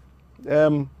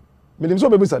me dem so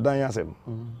be bisa dan yasem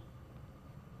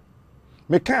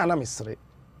me kan na mesre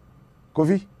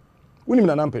Kofi unim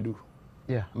na nampedu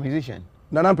yeah musician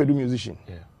na nampedu musician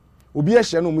yeah obi a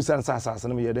hye no musan sasa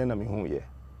na me ye den na me hu ye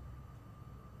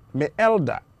me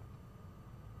elder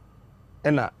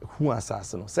ena hu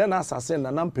asase no se na asase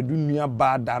na nampedu nua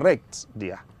ba direct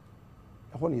dia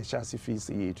ho ne ye chase fees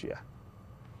ye etua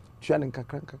tua ne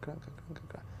kakran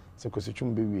se ko se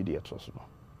twum be wi dia to so no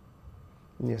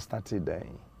ne started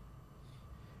dying.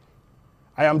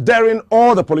 I am daring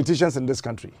all the politicians in this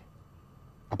country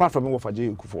apart from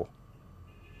Wofaje Ukufo.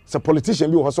 So politician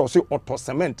bi wo so say auto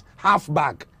cement half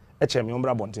bag echemi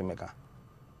ombra bontin meka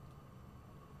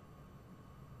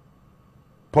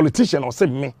politician or say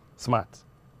me smart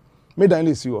me dan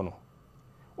le si no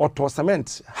auto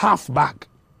cement half bag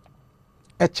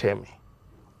echemi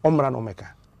ombra no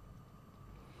meka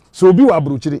so obi wa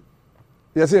abruchiri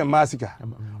yes say masika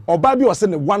oba bi o say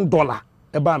ne $1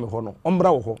 e ba me ho no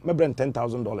ombra wo ho me brand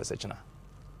 $10,000 echina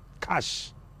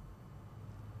cash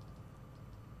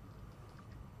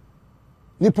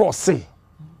nipo say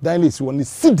dan le si won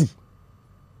city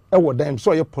e wo dan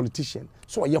so ye politician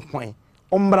so ye kwan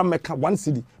ombra meka 1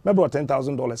 city me bro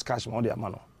 $10,000 cash mo de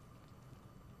amano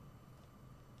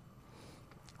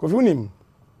Kofi unim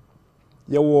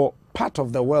ye wo part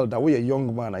of the world that we a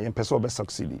young man and person be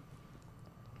succeed.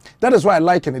 That is why I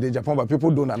like in the Japan, but people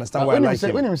don't understand why I like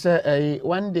it. When him say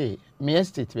one day me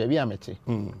estate baby amete.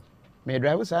 Me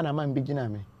drive say na man bigina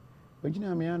me.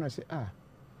 Bigina me ano say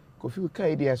Kofi ka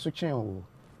idea so chen o.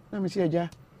 Na me say aja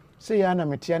say ya na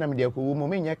mete na me de ko wo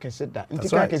me nya kese da.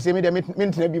 Ntika kese me de me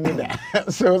ntena bi mu da.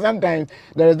 So sometimes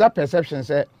there is that perception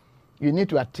say you need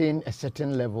to attain a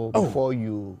certain level before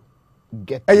you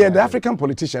get yeah, the African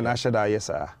politician ashada yes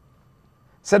sir.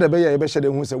 Said the beya ebe shede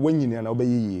hu say wanyini na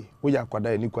obeyiyi wo ya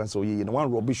kwada ni kwanse oyiyi na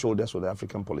one rubbish shoulders with the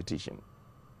African politician.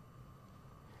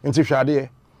 Nti hwade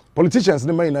politicians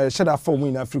ne mai na sheda fa mu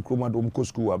ina Africa krom adom ko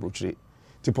school abrochire.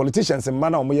 Ti politicians ma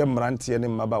na omo ye mrante ne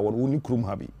mmaba wo ni krom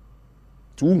ha bi.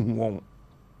 Ti hu won.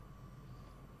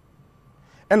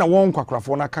 Ena won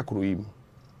kwakrafo na kakro yim.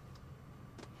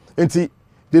 Nti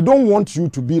they don't want you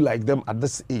to be like them at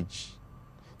this age.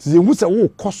 Ti hu say wo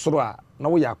kosoro a na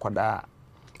wo ya kwada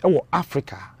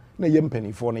Africa na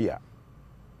yempeni for ya.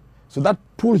 So that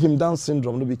pull him down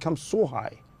syndrome will become so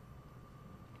high.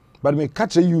 But me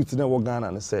catch a youth in Ghana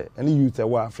and say, any youth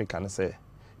in Africa and say,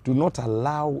 do not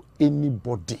allow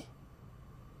anybody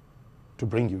to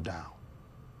bring you down.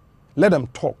 Let them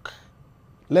talk.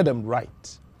 Let them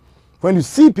write. When you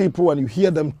see people and you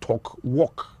hear them talk,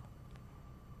 walk.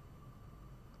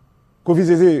 Kofi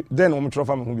say, then I'm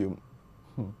trophy me hubio.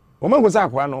 Woman was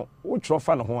akwa no, o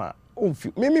trophy no ho a.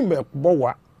 Mimi me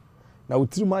bowa na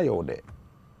utiri ma yo de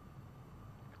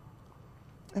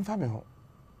enfa me ho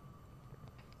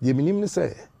de minim ne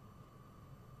say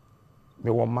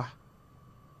me wo ma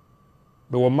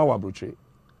wa broche me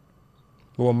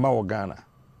wo ma wo Ghana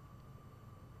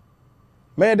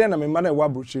me de na me ma na wa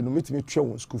broche no metimi twa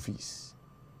won school fees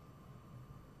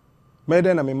me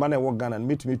de na me ma na wo Ghana no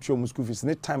metimi twa won school fees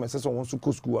ne time ese so won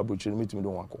school abroche no metimi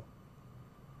don wako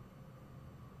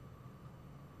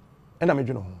ena me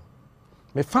dweno ho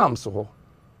me farm so ho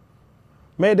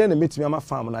me den na metimi ama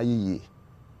farm na ayiye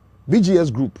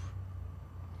BGS group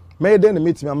me den na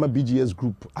metimi ama BGS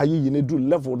group ayiye ne do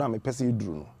level na me pese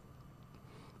duru no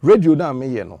radio na me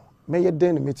ye no me ye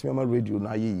den na metimi ama radio na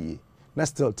ayiye na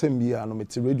still tem bia no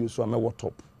meti radio so ama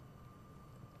top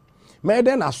May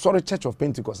then a sorry Church of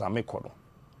Pentecost and make no.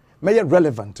 May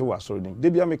relevant to us sorry.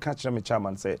 Debi me catch me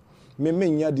chairman say me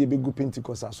nya de be go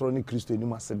Pentecost asoro ni Christo ni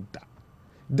ma said that.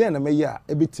 Then may ya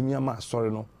ebetimi ama sorry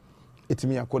no.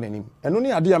 Etimi akọ nanim. Eno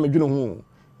ni ade a medwene ho.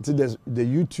 There's the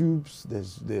YouTubes,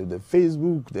 there's the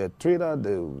Facebook, the Twitter,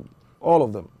 all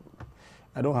of them.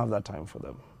 I don't have that time for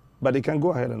them. But they can go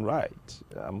ahead and write.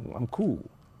 I'm cool.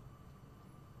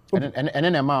 And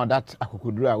then amount that I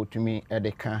could draw out to me at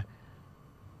the car.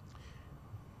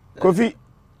 Kofi,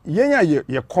 yenya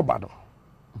ye kobado.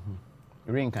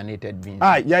 Reincarnated beings.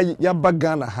 Ya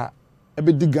bagana ha.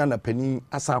 Ebe digana penny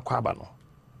asa kwaba no.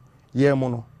 Ye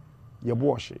mono. Ye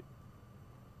boshi.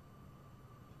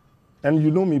 And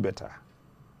you know me better.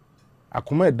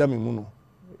 Akuma edami muno.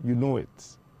 You know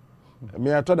it.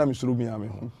 Me I told them through me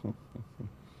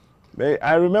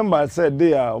I remember I said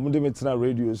they are Omudimetina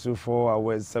radio so 4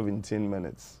 hours 17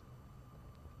 minutes.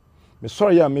 Me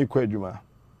sorry I make kweduma.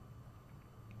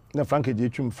 Na Frank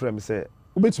Ejechum frame say,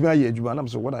 "Ubetumi aye eduma." And I'm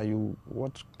say,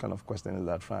 what kind of question is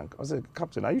that, Frank? I said,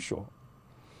 "Captain, are you sure?"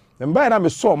 Then by now me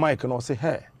saw Mike and I say,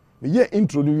 "Hey, me ye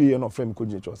introduce you no frame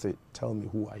Kojecho say, tell me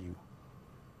who are you?"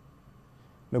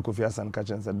 No Kofi Hassan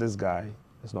catch and said, "This guy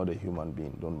is not a human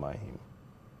being. Don't mind him.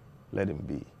 Let him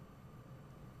be."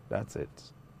 That's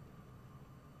it.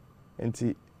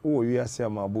 Enti o wi ase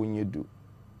ama bonye du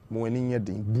mo ani nye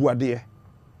din buade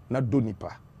na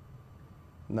donipa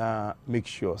na make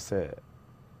sure say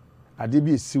ade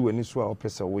bi esi wani so a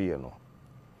opese wo ye no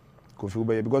Kofi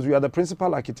Ubeye, because we are the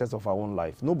principal architects of our own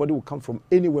life. Nobody will come from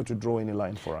anywhere to draw any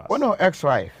line for us. Oh no,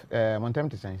 ex-wife, Montem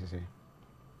to say.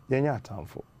 Yenya time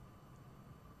for.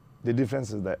 The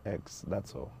difference is the X,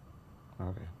 that's all.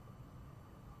 Okay.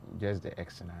 Just the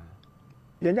X now.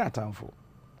 Yenya time for.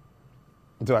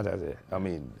 That's what I say. I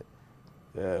mean,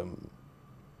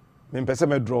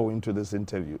 me draw into this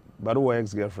interview, but who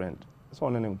ex-girlfriend? It's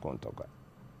on an contact.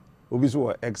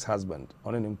 Obisu ex-husband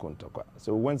on an contact.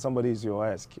 So when somebody is your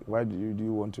ask, why do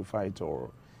you want to fight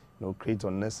or create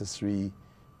unnecessary,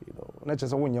 not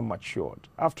just when you're matured.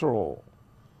 After all,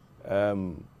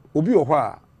 Obi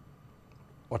Owa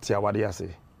Otia Wadia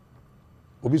say.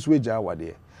 Obisu Eja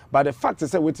Wadia. But the fact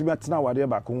is that we at now Wadia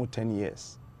back 10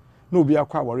 years. No be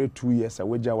akwa worry 2 years a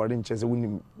weja worry nchese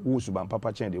woni wo suban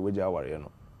papa chen de weja worry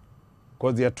no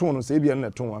cause the tone say bia na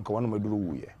tone anka wanu maduro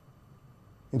wuye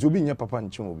nti obi nya papa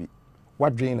nchen obi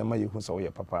wadwen na maye hu so ye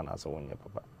papa na so wonye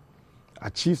papa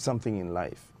achieve something in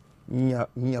life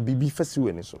nya bibi fesi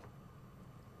we ni so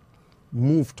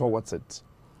move towards it,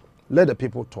 let the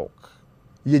people talk.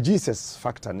 Ye Jesus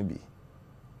factor ni bi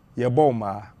ye bo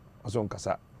ma oso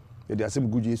nkasa ye de asem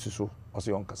gu Jesus so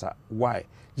oso nkasa. Why?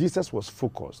 Jesus was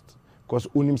focused. Because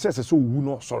unim says so wu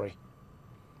no sorry.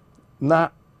 Na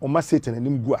o ma Satan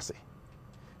anim gu ase.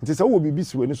 Nti se wo bibi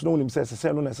si we ni so no unim says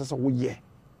say no na say wo ye.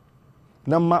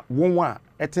 Na ma wonwa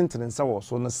etentene nsa wo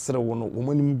so na sere wo no wo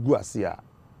manim gu ase a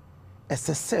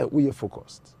esese wo ye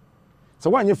focused. So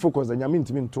when you focus then you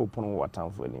mean to open what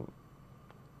time for him.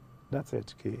 That's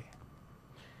it, okay.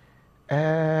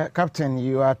 Captain,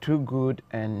 you are too good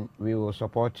and we will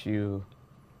support you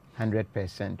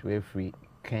 100% if we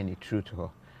can be true to her.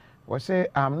 We say,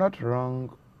 I'm not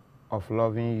wrong of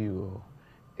loving you,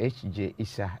 HJ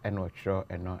Isa and Ocho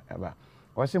and no ever.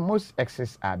 We say most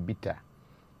exes are bitter.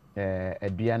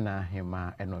 Ediana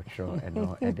Hema and Ocho and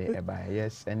no eba.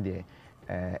 Yes, and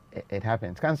it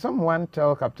happens. Can someone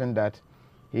tell Captain that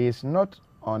he is not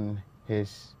on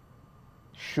his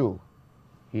show?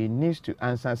 He needs to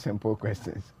answer simple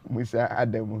questions. Musa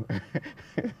Adamu.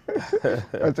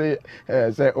 Say,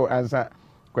 answer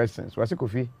questions. What's it,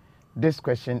 Kofi? This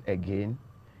question again,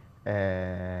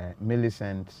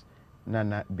 Millicent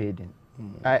Nana Baden.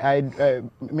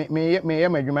 Me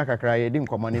Juma Kakra, didn't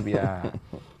come on here,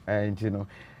 and you know.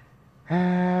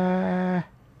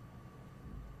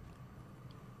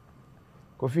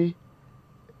 Kofi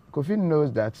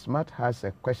knows that Smart has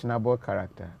a questionable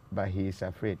character, but he is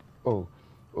afraid. Oh,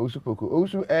 Osupoku.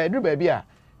 Osu, do baby, yeah,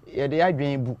 they are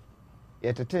doing book.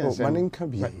 Yet a ten. Oh, man, can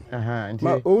be.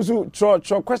 Osu,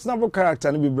 cho questionable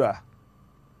character, ni bra.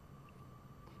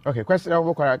 Okay,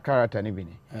 questionable character, ni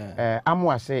bini.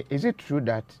 Amwa say, is it true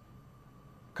that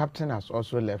Captain has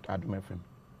also left Adumefrim?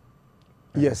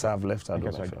 Yes, I've left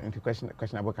Adumefrim.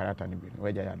 Questionable character, ni bini.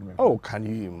 Where Adumefrim? Oh, can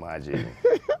you imagine?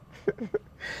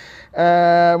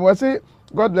 Was it?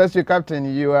 God bless you, Captain.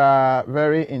 You are a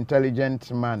very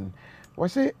intelligent man.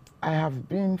 Was it? I have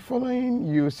been following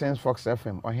you since Fox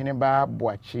FM. Ohineba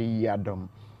Boachi Yadom.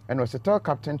 And was it tell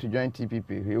Captain to join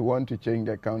TPP? He want to change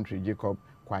the country, Jacob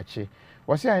Kwachi.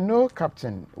 Was it? I know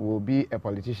Captain will be a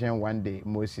politician one day.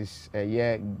 Moses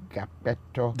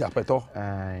Gapeto. Gapeto.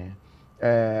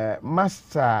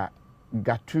 Master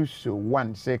Gatuso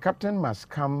 1 say Captain must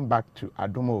come back to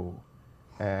Adomo.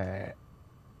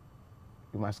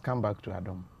 You must come back to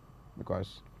Adom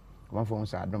because one phone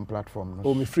is Adom platform.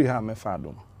 Oh, me free hand me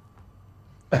Adom.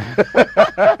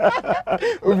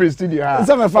 Over studio.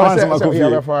 Some of us That's on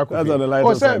the light.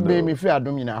 Oh, sir, me free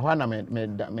Adom in a one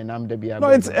me nam de. No,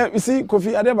 it's you see,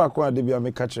 Kofi Adebakwa de be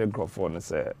me catch a microphone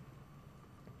say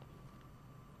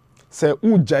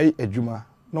ujai ejuma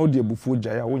na odi ebufu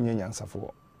ujai a wonye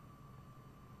nyansafo.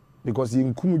 Because you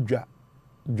nkum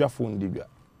dwa phone di dwa.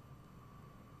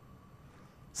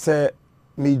 Say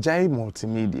me jai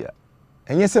multimedia.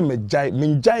 Enye say me jai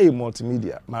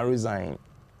multimedia, ma resign.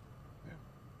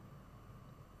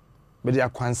 But they are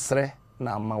kwansre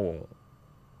na ama won.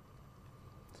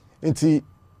 Nti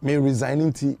me resign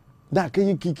nti da ka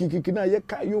yi kiki na ye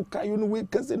kayo no we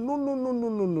can say no.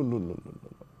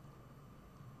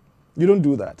 You don't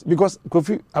do that because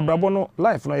Kofi Abrabono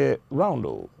life na ye round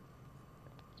o.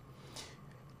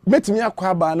 Metimi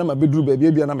akwa ba na ma beduru ba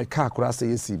bia na me ka akora say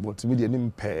yesi multimedia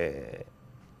nim pe.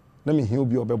 Na me hiu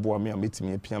bi obebo me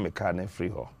metimi apia me ka na free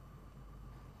ho.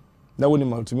 Na woni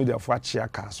multimedia fo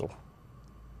achia ka so.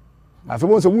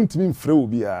 Afemo so wuntimi mfre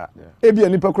obi a e bia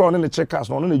nipa kura ne check us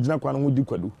no na gina kwa no hodi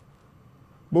kwadu.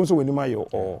 Bo so woni ma yo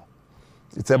all.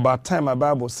 It's about time my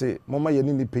Bible say mama ye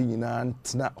ni nipa nyina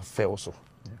ntena ofe so.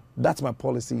 That's my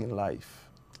policy in life.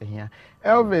 Yeah.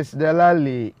 Elvis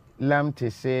Delali Lamte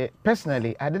say,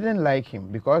 personally, I didn't like him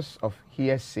because of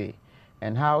hearsay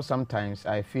and how sometimes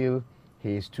I feel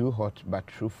he is too hot, but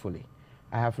truthfully,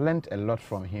 I have learned a lot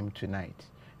from him tonight.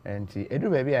 And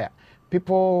Edu baby,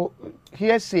 people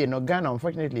hearsay no Ghana,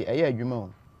 unfortunately,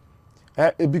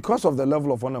 because of the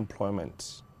level of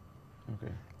unemployment.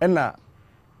 Okay. And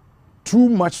too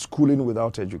much schooling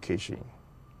without education.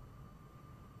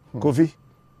 Kofi,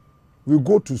 we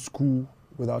go to school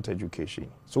without education.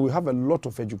 So we have a lot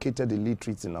of educated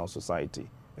illiterates in our society,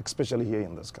 especially here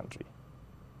in this country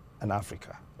and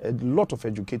Africa. A lot of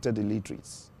educated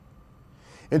illiterates.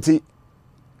 And see,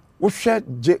 we share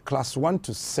class 1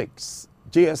 to 6,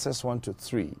 JSS 1 to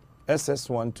 3, SS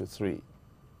 1 to 3.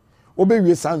 Obe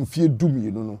we san fie dum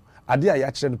you know. Ade a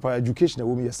ya kire no education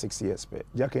we me 6 years pe.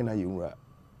 Jaka na yewura.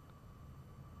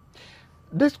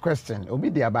 This question, Obi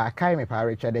de aba kai me pa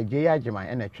Richard the J Ajima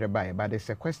and a but it's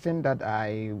a question that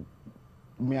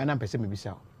me anam pese me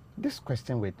bisa. This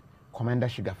question with Commander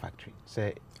Sugar Factory.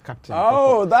 Say Captain.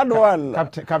 Oh, that one.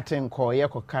 Captain Koye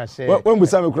Koka say when we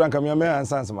say me kura nka me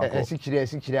answer ma ko.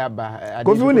 Sikire aba.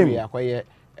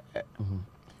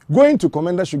 Going to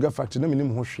Commander Sugar Factory na me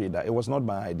nim ho hwe it was not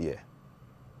my idea.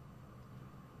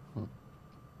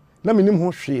 Na me nim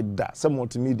ho hwe da some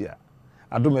multimedia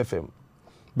Adom FM.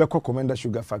 Beko Commander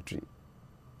Sugar Factory.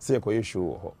 Say ko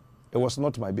show. It was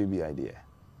not my baby idea.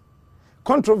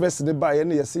 Controversy de ba ye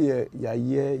na ye say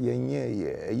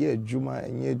ye juma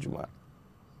enye juma.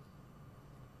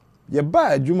 Ye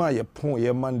ba juma ye pon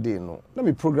ye Monday no. Na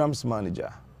me programs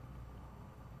manager.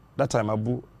 That time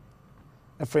abu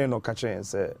a friend no catch and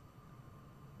say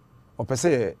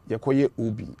opese ye koye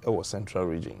obi e wo central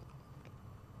region.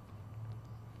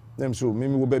 Them so me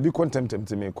will be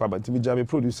contempt me kwa but me jabe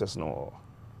producers no.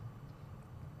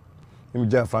 Me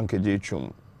ja fanke je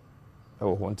chum. E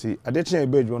wo honti ade chen e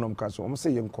be adwo no mka so o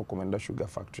say ye nko Commander Sugar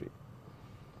Factory.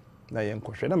 Na ye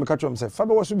nko hwe na me catch am say fa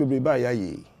be wo so bebre ba ya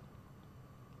ye.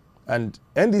 And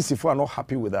NDC for are not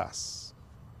happy with us.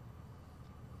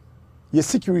 Your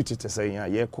security to say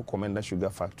yeah, Commander Sugar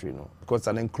Factory no because it's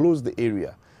an enclosed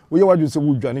area. We what you say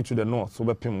we journey to the north, so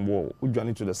be pim wall. We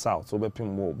journey to the south, so be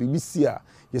pim wall. BBC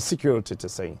your security to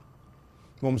say.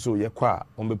 Mom so ye kwa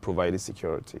be provide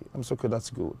security. I'm so okay, that's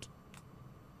good.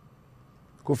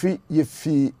 Kofi ye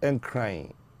fee and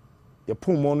crying. Your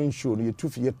poor morning show you 2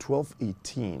 for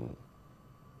 12-18.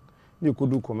 You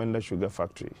could do Commander Sugar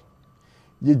Factory.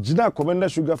 Ye jina Commander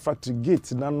Sugar Factory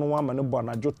gate na no one mane bo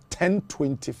anajo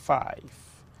 10:25.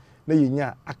 Na ye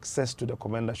nya access to the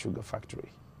Commander Sugar Factory.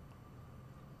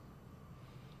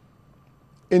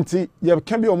 Enti ye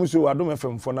can be omuso Adom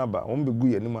FM for naba on be gu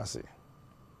ye nim ase.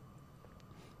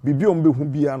 Bibi on be hu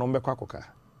bia na on be kwakoka.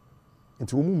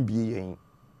 Enti wo mu mbie yen.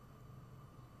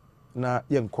 Na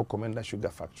ye nko Commander Sugar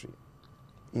Factory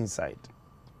inside.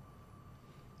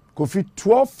 Kofi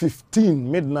 12:15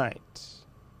 midnight.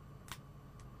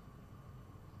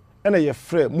 And a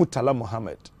friend Mutala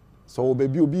Muhammad. So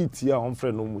baby obi tia on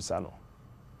friend no Musa no.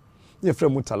 Your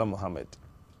friend Mutala Muhammad.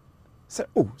 Say,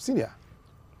 oh, senior.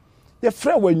 Your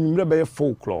friend when you remember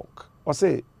 4 o'clock. Or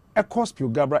say,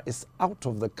 Ecospio Gabra is out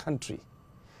of the country.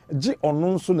 G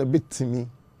onon so na bit to me.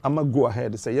 I'ma go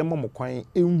ahead and say, Yama Mokwain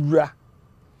Ura.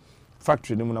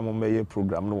 factory no na mo meye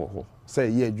program no wo ho say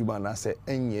ye adwuma na say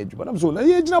enye adwuma na so na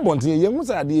ye gina bonten ye hu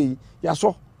say ade yi ya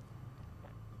so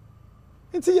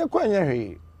nti ye kwanye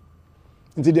hwe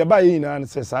nti de ba yi na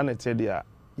say sa na te dia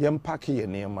ye mpack ye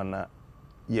ne ma na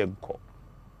ye nko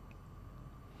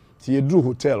ti ye dru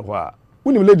hotel ho a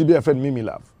unim lady be a friend Mimi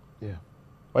Love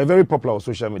or very popular on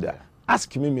social media.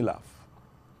 Ask Mimi Love.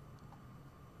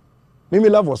 Mimi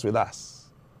Love was with us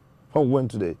when we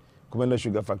went to the Commander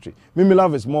Sugar Factory. Mimi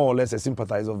Love is more or less a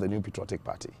sympathizer of the New Patriotic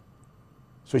Party.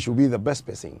 So she will be the best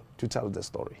person to tell the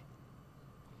story.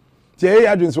 Tiye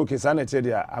adwin so kesa na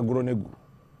tede a agro negu.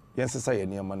 Yensesa ye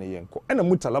niam na yenko. Ena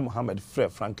Mutala Muhammad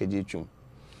Frank Ejechum.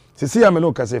 Sisi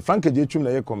ameno ka say Frank Ejechum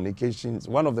na ye communications,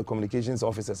 one of the communications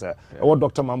officers or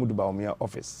Dr. Mahmoud Baumia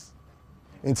office.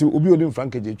 Until Obi Odin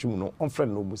Frank Ejechum no on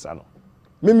friend no busa no.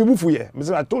 Me bufu ye. Me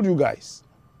say I told you guys.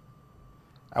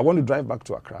 I want to drive back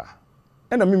to Accra.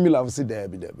 And Mimi Love say there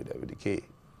be the K.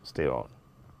 Stay on.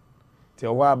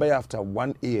 Till while by after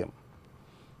 1 a.m.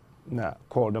 Na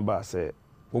call number say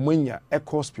Omenya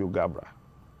Echo Spio Gabra.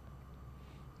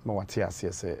 Ma wati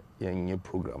ase say yenye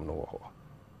program no ho.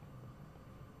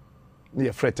 Me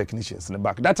freight technicians in the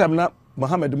back. That time na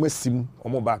Mohammed Mwesim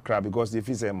omo back Accra because they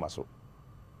feel say maso.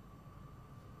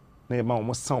 Na ma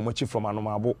omo san omo chi from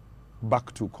Anomabo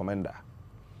back to Commander.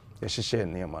 Ye hye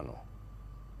ne ma no.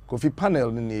 KOFI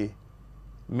panel ni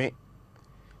me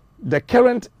the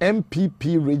current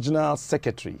MPP regional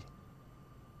secretary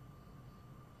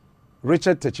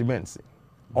Richard Techimensi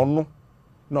ono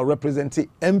no representing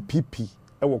MPP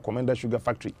ewo Commander Sugar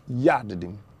Factory yard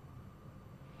dim.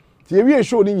 Ti ewie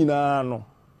show ni nyina no.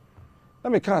 Na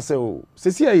me ka say o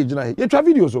sesi ayi gina ye twa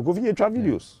videos o KOFI ye twa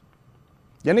videos.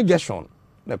 Ye ne Gershon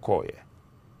na call ye.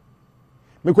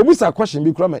 Me ko bisa question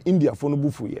bi kura ma India fo no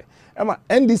bufu ye. E ma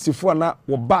NDC fo na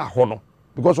wo ba ho no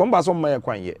because one ba so ma ye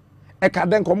kwan ye. E ka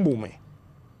den ko mbu me.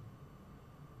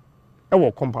 E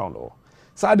wo compound o.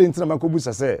 Sa de ntina ma ko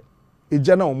bisa say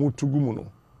eja na omo tugu mu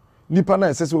no. Nipa na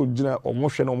ese se ogina omo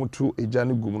hwe na omo tu eja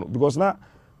ne gumu no because na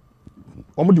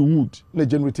omo the wood na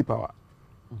generative power.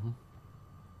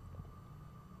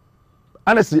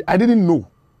 Honestly, I didn't know.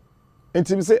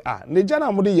 Until me say ne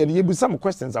jana mo de ye ne some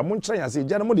questions am nkyerɛ ya say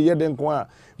jana mo de ye den ko a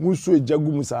mu so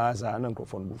ejagu mu saa na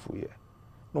nkrofo no bufu ye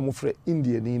no mo frɛ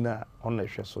India ni na on na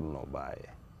hwɛ so no ba ye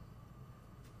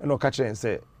and o ka kyerɛ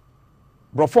say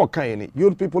brofo kan ni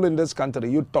you people in this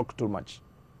country you talk too much,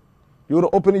 you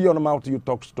open your mouth, you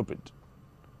talk stupid.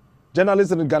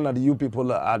 Journalists in Ghana, you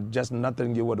people are just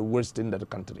nothing. You are the worst in that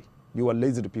country. You are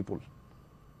lazy people.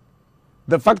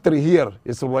 The factory here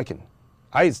is working.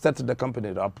 I started the company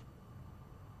up.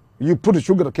 You put a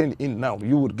sugar cane in now,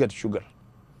 you would get sugar.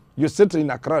 You sit in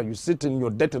Accra, you sit in your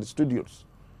debtor studios,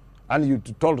 and you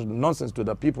told nonsense to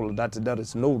the people that there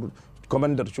is no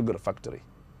Commander Sugar Factory.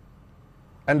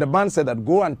 And the man said that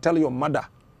go and tell your mother,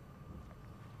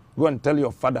 go and tell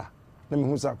your father. The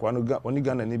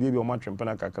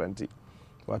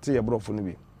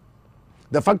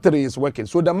factory is working.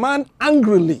 So the man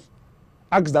angrily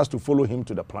asked us to follow him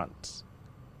to the plant.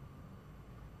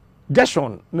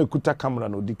 Gershon ne kuta camera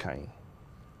no dikan.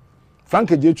 Frank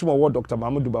Ejechuma wo Dr.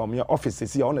 Mahmoud Baumia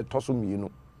office si on toso mienu.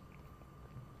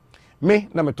 Me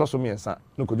na me toso miensa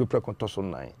no kojo prekon toso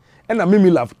nine. And na Mimi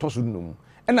Love toso num.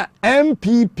 And na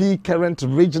MPP current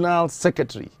regional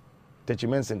secretary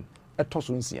Techimensen e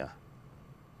toso nsia.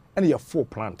 And you have 4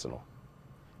 plants no.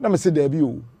 Na me say there be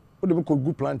o de me ko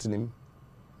good plant nim.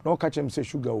 Na o catch him say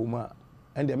sugar uma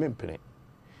and they mempene.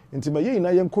 Nti ma ye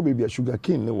ina yenko baby sugar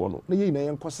cane ne wo no. Na ye ina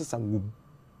yenko sesa ngum.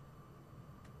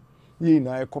 Ye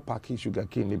ina yenko pack sugar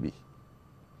cane ne bi.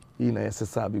 Ye ina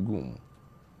yesesa bi gum.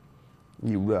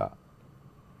 Ye wura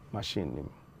machine nim.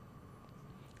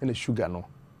 And sugar no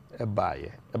e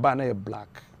ba na ye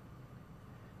black.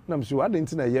 Na me say why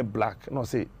didn't na ye black? No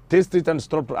say taste it and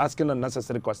stop asking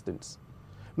unnecessary questions.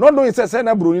 Not knowing say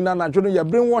na bruni na no you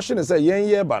brainwashing and say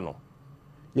yen ba no.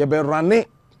 Ye be rane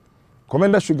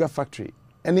Commander Sugar Factory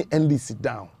any NDC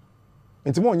down.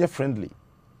 Inti mo onye friendly.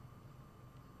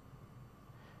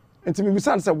 Inti me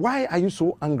say why are you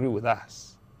so angry with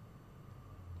us?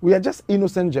 We are just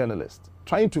innocent journalists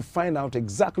trying to find out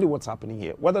exactly what's happening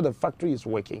here, whether the factory is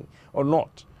working or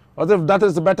not. Or if that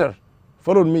is better,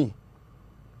 follow me.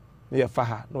 Yeah,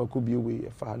 faha no could be away.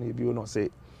 Faha ne bi no say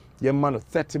ye man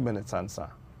 30 minutes answer.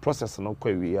 Process no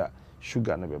kwa we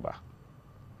sugar ne beba.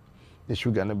 The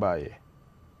sugar ne ba ye.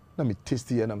 Na me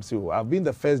tasty and I'm say I've been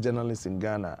the first journalist in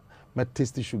Ghana me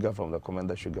tasty sugar from the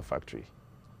Commander Sugar Factory.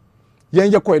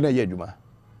 Yen ye kwa na ye adwuma.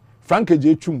 Frank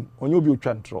Ejechum onye obi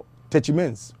otwantro.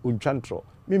 Techimens untwantro.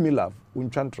 Mimi Love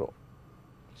untwantro.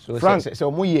 So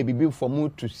Muye be for mu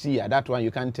to see that one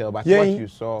you can't tell, but what you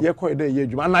saw. Yeah, quite there, yeah,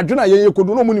 and I do not hear you could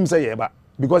no munim say yeah, but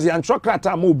because you unsure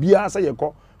crata mo bia say you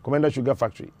call Commander Sugar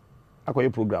Factory. I call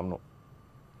your program no.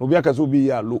 No bia kaso be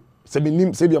ya low. Say be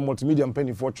multimedia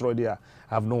penny for Troy there.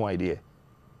 I have no idea.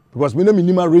 Because me no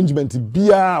minimum arrangement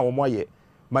bia or more ye.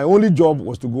 My only job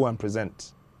was to go and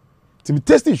present. To be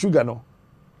tasting sugar no.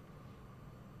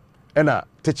 And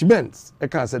attachments, I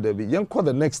can't say there be. You call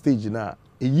the next stage now.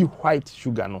 A white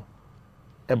sugar no.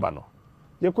 Eba no.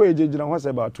 You call a what's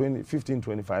about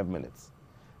 15-25 minutes.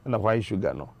 And a white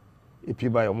sugar no. If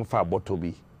you buy a far bottle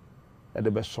be at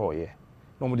the best show yeah.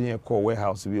 Nobody in call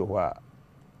warehouse be or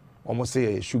almost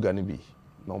say a sugar ni be.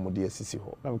 Nobody a CC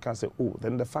ho. Now we can say, oh,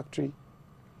 then the factory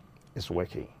is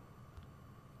working.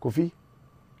 KOFI.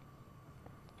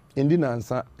 Indi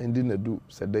answer, indi na do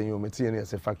said then you material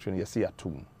as a factory you see a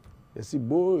tomb. You see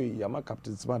boy, yama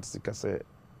Captain Smart sika say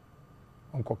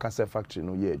Uncle Kase factory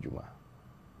no ye juma.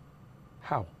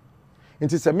 How?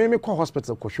 It is a me call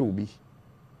hospital ko show bi.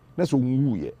 Na so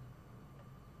nwu ye.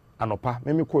 Anopa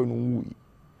me call no nwu yi.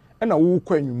 E na wo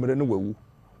kwa nwumre no wawu.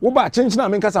 Wo ba chenchina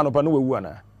me nkasa anopa no wawu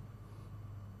ana.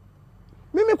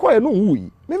 Me call no nwu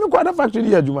yi. Me call that factory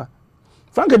ye juma.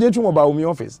 Frank Ejetu mo ba wo mi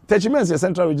office. Techimens ye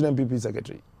Central Regional MPP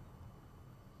secretary.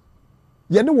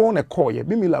 Ye ne wo na call ye.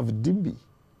 Me love dimbi.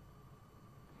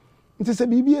 It is a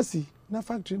BBSC. Na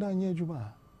factory na nye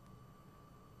juma.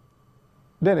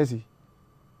 Then I see.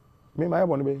 Me my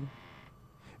one be.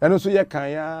 And also ye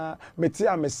kan ya me ti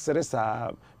a me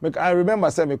seresa. I remember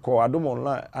say me call Adom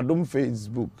online, Adom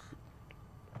Facebook.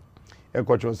 E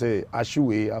coach say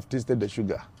Ashuwe I've tasted the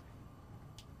sugar.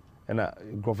 And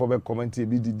go for be comment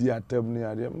be di atem ni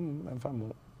ade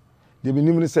mfamo. De me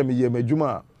nim say me ye me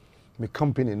juma me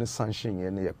company ne sanction ye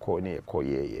ne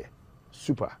ye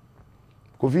super.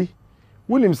 KOFI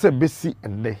William said besi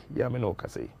and ne ya me no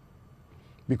say.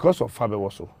 Because of Fabe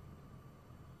also.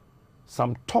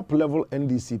 Some top level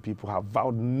NDC people have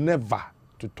vowed never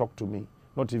to talk to me,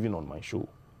 not even on my show.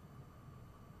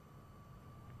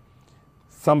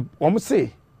 Some almost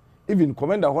say, even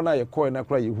Commander Hona ye call na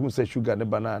cry who say sugar ne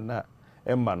banana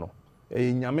embano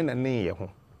e nyame na ne ye ho.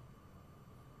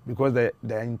 Because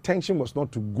the intention was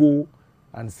not to go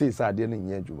and say sa de ne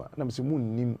nyejuma. Na me say mu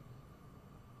nim.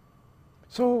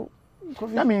 So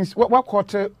that means what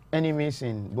quarter enemies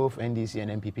in both NDC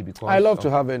and MPP because I love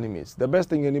to have enemies. The best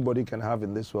thing anybody can have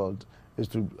in this world is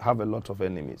to have a lot of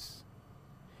enemies.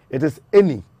 It is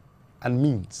any and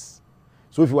means.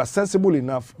 So if you are sensible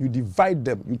enough, you divide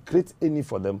them, you create any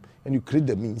for them, and you create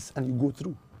the means, and you go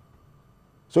through.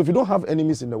 So if you don't have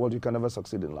enemies in the world, you can never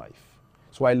succeed in life.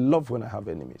 So I love when I have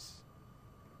enemies.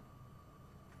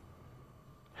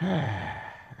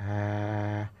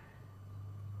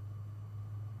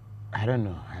 I don't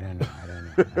know.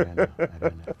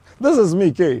 This is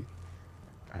me, Kay.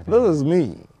 This is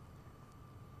me.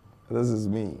 This is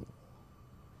me.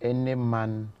 Any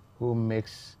man who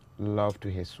makes love to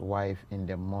his wife in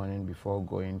the morning before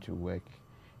going to work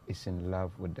is in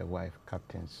love with the wife,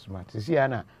 Captain Smart. You see,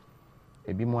 Anna,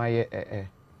 a bit more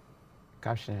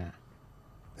caption.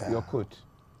 Your quote,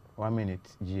 1 minute,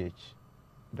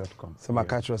 gh.com. So my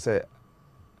catch was say,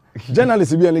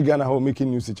 journalists be in Ghana how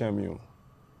making news channel.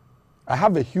 I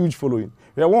have a huge following.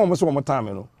 Yeah, one more time,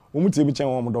 you know. We must be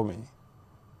channel one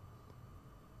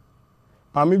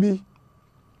more. Maybe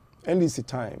NDC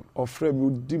time or Fred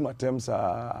would do my terms.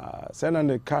 Send on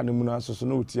the card. Muna so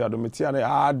no tia do metia.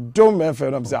 I don't remember.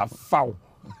 I'm say foul.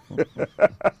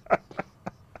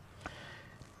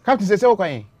 Captain say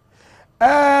okay.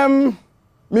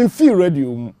 Me feel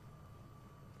radio.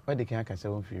 What they can say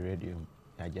on free radio.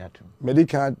 Ajatu.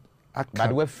 Medical.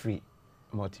 But we're free.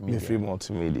 Multimedia. Me free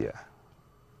multimedia.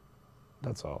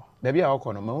 That's all. There be a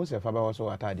corner. My say Faber also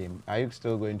attacked him. Are you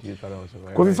still going to use Faber also?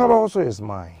 KOFI Faber also is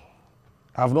mine.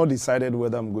 I've not decided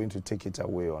whether I'm going to take it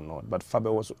away or not. But Faber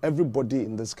also, everybody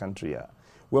in this country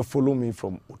will follow me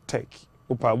from Utek.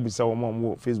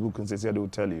 Facebook and say they will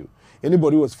tell you.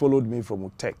 Anybody who has followed me from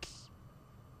Utek.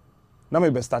 Now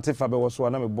me started Faber also.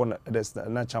 Now me born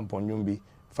na champion Yumbi.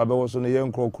 Faber also ne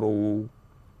young crow.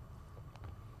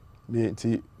 Me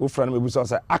ti ufran me busa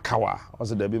say akawa.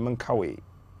 Also there be mankawe.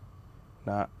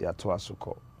 Na yato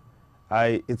asuko.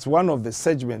 It's one of the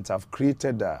segments I've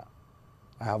created. I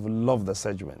have loved the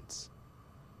segments.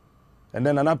 And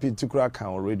then an happy to crack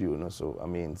on radio, you know. So I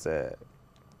mean, say,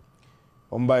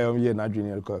 na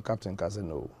junior Captain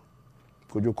Casino.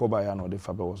 Could you call by or the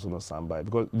Faber was no standby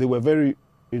because they were very.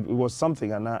 It was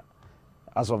something, and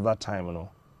as of that time, you know,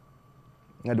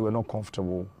 they were not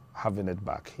comfortable having it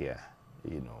back here,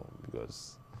 you know,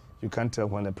 because you can't tell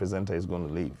when the presenter is going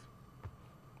to leave.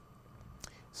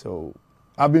 So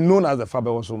I've been known as the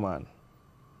Fabewoso man.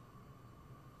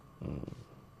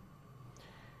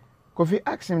 Kofi,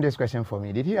 ask him this question for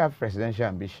me. Did he have presidential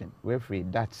ambition?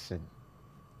 Wilfred Datsun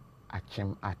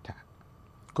Achim Atta.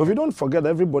 Kofi, don't forget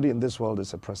everybody in this world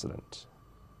is a president.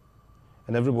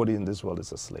 And everybody in this world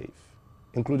is a slave,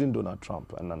 including Donald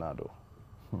Trump and Nanado.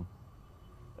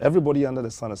 Everybody under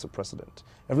the sun is a president.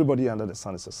 Everybody under the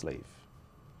sun is a slave.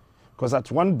 Because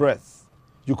at one breath,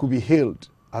 you could be hailed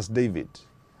as David.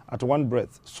 At one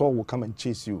breath, Saul will come and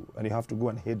chase you, and you have to go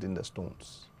and hide in the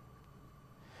stones.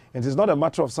 It is not a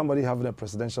matter of somebody having a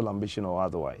presidential ambition or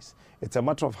otherwise. It's a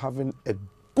matter of having a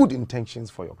good intentions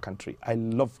for your country. I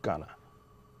love Ghana.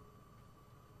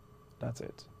 That's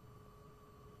it.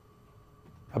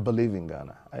 I believe in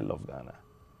Ghana. I love Ghana.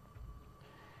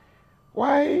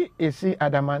 Why is he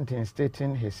adamant in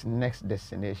stating his next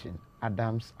destination,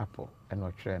 Adam's Apple and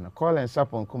Otreno? Colin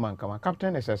Sapon Kumankama.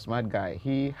 Captain is a smart guy.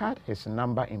 He had his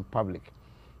number in public,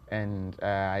 and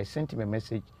I sent him a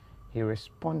message. He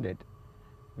responded.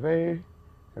 Very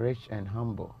rich and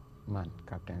humble man,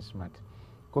 Captain Smart.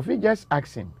 Kofi just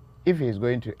asked him if he is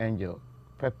going to Angel.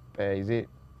 Is it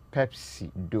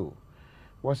Pepsi Do?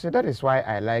 Was it that is why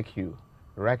I like you,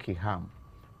 Rocky Ham?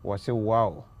 Was it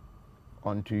wow?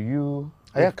 Unto you.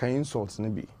 I can insults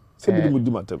maybe.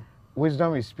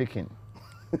 Wisdom is speaking.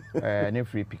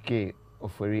 Nefri PK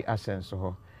Ofori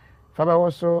Asenso.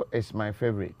 Fabewoso is my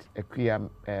favorite. Ekuya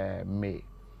May.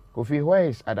 Kofi, where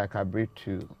is Adakabre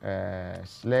to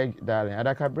Sledge Darling?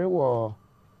 Adakabre was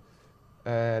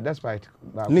despite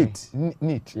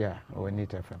neat, yeah, or neat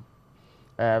FM.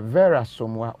 Vera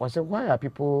Somwa was it why are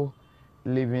people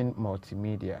leaving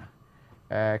multimedia?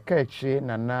 Kechi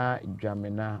Nana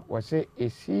Jamina was it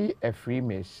is he a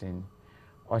Freemason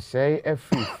or say a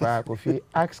free fag? Kofi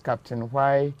asked Captain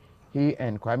why he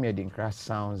and Kwame Adinkra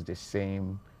sounds the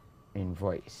same in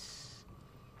voice.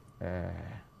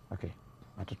 Okay.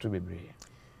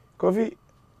 Kofi,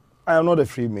 I am not a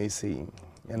Freemason,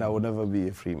 and I will never be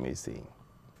a Freemason.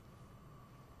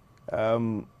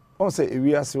 Also, if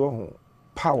we are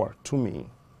power to me,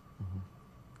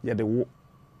 yeah, the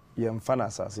yeah,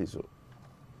 fanasa so.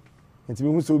 And to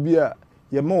be so be a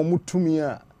yeah more to me,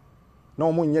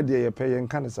 no more yet the pay and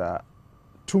cancer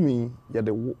to me, yeah,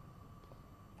 the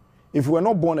if you were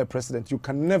not born a president, you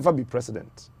can never be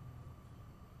president.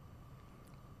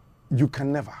 You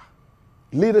can never.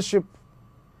 Leadership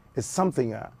is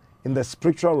something in the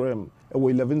spiritual realm,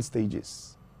 11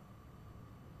 stages.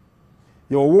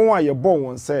 Your one you're born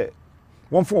one say,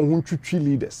 one for one three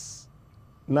leaders.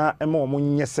 Na emo mo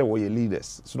nyese wo ye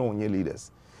leaders, so no nye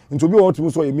leaders. Into be what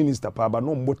so a minister pa but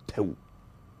no mo tew.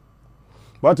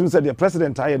 But you said the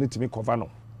president I need to me cover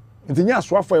no. Into nya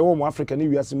so afọ e wo mo Africa ni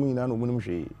wiase mu nyina no munum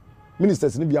hwe.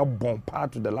 Ministers ni bia born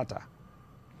part to the latter.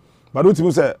 But what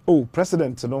you say, oh,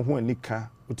 president no ho anika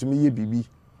utumi ye bibi.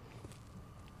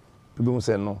 People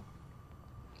say no.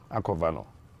 Akova no.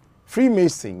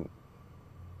 Freemason.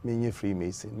 Me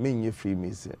Freemason. Me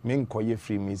Freemason. Me koye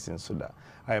Freemason so that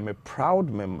I am a proud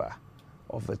member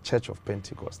of the Church of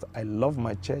Pentecost. I love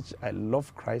my church. I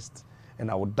love Christ, and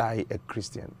I will die a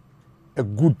Christian, a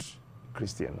good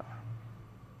Christian.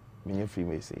 Me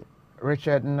Freemason.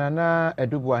 Richard Nana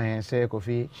Edubwa say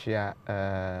Kofi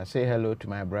say hello to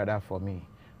my brother for me.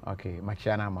 Okay,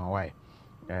 Machiana my wife.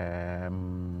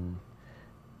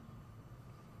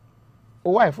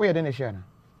 Wife, where you share?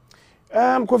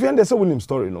 Kofi and there's a winning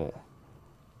story, no.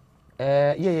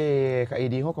 Yeah.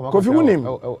 Kofi winning.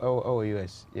 Oh,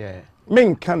 US. Yeah.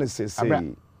 Main can say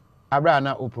Abraham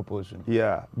who proposed.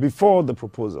 Yeah, before the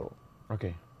proposal.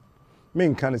 Okay.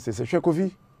 Main can say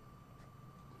Kofi.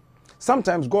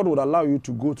 Sometimes God would allow you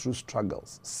to go through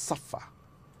struggles, suffer,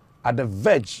 at the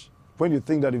verge when you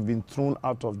think that you've been thrown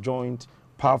out of joint,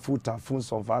 powerful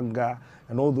typhoons of anger,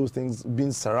 and all those things,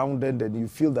 being surrounded, and you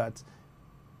feel that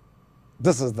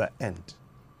this is the end.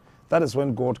 That is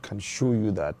when God can show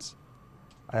you that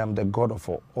I am the God of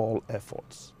all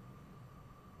efforts.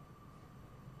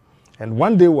 And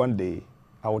one day,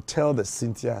 I will tell the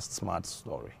Cynthia Smart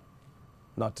story.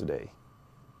 Not today.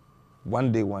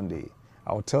 One day,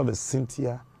 I will tell the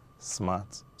Cynthia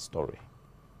Smart story.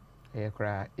 And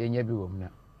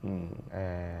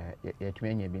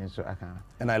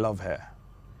I love her.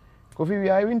 Kofi, we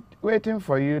are waiting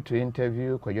for you to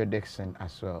interview Kojo Dixon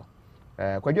as well.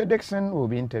 Kojo Dixon will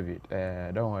be interviewed.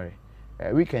 Don't worry.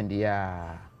 Weekend,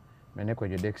 yeah.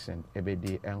 Kojo Dixon,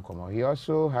 Ebedi Enkomo. He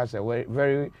also has a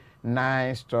very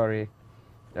nice story.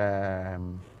 It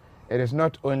is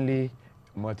not only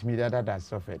multimedia that has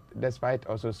suffered, despite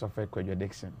also suffered Kojo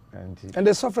Dixon. And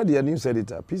they suffered the news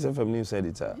editor, Peace FM news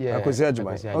editor. Yeah, Akwesi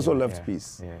Ajumai also left yeah,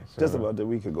 Peace yeah, just about a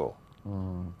week ago.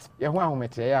 Yeah, one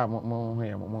minute, yeah,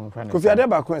 more friend. If you are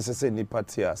back when say ni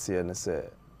party and say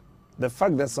the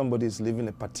fact that somebody is leaving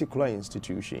a particular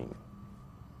institution,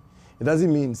 it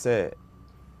doesn't mean say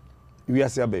we are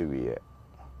say baby.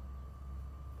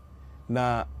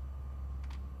 Now,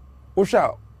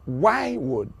 Osha, why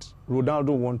would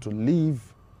Ronaldo want to leave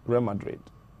Real Madrid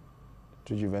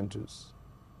to Juventus?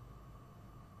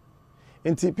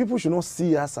 And people should not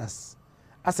see us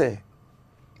as a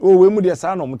oh, we must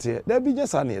say no more. There be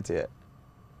just an here.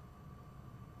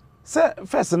 Say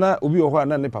first na obi ohwa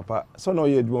na ne papa so na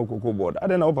oye adwuma koko board.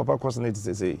 Ade na wo papa coordinate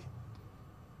say.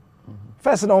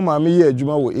 First na wo maami ye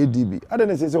adwuma wo ADB. Ade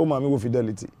na say wo maami wo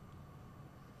Fidelity.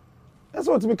 That's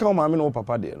what me come maami no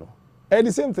papa there no.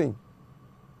 The same thing.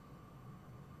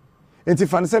 Enti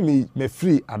fan say me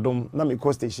free adom na me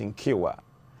cost station kewa.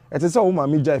 It is wo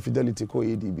maami jai Fidelity ko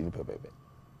ADB ni pepepe.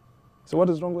 So what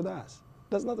is wrong with us?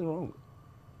 There's nothing wrong.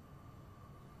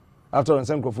 After all,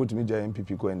 some crowd to me jai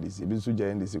MPP ko NDC, be so jai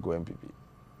NDC ko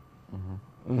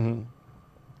MPP.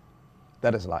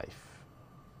 That is life.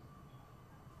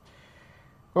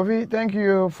 Kofi, thank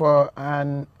you for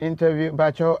an interview.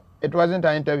 Bacho, it wasn't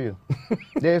an interview.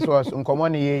 This was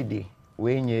Unkomoni Yedi.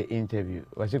 When you interview,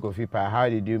 was it Kofi Pa? How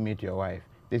did you meet your wife?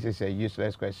 This is a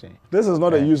useless question. This is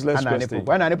not a useless question.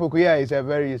 When Anipokuya is a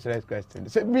very useless question.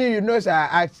 So me, you know,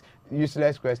 I ask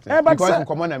useless questions because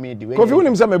Unkomoni Yedi. Kofi, when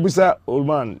himself Mebusa old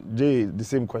man Jay the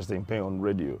same question playing on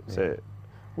radio. Say,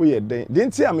 we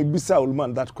didn't say I'm Mebusa old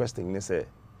man that question. They say,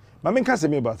 but I can't say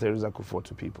me about Teresa Kufuor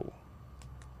to people.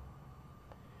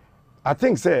 I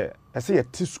think say I say a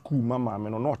T school mama, I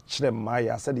mean not chere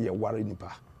Maya said you worry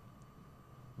nipa.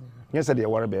 Yes, said you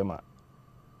worry bema.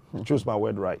 Choose my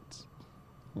word right.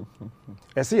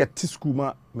 I say a T school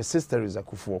ma, my sister is a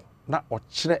Kufuor. Na or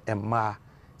chere Emma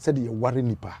said you worry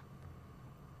nipa.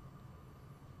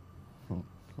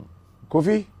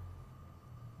 Kofi,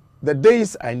 the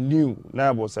days I knew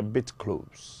now was a bit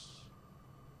close.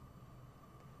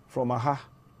 From aha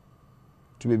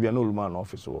to maybe an old man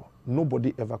officer,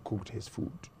 nobody ever cooked his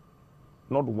food.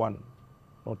 Not one,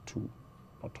 not two,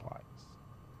 not twice.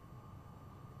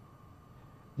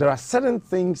 There are certain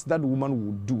things that woman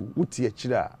would do.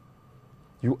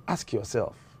 You ask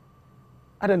yourself,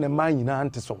 I don't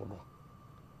know.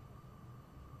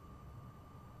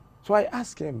 So I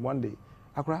asked him one day,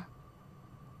 Akra,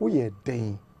 we are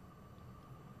day.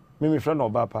 Me friend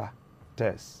of Bapa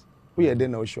test. We are day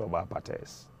no show Bapa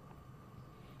test.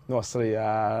 No say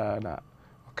na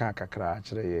kanka kra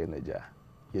chire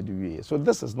neja. So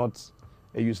this is not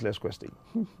a useless question.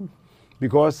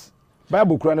 Because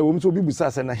Bible Quran women so bibu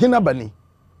say na hina bani.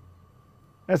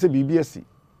 I say BBSC.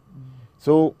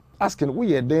 So asking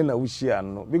we are day na we share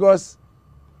no because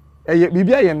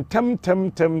bibia yen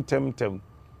tem.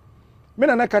 Me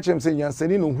na catch him say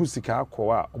yansani no hu sika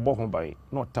akọ a obo ho ban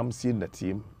na otam sie na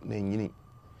tiem na nyini.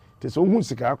 Te so hu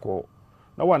sika akọ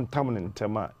na wan tam ne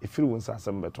ntem a efiri won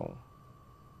sasem beton.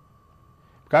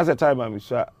 Because the time I'm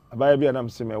sure abaya bia na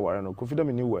mse me ware no Kofi da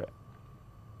me ni we.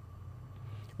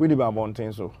 We di ba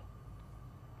mountain so.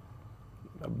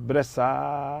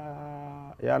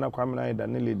 Bresa ya na kwamna ida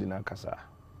ne lady na kasa.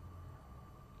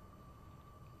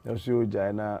 Yo so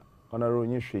jaina onaro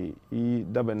nyi hwe I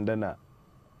dabendana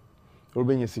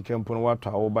Obenye sikempo no wato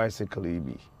awo bicycle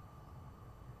bi.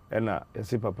 Ena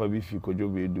yesi papa bi fi kojo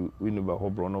bedu winu ba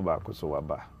hobro no ba koso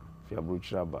waba. Fi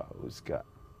abrochira ba osika.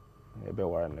 Ebe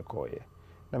wara ne koye.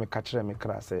 Na me ka kire me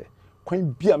kra se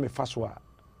kwan bia me fa so a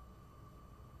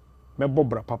me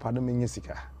bobra papa no menye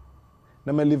sika.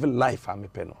 Na me live life a me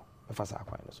pe no. Me fa sa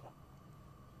kwan no so.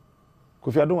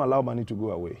 Kofi, I don't allow money to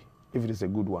go away if it is a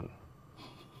good one.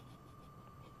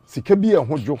 Sika bi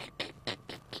ehwojo.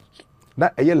 Na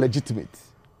eye legitimate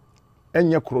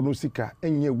enye krono sika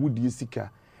enye wudie sika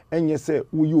enye se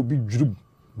woye obi dwurum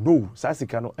no sa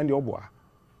sika no ende oboa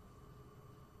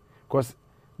because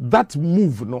that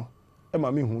move no ema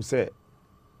me hu say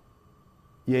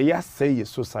ye say ye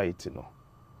society no.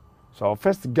 So I'll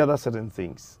first gather certain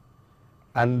things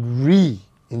and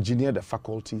re-engineer the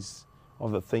faculties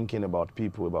of the thinking about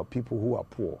people who are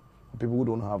poor, people who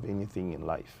don't have anything in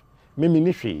life. Me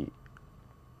nishi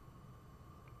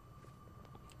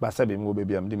ba sabe mo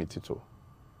baby am dimitito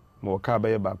mo ka ba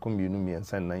ye ba ko mienu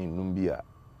miensan nan num bi a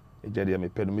ejade me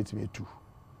pe no metimi tu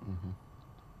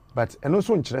but eno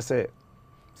so nkyere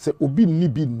se obi ni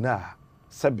bi na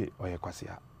sabe oye kwase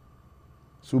ha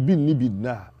so obi ni bi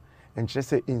na nkyere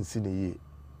se ensi ne ye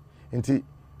enti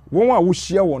won a wo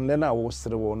hia won na wo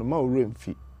sere won ma wo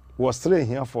remfi wo sere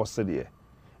hia for sere ye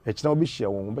ekina obi hia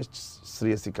won be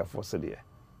sere sika for sere ye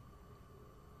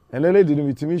enele di no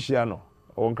mitimi hia no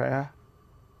won kan ha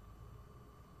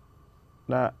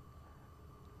na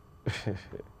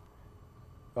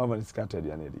How many scattered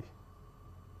yanedi?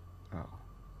 Oh.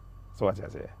 So what I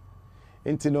say?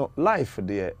 Into no life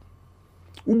there.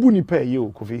 Ubuni pay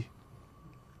you, Kofi.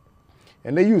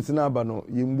 And the youth na bano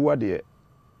yimbua there.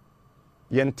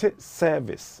 Yente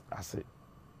service, I say.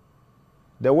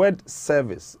 The word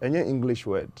service, any English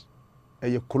word,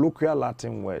 a colloquial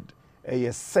Latin word,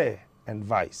 a say and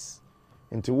vice.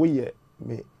 Into we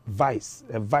me vice,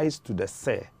 a vice to the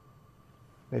say.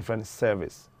 My friend,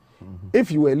 service.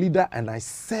 If you are a leader and I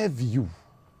serve you,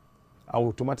 I will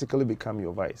automatically become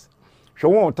your vice. If you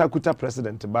want to take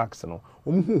president back, so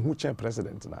who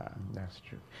president na? That's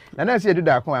true. And I see you do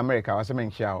that in America. I was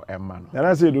saying, "Show man." And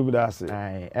I see you do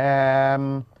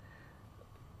that.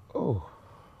 Oh,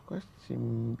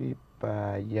 question be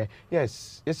yeah.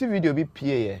 Yes, you see video be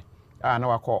PA. Ah,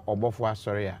 now I call Obofo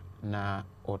sorry na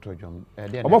auto jump.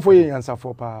 Obofo ye answer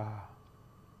for pa.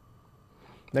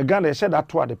 The Ghana they said that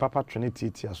to the Papa Trinity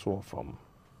as well from.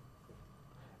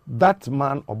 That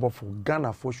man Obofo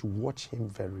Ghana for should watch him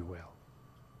very well.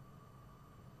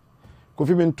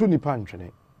 Kofi Mentu ni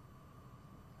panchene.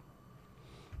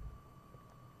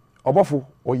 Obofo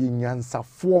oye nyansa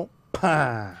for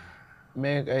pa.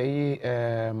 Me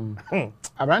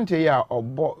abrante ya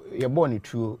obo ye born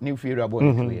true ni fiera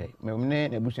born true ye. Me ne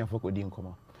na busuan for kodi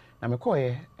nkomo. Na me call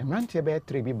ye abrante be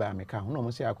 3 bi ba me ka ho no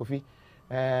mo say Kofi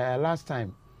last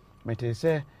time me te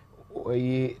say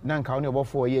oyi nanka woni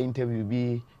Obofo ye interview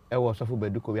bi e wo sofo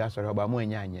baduko bi asore oba mo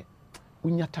anya anye.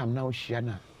 Unya tam na o hia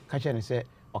na ka che ne say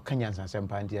okanyansa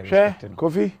sempa anti respect.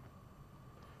 Kofi,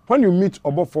 when you meet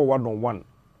Obofo one-on-one,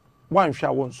 one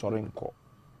shall one sorry nko.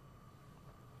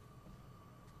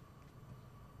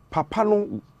 Papa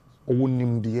no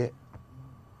owonim de.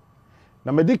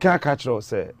 Na me di kan ka kire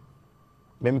say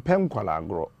me mpem kwala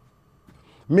agro.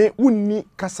 Me unni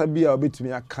kasa bia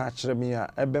obetumi aka kire me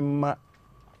a ebema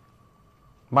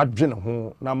madwene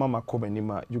ho na mama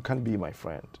komanima, you can be my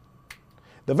friend.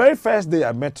 The very first day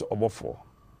I met Obofo,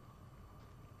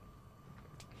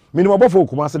 minimum Obofo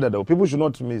Kumasi that people should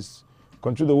not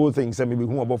misconstrue the whole thing. Say maybe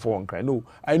who Obofo on cry. No,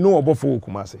 I know Obofo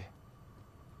Kumasi.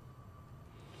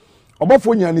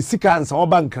 Obofo nyani sika ansa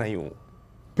oba nkran yo.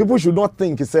 People should not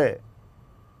think say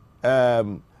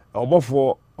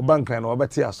Obofo oba nkran no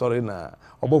obeti asori na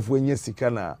Obofo enye sika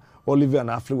na or live an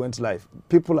affluent life.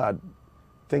 People are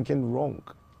thinking wrong.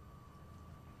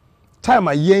 Time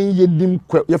a yen yedim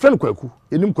your friend Kwaku,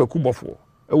 yedim Kwaku Bofo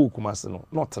ewo Kumasi no,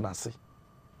 not Tanasi.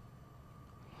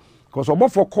 Because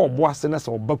Obofo call boase na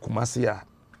se oba Kumasi a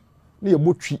na ye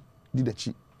botwi di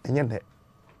dachi enye ne.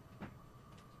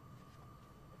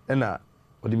 Ena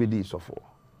odibedi sofo.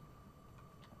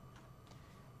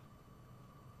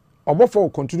 Obofo will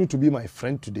continue to be my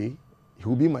friend today. He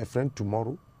will be my friend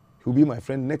tomorrow. He will be my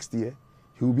friend next year.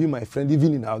 He will be my friend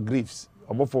even in our graves.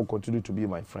 Obofo will continue to be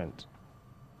my friend.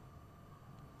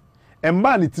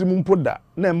 Emma ni trim poda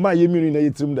na emma yemiri na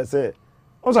yitrim da say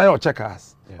also your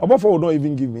checkers. Obofo will not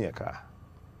even give me a car.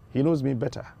 He knows me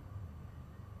better.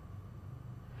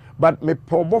 But me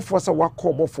Obofo say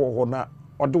wako Obofo ho na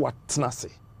odo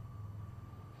watnase.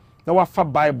 Na wafa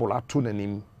Bible atu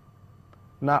nanim.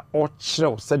 Na o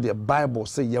kyerɛw said the Bible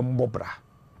say yembobra.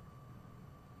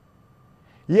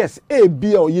 Yes,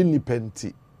 bi a oye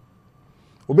nipenti.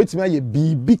 Obetimi aye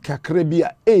bibi kakra bi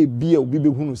a bi a obi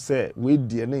behunu say we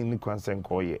die na ni kwansen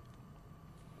ko ye.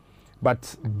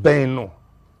 But ben no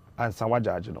ansa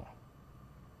wajaje no.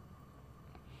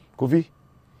 Kofi,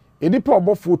 edipa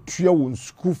Obofo tua won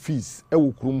school fees e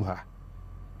wo krum ha.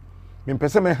 Me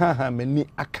pese me ha mani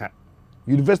aka.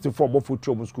 University for Obofo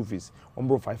tua won school fees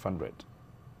ombro 500.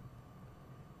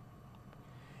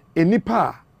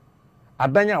 Enipa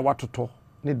adanya watoto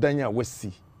ne danya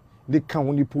wasi de kan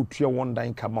ho nipa otua won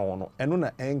dan kama wono eno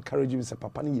na encourage me say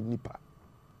papa ne nipa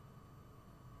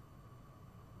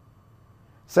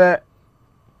say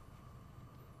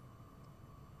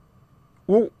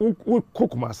wo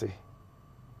kokumase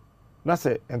na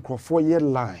say enkrofo ye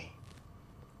line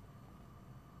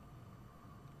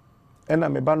ena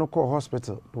me ba no call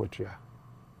hospital to otua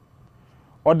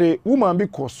or the woman be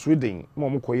called Sweden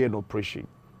mom ko ye no operation.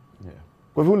 Yeah.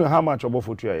 Because you know how much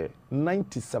Obofo tua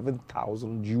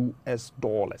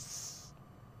 $97,000.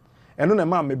 And no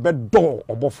man me bed door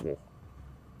Obofo.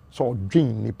 So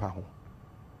dream nipa ho.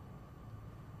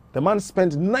 The man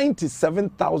spent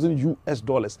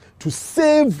 $97,000 to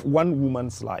save one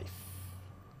woman's life.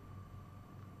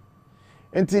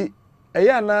 Enti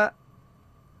eyana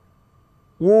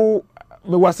wo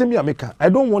me wasemi ameka. I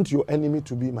don't want your enemy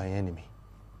to be my enemy.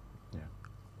 Yeah.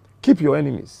 Keep your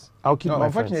enemies. I'll keep my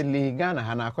unfortunately, friends. Ghana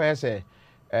hana akoye say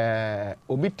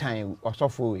obi time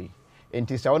osofo we.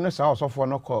 Enti se ono sa osofo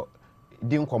no ko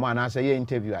din komo na say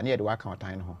interview na ye de waka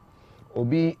otan ho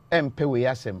obi empe we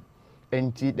asem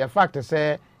enti the fact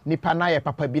say nipa na ye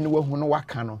papa bi no wahu no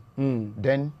waka no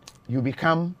then you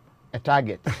become a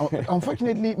target.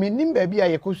 Unfortunately, me nimba bi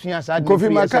a yekosuya sa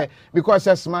de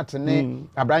because smart ne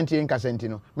abranti enkasenti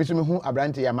no. Me so me hu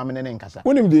abranti ya mamene ne nkasa.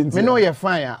 Me no ye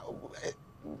fine.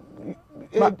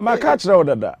 Ma catch ra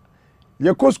odada.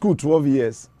 Ye go school 12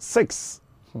 years, 6.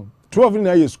 12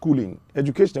 na ye schooling,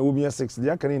 education will be 6.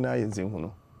 Dia kan na ye nzen hu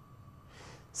no.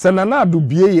 Senana do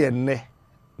bie ye ne.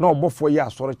 Na obofo ye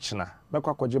asore china. Be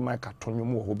kwa kwaje mai ka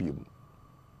tonwom wo hobiem.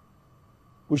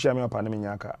 Wo hia me apa ne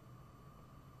nyaka.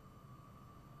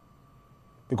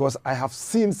 Because I have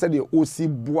seen said the OC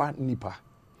boa nipa.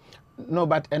 No,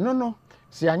 but no.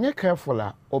 See, I'm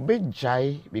careful. Obey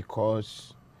jai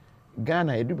because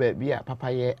Ghana edu be a papa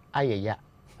ye ayeya.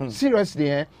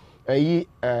 Seriously,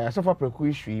 suffer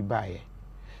precursor by.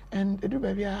 And edu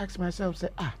baby, I ask myself, say,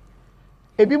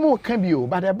 ebi mo can be,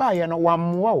 but a buy no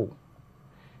one wow.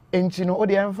 And you know, all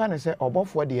the infant say, obo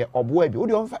for the obo ebi.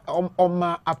 O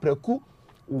ma apreku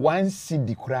 1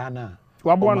 cedi krana.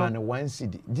 Wabwana 1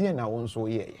 cedi. Dia na won so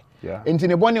ye. Yeah. Enti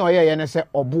ne boni oye na say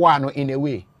oboa no in a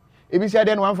way. Ebi say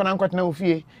den wan fana nkotena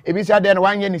ofie. Ebi say den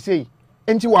wan ye ni sei.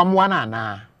 Enti wamoa na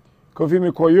na. Kofi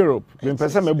me ko Europe. Me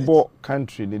pese me bo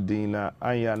country ni din na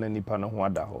anya na nipa no ho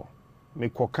ada ho. Me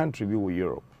ko country bi wo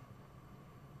Europe.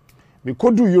 Me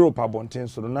ko do Europe abonten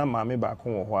so na ma me ba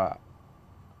ko wo ho a.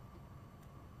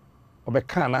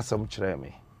 Obeka na asem kire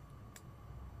me.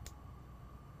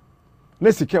 Na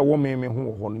sike wo me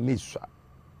ho ho ni sua.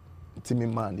 Ti me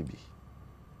man bi.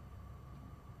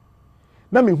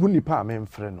 Na me hu nipa a me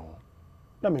mfre no.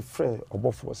 Na me frɛ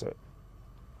obofo se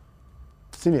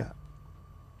senior.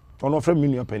 Ono frɛ me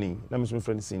nua pani. Na me so me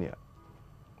frɛ ni senior.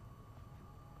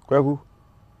 Kwaku.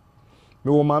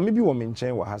 Me wo maame bi wo me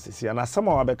nkyɛn wa ha sisi na asɛm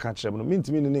a wabɛka kyerɛ me no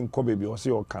mintimi ne nkɔ baabi o se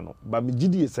o ka no. Ba me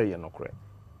gidi sɛ ye no korɛ.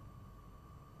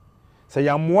 Sɛ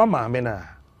ya moa maame na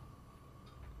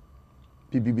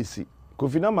BBC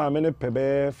Kofi na maame ne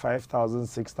pebe 5,000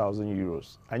 6,000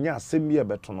 euros. Anya asɛm bi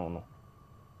ɛbɛto no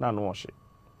na no wɔhye.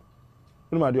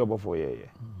 Numa de obofo ye.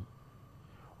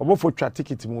 Obofo twa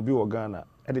ticket mu bi wo Ghana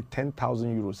e de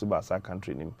 10,000 euros ba sa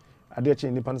country nim. Ade che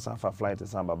nipa san fa flight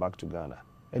san back to Ghana.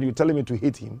 And you telling me to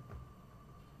hate him?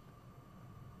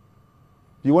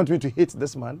 You want me to hate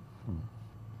this man?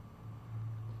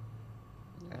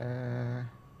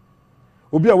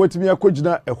 Obi a wetimi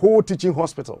akogina a whole teaching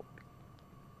hospital.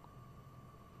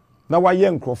 Na wa ye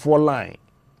nkrofo line.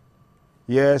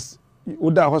 Yes,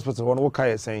 Uda hospital one what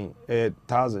kai saying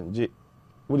 1,000 J.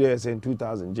 Would you saying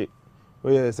 2,000 J?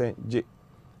 Would you saying J?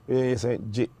 We say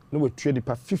J. No we trade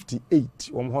per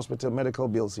 58 hospital medical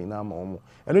bills in am omo.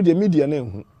 And the media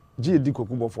name J di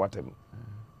kokubo for atem.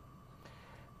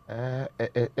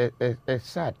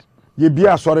 Sad. Ye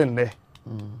bia sorry nne.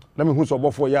 Na me hu so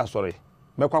obofo ye sorry.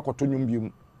 Mekwa akoto nwum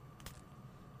biom.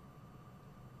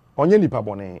 Onye nipa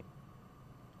bone.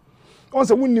 On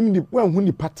se wonnim ni wan hu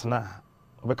ni partner.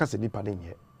 Obeka se nipa ne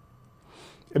nye.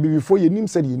 Ebi before ye nim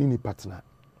said ye ni partner.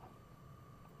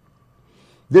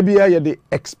 They be here the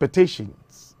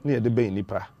expectations near the bay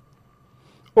nipa.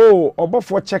 Oh,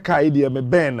 obofo checker idea me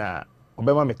ben na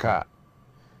obema me car.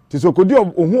 Tiso kodi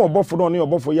ohun obofo no ne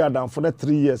obofo ya dan for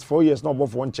 3 years 4 years no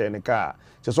obofo nche ne car.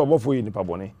 Se so obofo yi nipa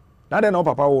bone. Na den no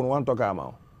papa wo no wan talk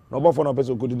ama. No obofo no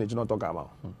person kodi ne chi no talk ama.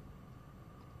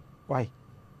 Why?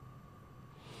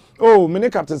 Oh, me ne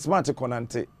Captain Smart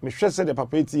konante. Me hwe se the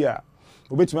papa eti a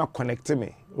obetumi connect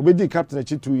me. Obedi captain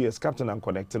echi 2 years captain and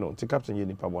connect no. Ti captain ye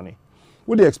nipa bone.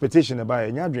 With the expectation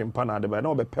about nya dream pa na de ba na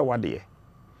obepe wade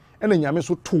ena nyame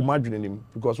so to madwene nim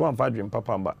because one fa dream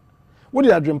papa mba with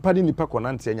the dream pa ni nipa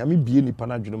konante nyame bie nipa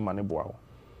na dwene ma ne boa ho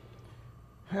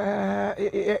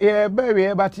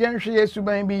baby but yanhwe yesu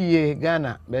ban bi ye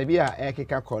Ghana baby a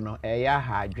ekeka kono ya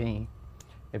ha adwen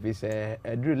if is a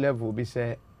drew level bi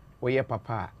say we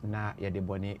papa na ye de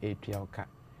bone etua oka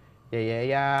ye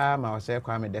ya ma o say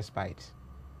kwame despite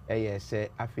say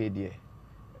afedie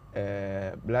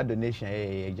blood donation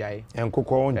jai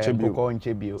enkoko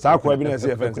nche bio sa kwa bi na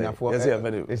se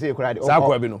sa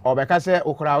kwa bi no obeka se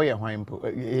okura wo ye hwan mpo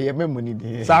ye memuni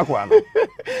di sa kwa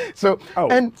so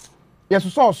and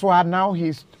yes so now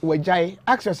he's jai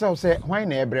ask yourself say hwan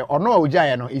na ebre or no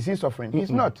jai no is he suffering?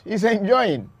 He's not, he's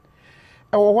enjoying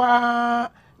wa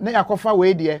na yakofa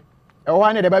we de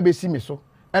wa na de ba be si mi so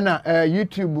na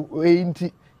YouTube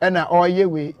nti na oye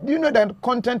we. Do you know that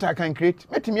content I can create?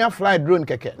 Let me fly drone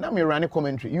keke. Now me run a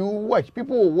commentary. You watch,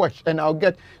 people will watch, and I'll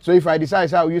get. So if I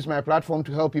decide I'll use my platform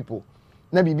to help people,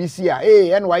 na BBC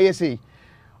NYSA,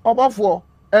 about for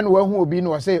and when who will be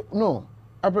no say no.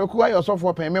 I prequire yourself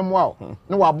for payment wow.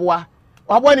 No waboa.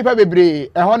 Wabo nipa bebre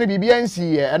ɛhɔ no bibia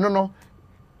nsi ɛno no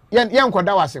yen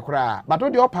koda wase kra but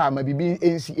odi opa ma bibi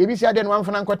ensi ebi si ade no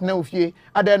amfana nkotena ofie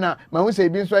ade na ma hu se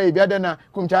ebi nso ebi ade na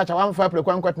kumchacha wamfa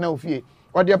prekwa nkotena ofie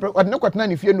ode ne kotena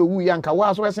ne fie no wu ya nka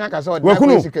wa so wesen aka se ode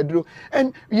na sikaduro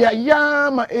and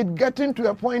ma it getting to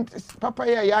a point papa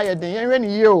ya den yen hwe ne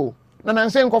ye o na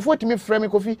nanse nkofo timi frame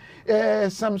kofi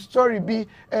some story be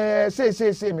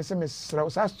say me sra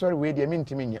sa story we dey me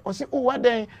ntimi nye o se o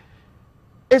waden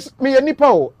it's me nipa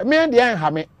o me and the ha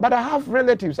me but I have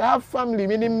relatives, I have family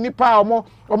me nipa omo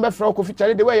be fra kofi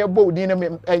chale the way you bold in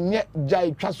enye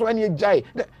jai twaso ane jai,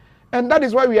 and that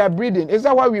is why we are breeding. Is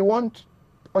that why we want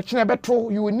ochina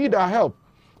beto? You will need our help.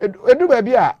 Edu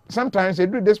baby sometimes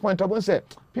edu this point I say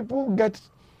people get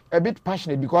a bit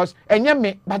passionate because enye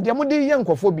me but the mode ye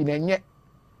nkofo bi na enye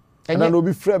na no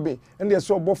bi fra me and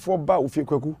so obofo ba ofie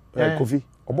kwaku kofi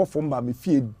obofo mba me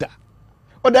fie da.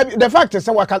 Oh, the fact is,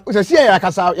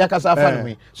 yakasa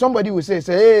fan somebody will say,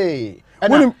 hey,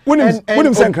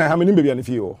 when say how many baby and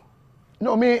feel?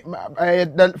 No, me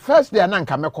the first day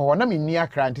ananka meko na me near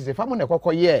cranty say famu ne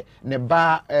kokko ye ne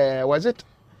ba was it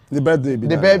the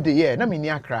birthday yeah na me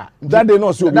near cra that day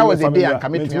no so that was the day anka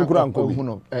metumi hu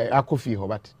no akofi ho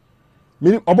but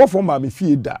me obofo ma me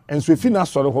fie da enso efi na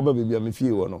sore ho ba baby me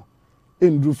fie wo no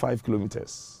endru 5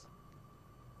 kilometers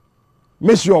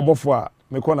me sure obofo a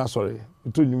me ko na sore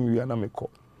to nyum wi na me ko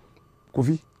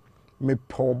kofi me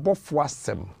po obofo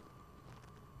asem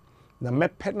na me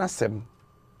penasem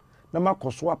na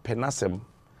makoso apenasem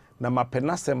na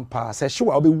mapenasem pa se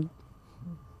hwe obewu.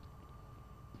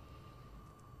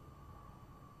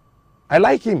 I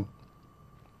like him.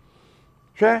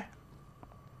 Hwe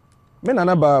me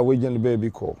nana ba we gen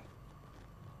baby ko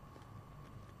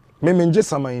me menje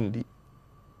samandi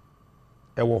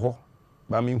e wo ho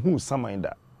ba me hu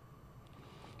samanda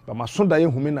ba masonda ye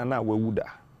hu me nana wawuda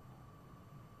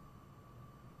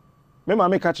me ma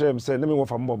me ka kire say ne me wo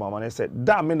fa mbo mama ne say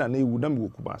da me nana ewu na me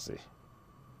wokuma ase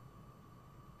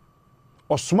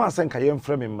osuma ase nka ye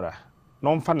mfre me mra na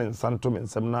onfa ne nsanto me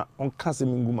nsem na onka se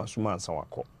me nguma suma ansa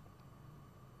wakọ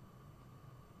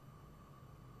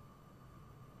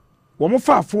wo mo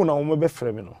fa phone na wo mo be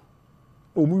frɛ me no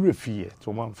o mu refie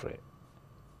to mo amfrɛ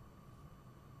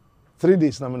 3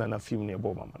 days na me nana film ne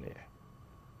bo mama ne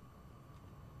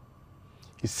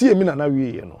isi emi nana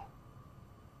wie ye no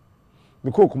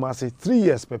me ko kuma say 3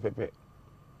 years pepepe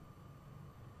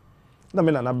na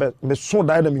me nana be me so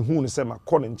dai na me hu ne se ma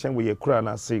kɔ ne nkyɛn we ye kura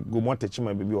na say go mo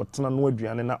atachima baby ɔtena no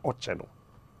aduane na ɔkyɛ no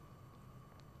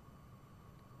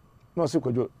no se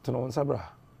kwadwo tena won sabra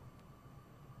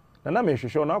na me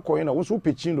hwehwe na akɔ na wo so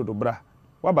pechin do bra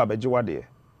wa ba beje wade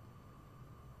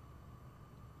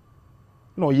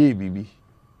no ye bibi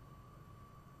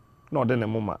no de ne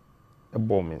moma e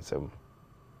bɔ me nsɛm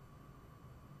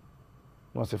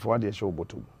no se fo ade show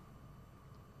botom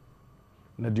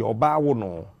na de oba wo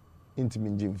no intimi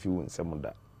njim fi wo nsɛm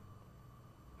da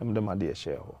am de ma de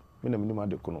share ho me na me ma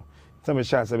de ko no se me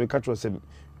sha se be katro se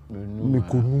me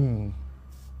kunu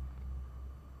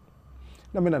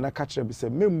na me na katro be se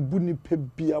membu ni pe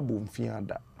bia bomfia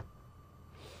da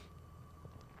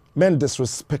men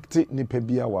disrespect ni pe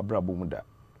bia wa brabo mu da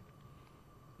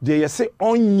de ye se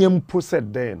onyem po se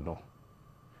den no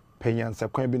penyansa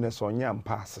kwan bi ne so onyam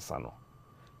pa asesa no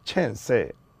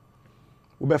chance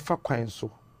wo be fa kwan so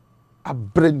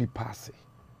abre ni passe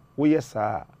wo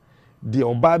yesa de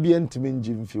oba bia ntimi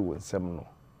nji mfi wo nsem no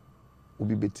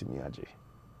obi betimi age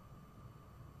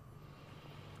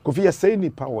kofi ya sei ni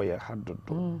pa wo ya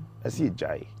hadodo asi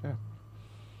jai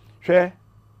hwe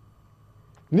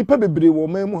nipa bebre wo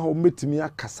mamu ha wo metimi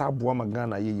akasa aboa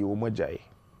magana yeye wo majai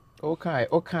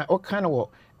okay no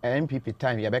MPP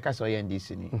time ya beka so NDC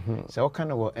ni so okay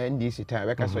no NDC time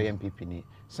beka so MPP ni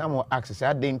some access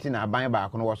identity na aban ba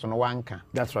ko no so no wanka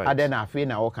that's right and then afi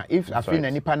na okay if afi na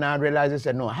nipa na realizes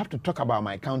no I have to talk about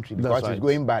my country because it's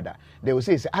going bad they will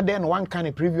say then one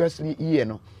can previously year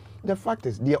no the fact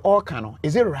is they all can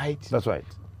is it right that's right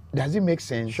does it make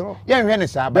sense sure yeah when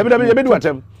is about be do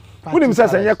atem wouldn't say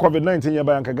say COVID-19 ya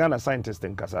ba nka Ghana scientist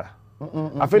nkasa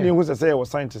afi ni hu say was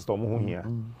scientist o mo hu here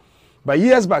but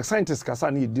years back scientists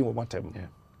kasa na yedi wo matem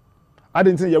I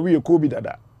didn't think we Kobe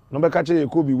dada no be ka che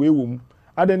Kobe we wo mu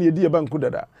adan yedi e banku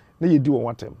dada na yedi wo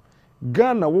matem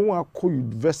Ghana wo akọ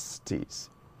universities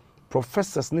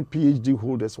professors ne PhD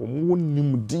holders wo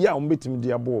nim dia wo betimi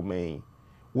dia bo man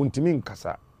wontimi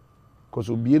nkasa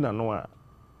cause obie na no a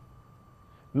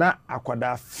na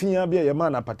akwada afia bia ye ma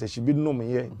na patashi bi no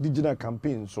me digital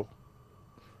campaign so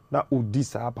na odi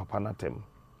sa papa na tem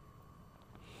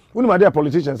when my dear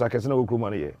politicians are kesina wo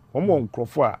kroma ye omo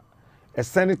nkrofo a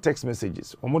send text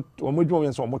messages omo dwon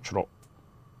yen so omo tworo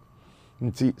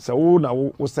Nti sa wo na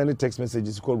wo send text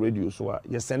messages call radio so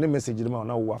you send a message dem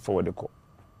na wo forward the call.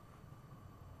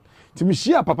 Ti mi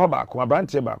share papa ba ko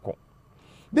abrante ba ko.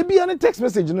 De bia ne text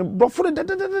message no brofo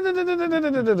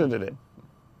de.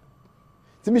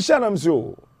 Ti mi share na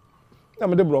mso. Na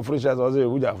me de brofo share so say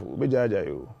wujafo be jaja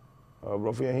yo.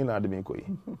 Brofo ye hin na de me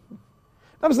koyi.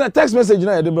 Na me send text message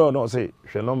na ye de bro no say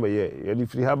hwe number ye di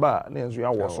free ha ba na enso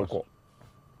ya wo so ko.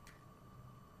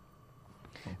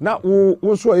 Na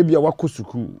wo so e bia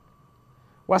wakosuku.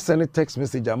 Wa send text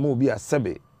message ama obi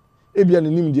asebe. E bia ne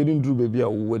nim de nduru be bia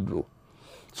wo waduro.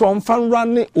 So on fan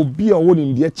run obi a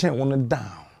woni ndie chen won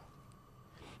down.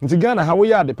 Nti Ghana ha wo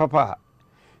ya de papa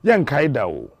ye nkai da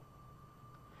o.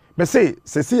 Me say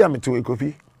sesi ya meto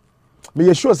ekofi. Me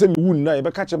ye sure say me wu na ye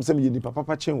be ka chem say me ye ni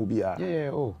papa chen obi a.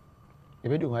 Yeah, oh. E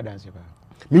be do ho dance ba.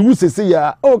 Me wu sesi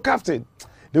ya, oh captain.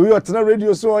 The way you tell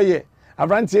radio so ye.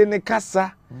 Abrante ne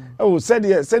kasa. Oh said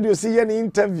you see any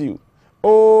interview.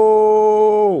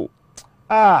 Oh.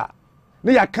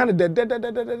 Ne ya kan de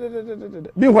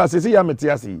bi ho asesi ya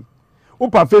mete ase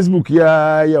upa Facebook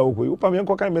ya okoi upa me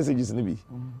enko kan messages ne bi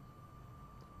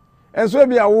enso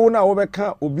bi awo na wo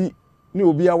beka obi ne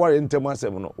obi aware ntem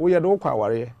asem no wo ye de ukwa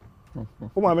aware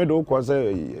wo ma me de ukwa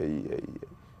se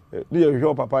ne ye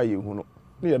hwe papa ye hu no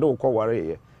ne ye de ukwa aware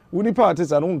ye wo ni pa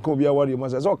atisa no nka obi aware mo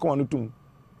se o ka wonu tum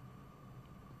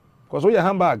ko so ye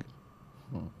handbag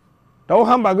da wo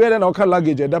handbag we de na o ka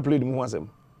luggage da plate mu ho asem.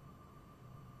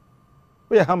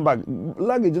 We handbag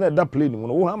luggage na that plane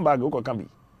wo handbag wo can be.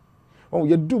 Oh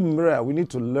you do mirror we need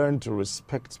to learn to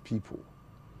respect people.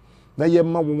 Na ye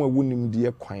ma wo wonim de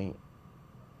kwan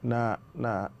na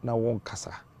won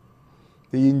kasa.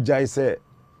 The injai say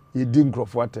ye di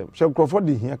nkrofo atem. She nkrofo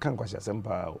de hia kan kwase asem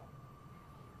pa o.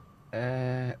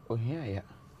 Ohia ya.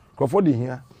 Nkrofo de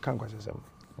hia kan kwase asem.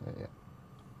 Yeah.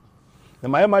 Na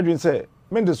my imagine say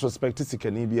men disrespect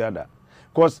sikani bi ada.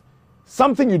 Because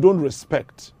something you don't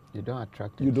respect you don't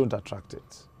attract it. You don't attract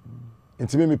it.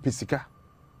 Inti me pisika.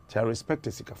 I respect the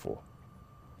sika for.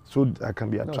 So I can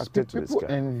be attracted to this guy.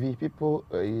 People envy. People,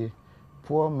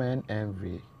 poor men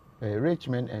envy. Rich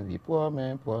men envy. Poor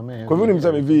men envy. Because when you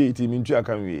say me V8, me too I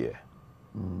can be.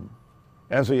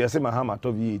 And so you say my hammer to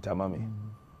V8 amami.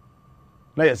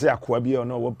 Now you say akwa bi or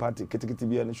no what party? Kiti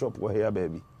bi any shop where here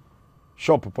baby.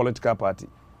 Shop political party.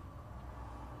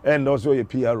 And also a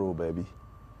PRO baby.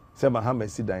 Say my hammer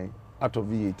sit down. Out of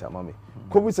V8 amami.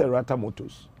 Kobi say Rata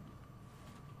Motors.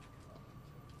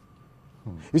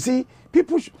 You see,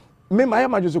 people me my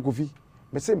imagine so Kofi.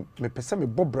 Me say me pesa me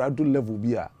Bob Brado level bi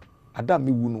a ada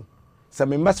me wu no. Say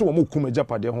me mase wo mo kuma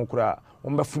japade ho kura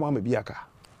wo me fuma me bi aka.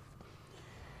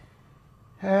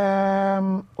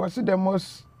 What's the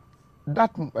most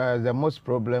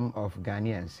problem of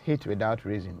Ghanaians hate without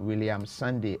reason? William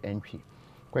Sunday entry.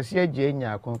 Kwesi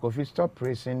ejenya Kofi stop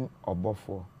praising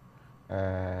Obofo.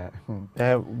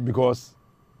 Because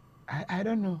I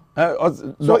don't know.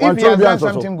 So if he has done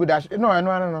something good,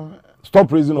 no. Stop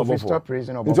praising Obofo. Stop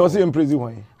praising Obofo. It's also in praising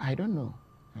why? I don't know.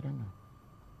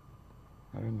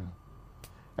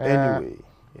 Anyway.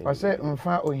 I say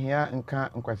mfa ohia nka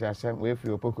nkwasi asem we fi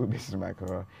opoku business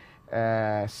micro.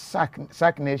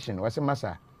 Sack Nation, what's the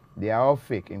massa? They are all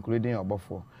fake, including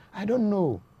Obofo. I don't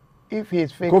know. If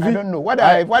he's fake, Kofi, I don't know. What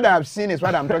I've seen is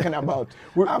what I'm talking about.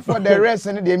 For the rest,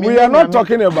 we are not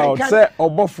talking about say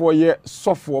Obofo ye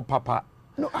software papa.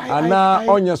 No,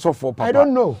 onye software papa. I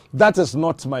don't know. That is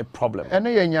not my problem. I know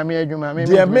ye nyame adwuma me.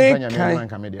 The make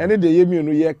any the yemi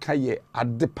no ye kaye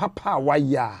at the papa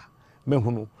waya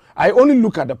mehunu. I only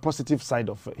look at the positive side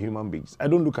of human beings. I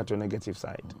don't look at your negative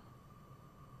side.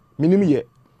 Minim ye.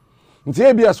 Nti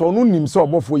e bia so no nim se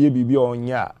Obofo ye bibi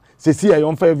onya. Se see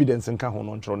your evidence nka ho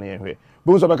no ntro na ye hwe.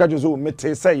 Bo so beka jo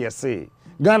mete say yes.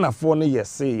 Ghana for no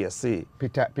yes.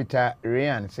 Peter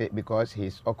Ryan say because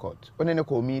he's occult. One ne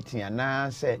ko meeting na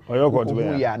say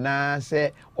oyo ya na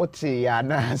say oti ya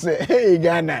na say hey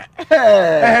Ghana.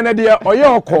 Na dia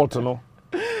oyo occult no.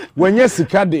 Wenye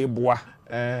sika de boa.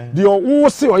 Dia wo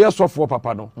se oyo sofo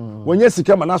papa no. Wenye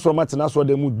sika ma na so mate na so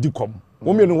de mu dikom.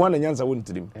 Wo mienu ho na nyanza wo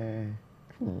ntirim.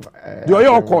 Dia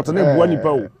oyo occult na boa nipa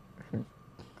o.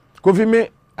 Kofi me,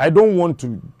 I don't want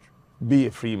to be a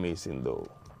Freemason though.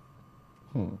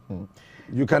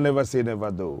 You can never say never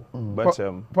though. But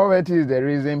poverty is the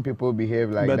reason people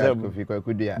behave like that. Kofi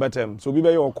Kwakudia. But so be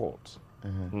your court.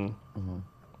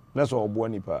 That's all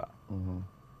Buanipa.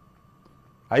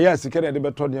 Aya sikere de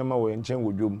beto de ma we nchen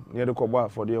wodwom ne de kobo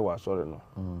afode wa sorry no.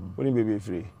 Oni be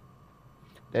free.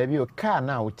 There be a car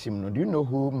now team no. Do you know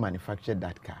who manufactured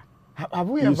that car? Have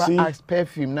we ever asked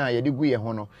perfume now ye de gu ye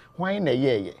ho no? Why na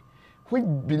ye? Which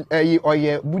or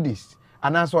ye Buddhist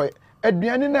and also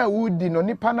aduane na wudi no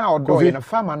nipa na odo ye na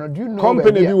farmer no do you know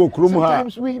company bi wo krom ha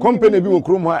company bi wo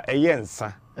krom ha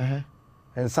eyensa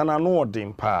ensa na no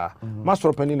odin pa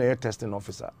master pani na ye testing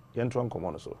officer ye ntro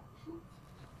nkomo no so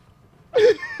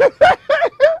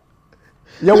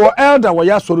ye wo elder wo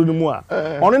ya soro ni mu a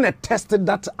ono na tested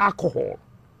that alcohol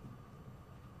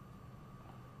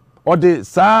or the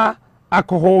sa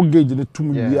alcohol gauge ne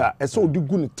tum bia e so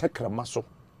odigu ne tekrama so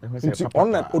nti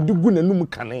ona odigu ne num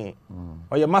kane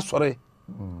o ye masore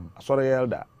sorry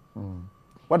elder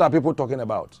what are people talking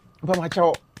about pa ma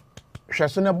chawo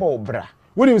hweso ne bo bra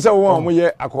woni say won mo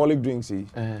ye alcoholic drinks yi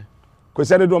ko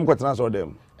say do am kwetena so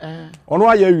dem ono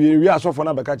aye wi asofo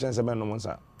na beka chense men no mo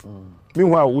nsa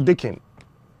meanwhile udekin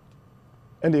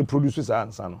and they produce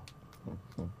answer no.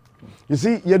 You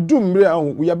see,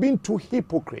 we are being too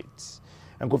hypocrites.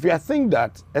 And Kofi, I think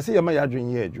that I say my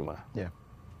adwin here, Juma. Yeah.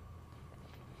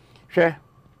 Share.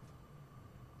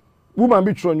 Woman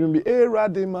be trying to be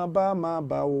radi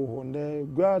maba o ne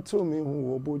grato me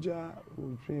hu oboja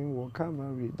wo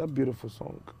kamari. That beautiful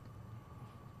song.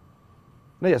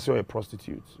 Now you saw a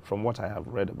prostitute from what I have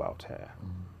read about her.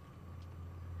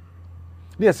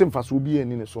 They same fast will be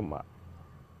in summer.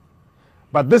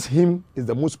 But this hymn is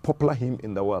the most popular hymn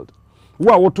in the world. Who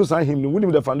are what to sign hymn? We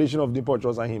need the foundation of the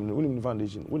church sign hymn. We need the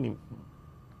foundation. We need.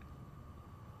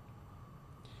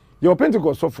 Your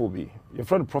Pentecost so phobia. Your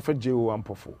friend Prophet J.O.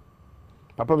 Ampofo.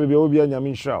 Papa baby obi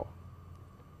anyame shao.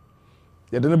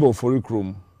 You don't know for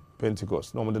room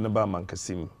Pentecost. No more than a man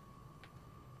kasim.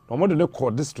 No more than a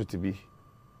core district to be.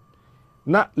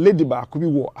 Na lady ba could be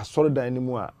war a solid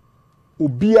anymore.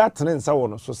 Ubia tenensa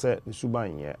wono so say the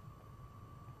suban ye.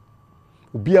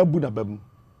 Ubia buda bam.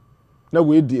 Na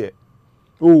we dear.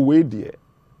 Oh we dear.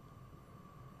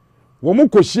 Womu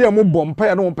koshia mu bompa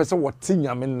ya no pese wote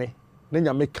nyame ne. Na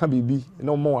nyame ka bibi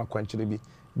na mo akwankyere bi.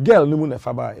 Girl ni mu na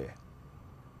fa ba ye.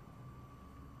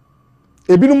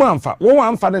 Ebinu amfa, won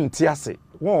amfa ne nte ase.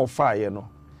 Won ofa ye no.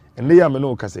 Enne ya me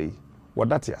no kasa yi.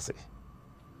 Wodate ase.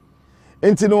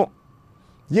 Enti no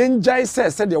yenjai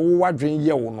se de wo wadwen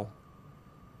ye wo no.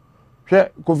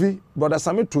 Hwe Kofi brother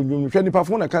Sami to nwum hwe nipa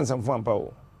fo na kansa mfo ampa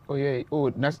o. Oh yeah, oh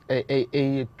that's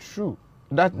true.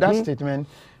 That statement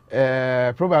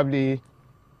probably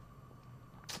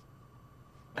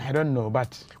I don't know,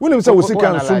 but when him say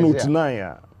Osika and so note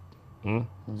 9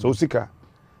 so Osika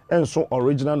and so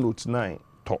original note 9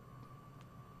 top.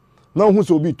 Now who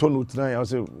so be to note 9 I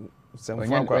say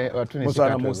sem kwa so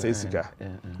na mo say sika.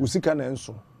 Osika na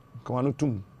enso ka no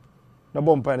tum. Na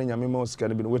bompa na nyame ma Osika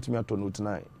na bi no wetimi ato note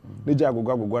 9. Ne ja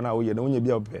agogwa na wo ye na wonya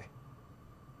bia ope.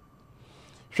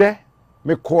 Hwe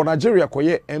me call Nigeria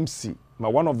koye MC ma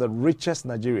one of the richest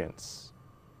Nigerians.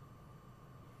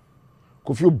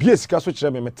 Kofi obi sika so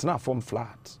kire me metena form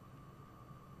flat.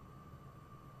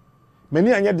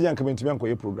 Many anya de yanka mentimi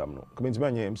ankoye program no. Mentimi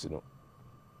anya MC no.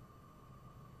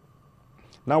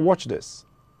 Now watch this.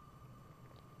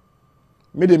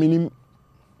 Me de minim.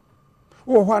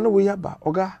 Oh ho no we yaba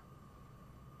oga.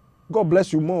 God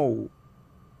bless you more.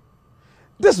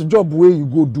 This job where you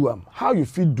go do am, how you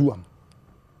feel do am.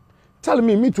 Tell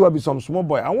me too, I'll be some small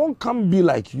boy. I won't come be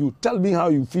like you. Tell me how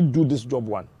you feel do this job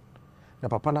one. Na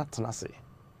papa na tenase.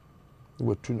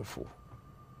 We tuneful.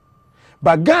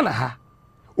 But Ghana ha,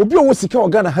 obi o sika o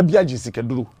Ghana ha bia sika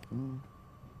duru.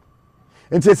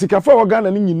 Enti sika fa o Ghana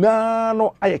ni nyina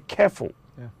no aye careful.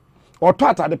 Yeah. O to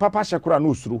ata de papa hyekura no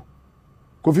osuro.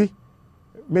 Kofi,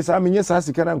 me sa menye sa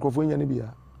sika na nkrofo nya ne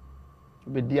bia.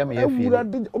 Be dia me ya feel.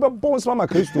 Obe bones mama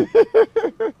Kristo.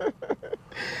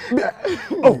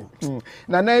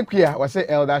 Nana Equia was say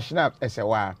Elder Schnapp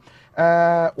Esewa.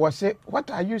 Was say, what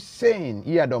are you saying?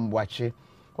 Here Domboache.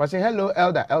 Was say hello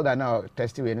Elder now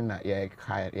testimony na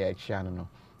no.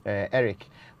 Eric.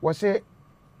 Was say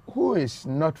who is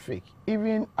not fake?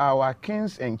 Even our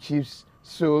kings and chiefs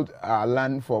sold our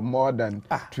land for more than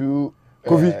 2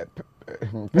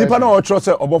 Nipa na o trust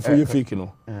say obofo ye fake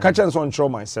no. Catch and so control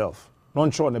myself.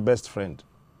 Not sure on the best friend.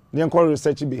 The inquiry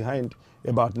research behind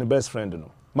about the best friend no.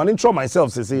 Man intro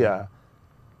myself say here.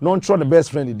 Non sure the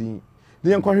best friend di.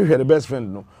 The inquiry the best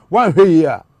friend no. One way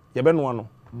here, you be no no.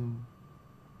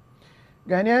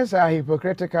 Ghanaians are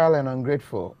hypocritical and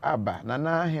ungrateful. Abba,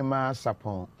 Nana Hema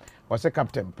Sapon was a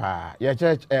captain pa. Your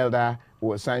church elder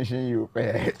will sanction you.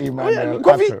 Emmanuel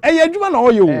Kofi, you man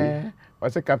all you.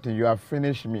 Was a captain, you have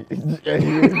finished me.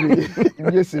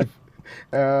 Joseph.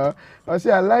 I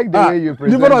say I like the way you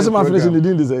present. You know what I'm finishing the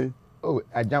deal say. Oh,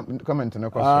 I jump comment on a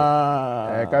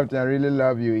question. Captain, I really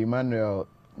love you, Emmanuel.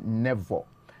 Never.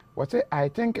 What say? I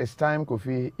think it's time,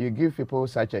 Kofi, you give people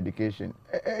such education.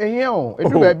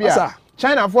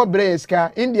 China for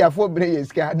Breska, India for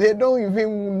Breska. They don't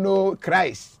even know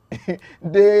Christ.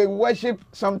 They worship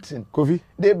something. Kofi.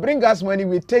 They bring us money,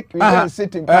 we go and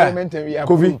sit in parliament and we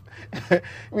approve.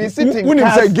 We sit in when you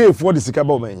say gay for the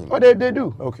Sikabo man. Oh, they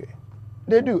do. Okay.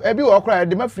 They do. Every work cry,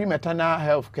 they free maternal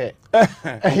health care.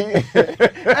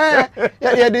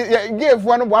 Give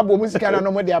one wabo music and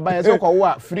no more they buy so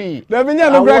called free. The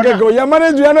vinya no brake go. Your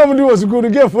manager you know was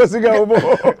good give for cigar.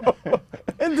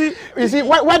 You see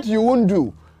what you won't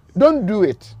do. Don't do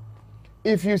it.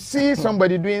 If you see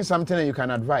somebody doing something and you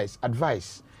can advise.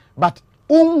 But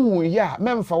yeah,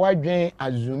 mem for why drain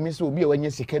assume so be when you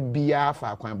see bia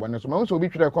for kwan bonus. So also be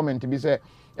try comment be say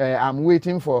I'm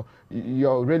waiting for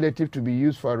your relative to be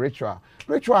used for ritual.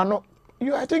 Ritual no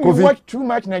you I think Kofi. You watch too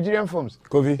much Nigerian films.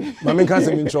 Kofi, mama can't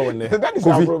say me trouble there. That is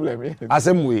our problem.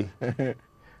 Asem way.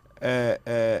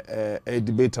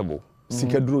 Debatable.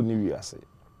 Sikadro ni wi ase.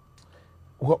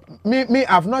 Me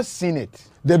I've not seen it.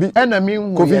 Debi enemy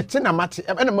Kofi tina mate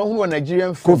enemy hu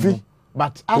Nigerian film. Kofi.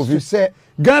 But as you say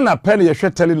Ghana pen ye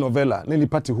hwe telenovela na ni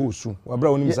party hosu. Wa bra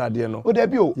wonim sa de no. O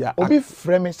debi o. Obi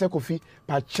frame say Kofi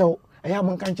pa chew. Eya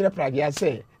mon kan kire prage ya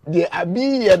say de abi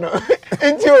ye no.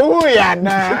 Enti owu ya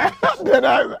na.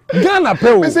 Ghana pe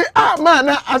o. Me say man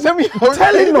asem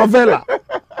telenovela.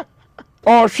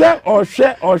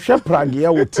 Ohwe prage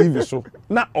ya wo TV so.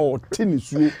 Na otini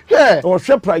suo.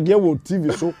 Ohwe prage wo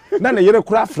TV so. Na na yere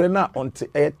kura frɛ na onte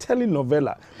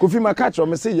telenovela. Kofi Makacho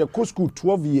me say ye ko school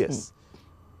 12 years.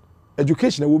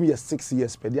 Education will be 6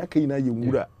 years per dia kayina ye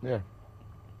wura.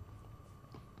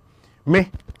 Me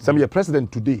some your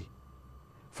president today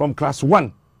from class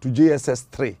 1 to JSS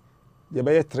 3 you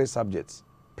be 3 subjects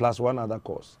plus 1 other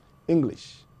course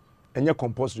English and your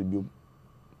compulsory bill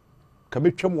can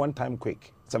be chum one time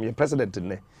quick some your president in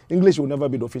there English will never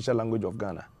be the official language of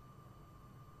Ghana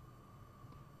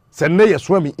send me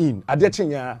swimming in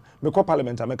adetinya me ko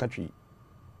parliament ameka twi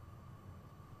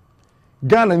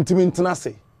Ghana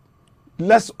intimintenase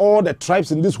let's all the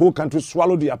tribes in this whole country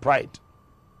swallow their pride.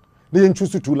 They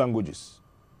choose 2 languages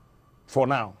for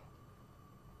now.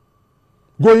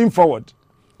 Going forward.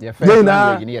 Your first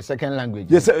language, your second language.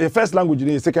 Yes, your first language,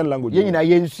 your second language.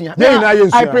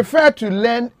 I prefer to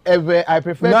learn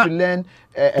to learn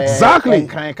exactly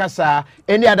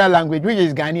any other language which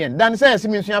is Ghanaian. Than say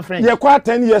French. Yeah, quite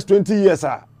 10 years, 20 years,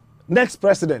 next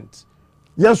president.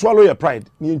 You swallow your pride,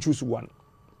 you choose one.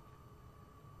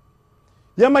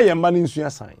 Yama yamba insua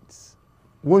science.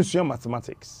 Won sua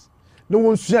mathematics. No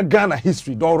one sua Ghana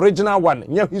history, the original one.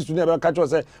 Nya history never catch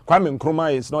us say Kwame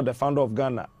Nkrumah is not the founder of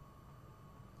Ghana.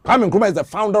 Kwame Nkrumah is the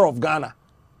founder of Ghana.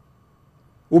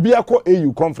 Obi akọ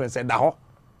AU conference e da ho.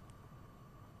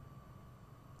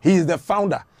 He is the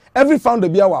founder. Every founder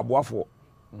be our aboafo.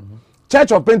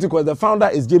 Church of Pentecost the founder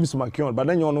is James McKeown, but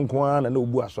then you no nko na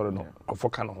obu asore no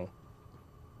ofoka no ho.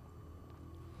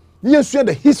 Yes,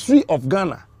 the history of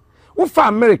Ghana. Ufa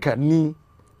America ni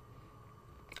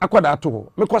akwada ato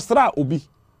ho mekostra obi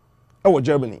e wo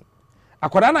Germany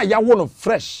akwada na ya wo no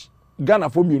fresh Ghana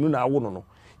for mienu na awo no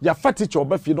ya fa teacher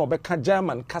obafie na obeka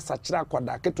German kasa kira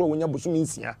akwada keto wonya bosum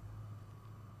nsia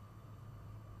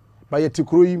ba ye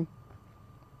tikroyim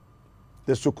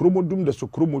the sokromodum the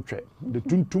sokromotwe the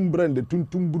tuntum brand the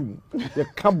tuntum brum ye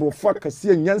kabro fa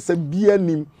kase nyansa bia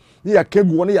nim ya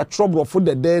kegu wona ya trouble for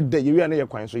the dead ye wi na ye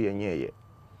kwan so ye nyeye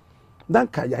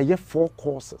danka ya ye 4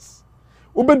 courses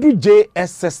obedu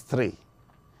JSS 3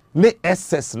 ne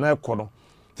SS na ekono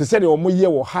they said omo ye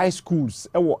wo high schools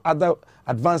e wo other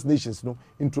advanced nations no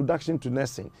introduction to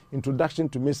nursing, introduction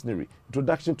to masonry,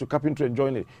 introduction to carpentry and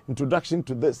joinery, introduction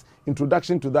to this,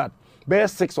 introduction to that, be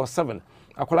 6 or 7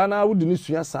 akola na wo dini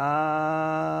sua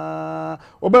sa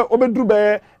obedru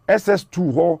be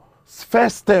SS2 ho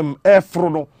first term efro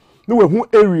no ne we hu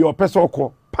area o pese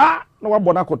okọ pa na wa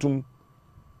bona kotum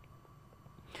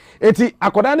eti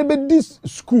akoda ne be this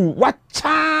school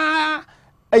wacha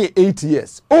 8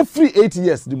 years o free 8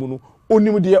 years di mu no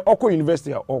onim de okọ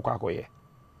university okọ akoye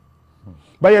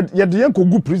but ye de yanko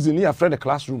gu prison ya friend the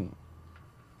classroom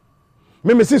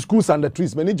me see schools under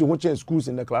trees me need to change schools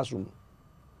in the classroom.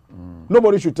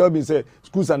 Nobody should tell me say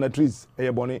schools under trees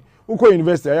e boni ukọ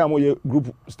university ya mo ye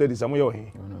group studies am ye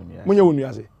ohe mo ye wonu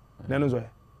ase na no so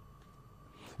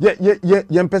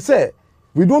ye mpese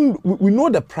we know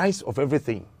the price of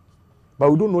everything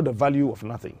but we don't know the value of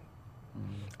nothing.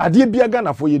 Ade bia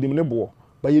Ghana for yedim ne bo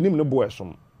but yenim ne bo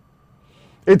esom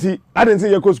eti I didn't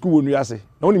say you go school wonu ase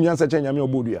na onim yansa che nyame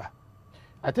obodua.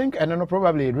 I think I don't know,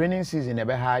 probably raining season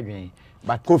ebe ha adwen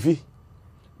but Kofi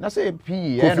na say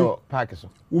PE no park so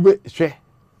ube hwe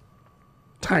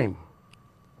time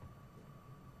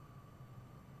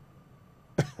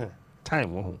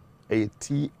time wo a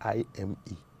TIME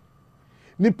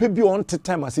nipa bi on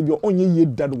time as if you onye ye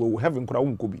dad we heaven kura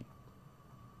won ko bi.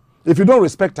 If you don't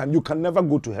respect time, you can never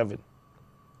go to heaven.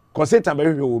 Cause Satan be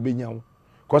hwe obi nya wo.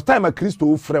 Cause time a Christo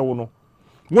wo frɛ wo no.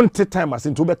 Won time as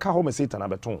into be ka ho me Satan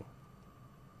abeton.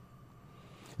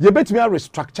 You bet me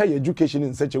restructure your education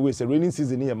in such a way say raining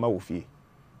season here ma wo fie.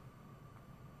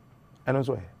 And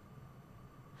also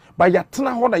but ya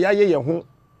tena ho na ya ye ho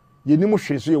ye nim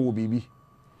hwe so ye wo bibi.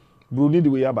 Broni de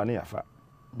we aba ne yafa.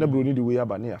 Na broni de we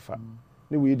aba ne yafa.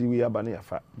 Ne we de we aba ne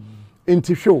yafa.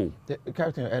 Enti show.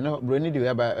 Captain, no broni de we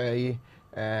aba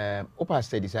opa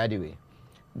study side way.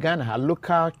 Ghana ha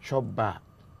local chop bar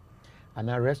and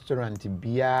a restaurant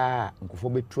bia nkofo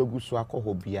betu agu so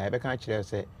akọ bia e be kan kire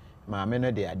say maame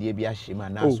no de ade bia hima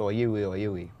na so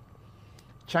oyewe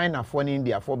China for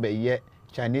India for be ye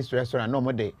Chinese restaurant no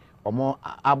mo de omo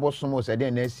abosomo se de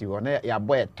na si ho na ya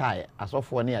boy tie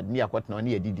asofo ne ade ne yakotna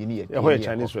ne yedidi ne ye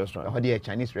Chinese restaurant ho de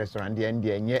Chinese restaurant de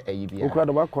enye ayi bia okra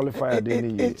do qualify ade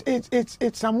ne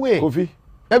it's some way Kofi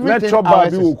everything chop bar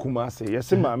bi okuma say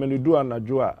yes maame no do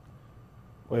anajo a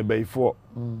we be for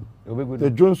the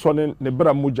Johnson ne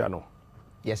bra moja no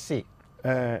yes see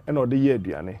na ode ye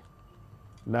aduane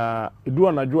na edu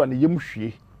anajo a ne yem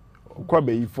hwie kwa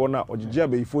be for na ogege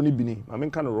abayifo ne bini maame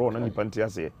nka no ro na nipa ntia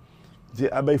se je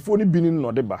abayifo ne bini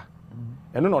no de ba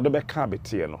eno no de be ka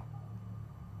bete no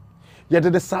ye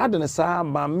de saade ne saa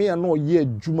maame a no ye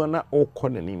adwuma na okọ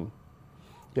nanim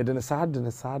ye de ne saade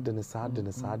ne saa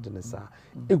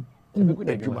egu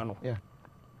adwuma no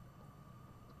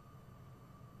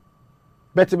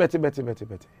Betty.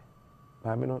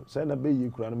 Maame no say na be yi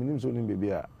kura no minim so nim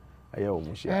bebi a aye o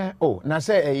mo hia. Na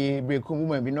say e breku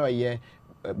mu bi no ye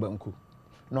banku.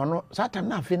 No satam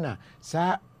na afi na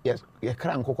sa ye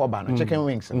kra nkokọ ba no chicken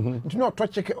wings. Nti no to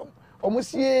chicken omo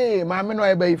sie maame no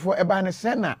e ba ifo e ba ne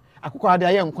se na akokọ ade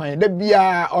aye nkwan da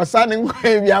bia osa ne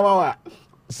nkwan bia ma wa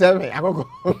 7 akokọ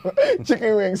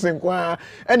chicken wings nkwan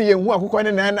ene ye hu akokọ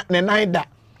ne nan da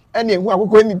ene hu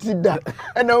akokọ ni ti da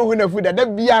ene hu na fu da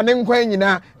bia ne nkwan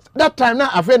nyina that time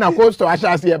na afi na coast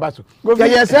asha ase e ba so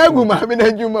ye se agu maame na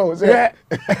adwuma o se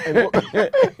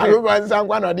akokọ nsan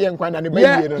nkwan na de nkwan na ne ba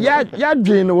yie no ya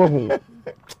dwen no wo hu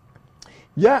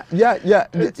Yeah.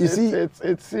 You see,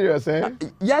 it's serious, eh?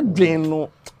 Yeah, drain no.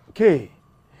 Okay.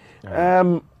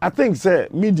 I think say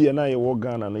media na ye wo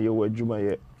Ghana na ye wo adwuma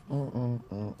ye.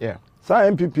 Yeah. So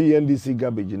MPP NDC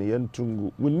garbage in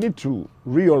Yentungu. We need to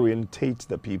reorientate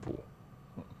the people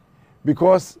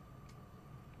because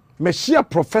me share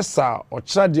professor or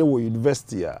chade wo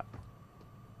university a.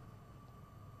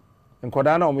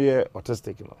 Nkoda na omo ye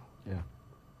autistic no. Yeah.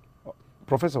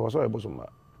 Professor was so able to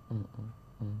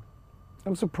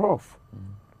I'm so prof.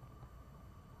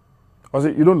 I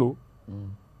say, you don't know?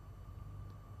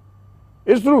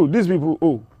 It's true. These people,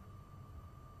 I'm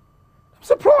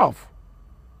so prof.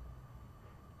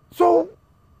 So,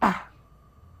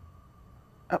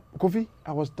 Kofi,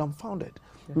 I was dumbfounded.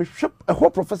 Me a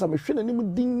whole professor, me shouldn't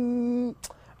even ding.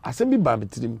 I said, me baby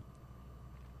to them.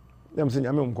 I'm saying,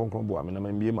 I'm a concombo. I mean, I'm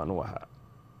a man who ha.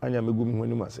 I am a good when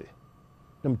you must say.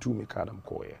 Them two me card them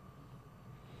call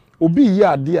Obi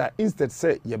ya dia instead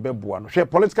say ye beboa no hwe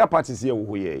political parties here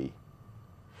wo ye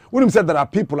when him said there are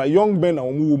people like young men na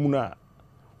omu na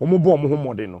omu bo omu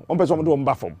homode no on person do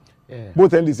omba form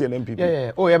both NDC and MPP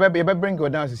yeah ye be bring you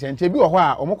down say nti bi wo ho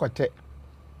a omu kote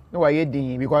na wa ye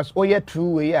din because o ye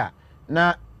true way a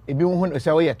na ebi hu say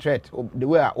o ye threat the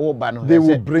way a o ba no they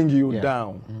will bring you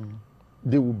down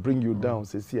they will bring you down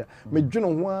say see me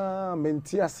dweno ho a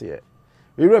menti ase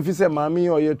e refi say maami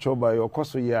o ye choba yo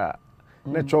koso ya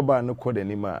na choba no code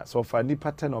anima so fa ni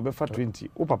pattern obefa 20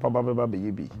 o papa baba be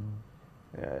yebi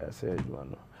say you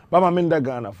know mama minda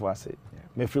Ghana for say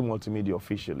me free multimedia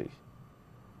officially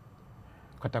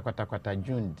kwata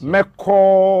June me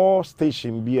call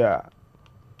station bia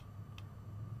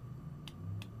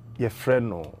your friend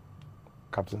no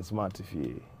Captain Smart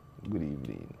fie good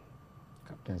evening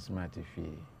Captain Smart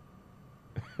fie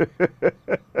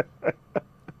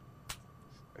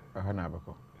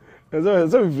Ahanabako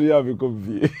So if you have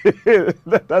become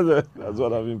that's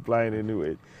what I'm implying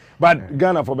anyway. But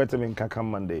Ghana for better men can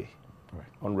come Monday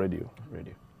on radio.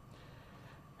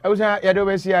 I was at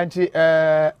Yadobesi anti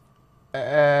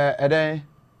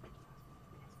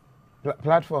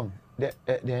platform. The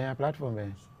platform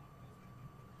there.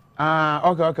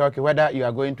 Okay. Whether you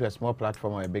are going to a small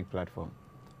platform or a big platform.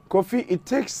 Kofi, it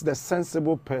takes the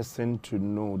sensible person to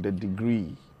know the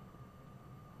degree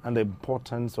and the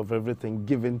importance of everything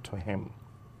given to him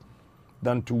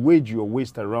than to wage your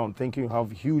waist around thinking you have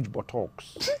huge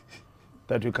buttocks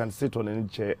that you can sit on any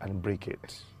chair and break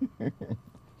it.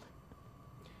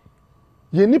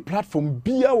 Any platform,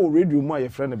 be our radio, my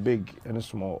friend, big and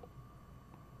small.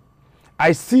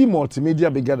 I see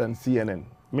multimedia bigger than CNN.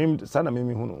 Sana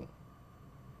mimi huno.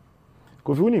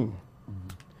 Kofi unim.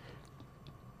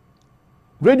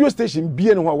 Radio station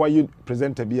be and why you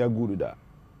presenter be a good da.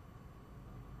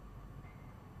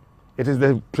 It is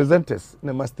the presenters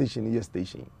na ma station here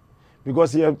station.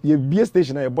 Because you be a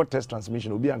station na your test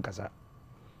transmission obi ankasa.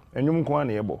 Enyum ko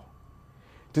na yebo.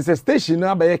 It is a station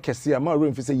na ba ye kese ama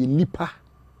room fi say ye nipa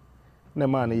na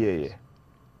ma na ye.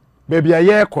 Baby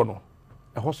aye ko no.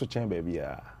 E ho so chen baby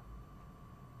a.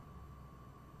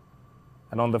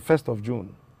 And on the 1st of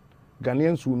June,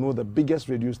 Ghanaians will know the biggest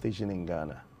radio station in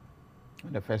Ghana.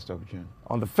 On the 1st of June.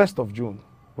 On the 1st of June,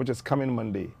 which is coming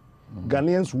Monday,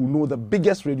 Ghanaians will know the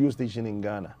biggest radio station in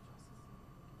Ghana.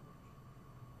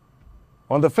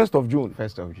 On the 1st of June.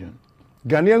 1st of June.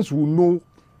 Ghanaians will know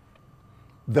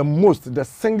the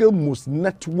single most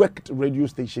networked radio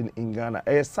station in Ghana.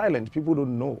 It's silent, people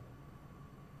don't know.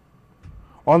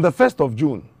 On the 1st of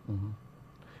June,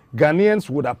 Ghanaians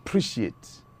would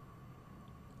appreciate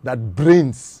that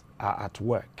brains are at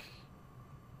work.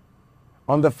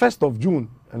 On the 1st of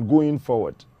June and going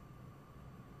forward,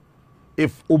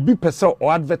 if Obi Pesa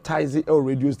or advertising a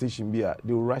radio station beer,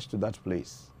 they will rush to that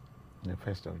place. The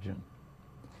 1st of June.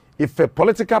 If a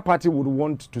political party would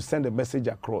want to send a message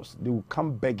across, they will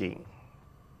come begging.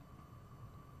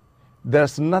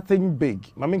 There's nothing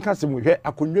big. Mamin ka se mo hwe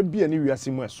akonwa bia ni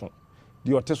wiase mu eso.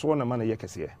 The oteso na man ye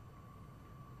kese.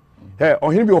 Hey,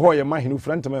 ohini bi ho ye mahinu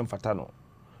frantema mfata no.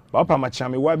 Ba pa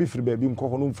machame wa bi firi ba bi mko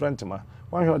ho no frantema.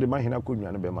 Wan hwe de mahina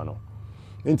akonwa no be ma no.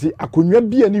 Enti akonwa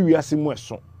bia ni wiase mu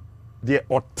eso. The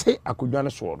ote akonwa no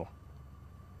so no.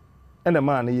 Ena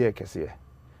man ye kese.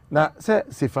 Na say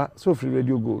Sifa so free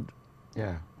Radio Gold.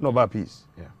 Yeah. No ba peace.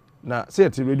 Yeah. Na say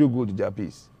at Radio Gold ja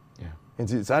peace. Yeah.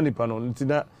 Enti sa nipa no enti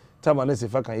na tama na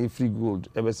Sifa kan free gold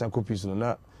e be san copies no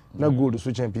na gold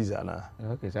so chen pizza na.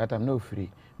 Okay, so that I'm no free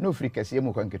kese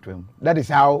mo kan ketwam. That is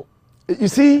how you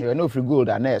see you no free gold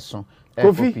and eso.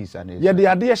 Copies and ye de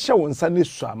ade hye wo nsa ne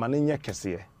so ama ne nya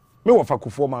kese. Me wo fa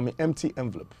kofo ma me empty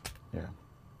envelope. Yeah.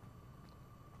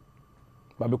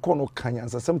 Ba be kono kanya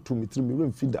ansasam to me tiri me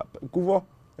rem feed up. Kofo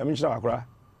ya me nhira akora.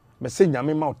 Me say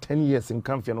nyame ma 10 years in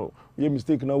camp no. We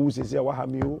mistake na wo sesi a wa ha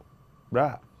me o.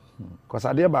 Bra. Cause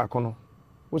ade ba kono.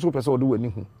 Wo so pese o do wani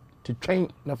hu. Ti twen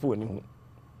na fa wani hu.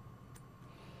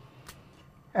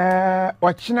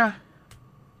 Wachina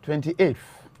 28th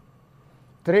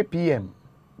 3 p.m.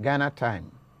 Ghana time,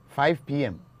 5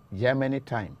 p.m. Germany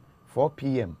time, 4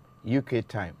 p.m. UK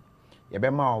time.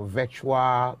 Yabema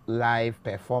virtual live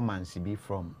performance be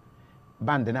from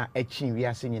band na etching we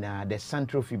are singing the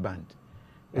Central Fee band.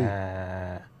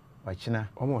 Wachina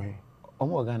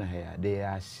Omo Ghana here, they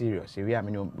are serious. We are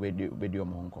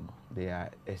video they are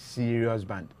a serious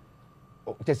band.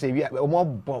 Just say we are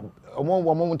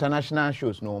more international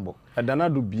shows no more. Adana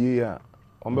do bia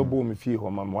ombe bo me fie ho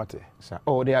mam wate.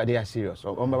 Oh, they are serious.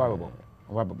 Ombe babo.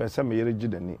 Be se me yere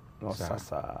gidani no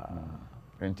sasa.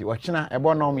 Enti wachina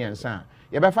ebo no me ensa.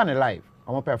 Ye be fa ne live.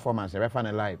 Omo performance ye be fa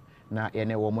ne live na ye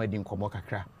ne wo mo adi nkomo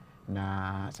kakra.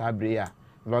 Na sabre ya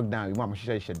lockdown we mo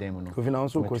hye dem no. Kofi na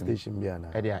so station bia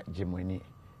na. E dia jemoni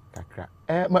kakra.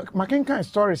 Makenkan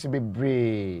stories be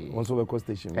brave. Also work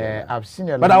station. I've seen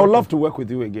a lot. But I would love to work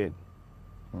with you again.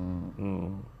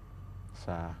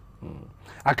 Sir.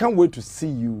 I can't wait to see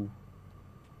you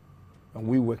and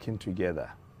we working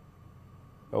together.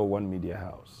 Oh, one media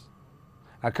house.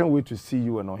 I can't wait to see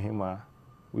you and Ohima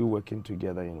we working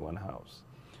together in one house.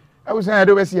 I was saying I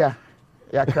do this here.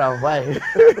 Yeah, crowd. Why?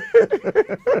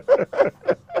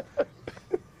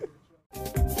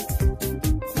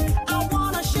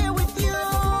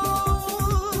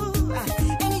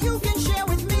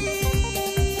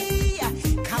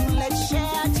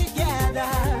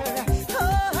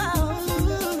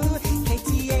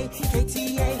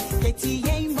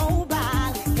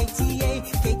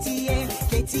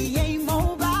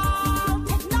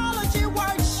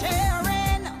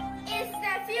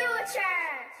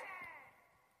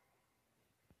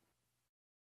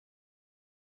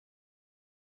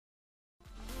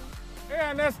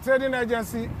 Trading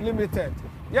Agency Limited.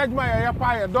 Yajma ya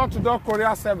pa door-to-door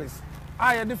courier service.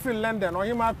 I different London or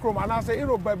hima chrome and I say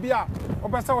Europe babia or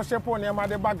besa o shepo near ma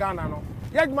de bagana no.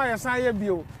 Yajma ya san ye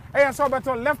bio. E so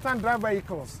better left-hand drive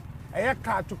vehicles. E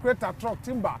car to create a truck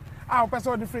timber. Ah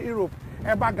o different Europe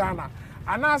e bagana.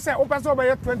 And I say o pesa be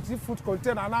 20-foot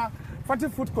container na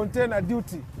 40-foot container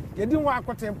duty. You didn't want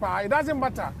to temper. It doesn't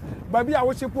matter. Babia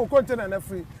o shepo container na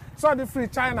free. So the free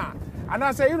China. And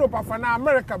I say Europe and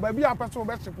America, baby, our person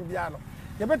best to Piano.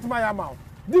 You bet my amount.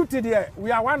 Duty there,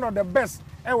 we are one of the best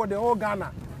ever the whole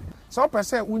Ghana. So per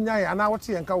se unya and our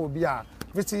tea and will be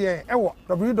visit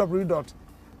www.ghana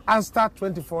and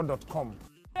star24.com.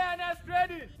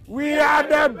 We are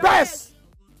the best.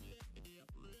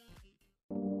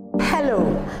 Hello,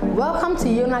 welcome to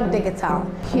Yonak Digital.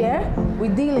 Here, we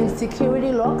deal in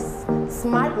security locks,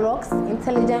 smart locks,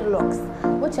 intelligent locks,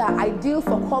 which are ideal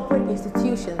for corporate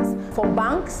institutions, for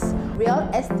banks, real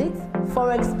estate,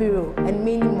 forex bureau, and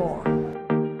many more.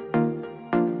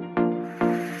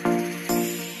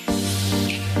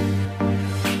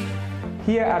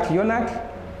 Here at Yonak,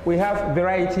 we have a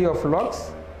variety of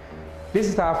locks. This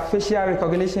is our facial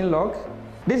recognition lock.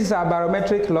 This is our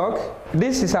barometric lock.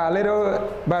 This is our little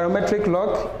barometric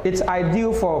lock. It's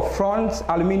ideal for front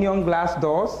aluminum glass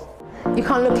doors. You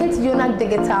can locate Yonak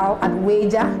Digital at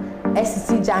Wager,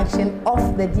 SCC Junction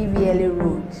off the DVLA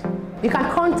Road. You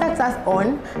can contact us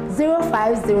on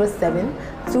 0507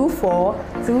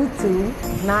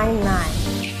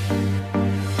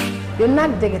 242299.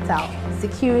 Yonak Digital,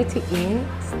 security in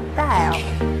style.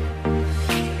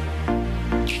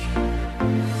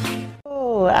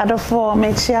 Adofo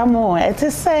mechiamo it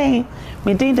is saying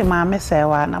me did the mama say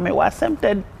wa na me wasem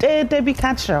the day be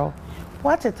catch.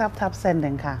 What a tap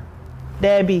sending ka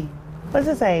Debbie what's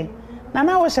it say na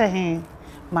na wo she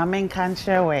mama can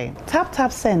share way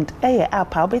tap send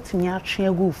app a betimi atwe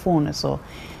agu phone so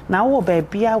na wo ba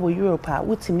bia wo Europe a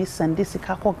wotimi send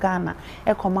sika ko Ghana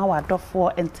e koma wa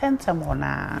adofo ententem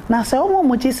hona na se omo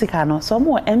moji sika no so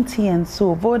mo MTN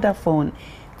so Vodafone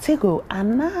Tigo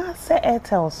ana se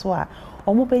Airtel so a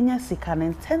omo benya sika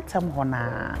ne tentem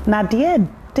hona na de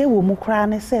wo mu kra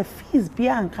ne se fees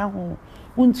bia anka ho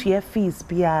untua fees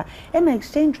bia and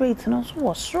exchange rate no so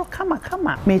was so kama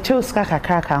me chose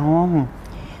kakaka ho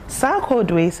sa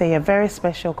code we say a very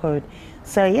special code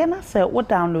so na say what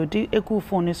download egu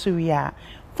phone so we are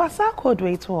for sa code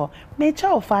we to me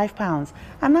charge £5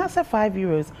 and na say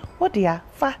 €5 what dia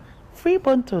fa free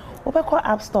ponto obeko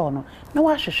app store no na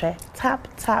wa hwehwe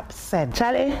tap send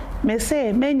chale me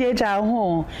say menyeja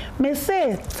ho me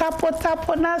say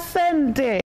tapo na send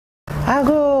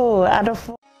ago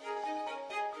adofo.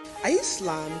 Are you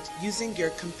slammed using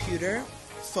your computer,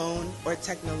 phone, or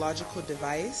technological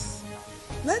device?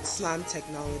 Let Slam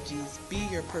Technologies be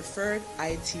your preferred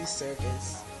IT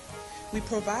service. We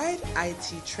provide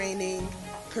IT training,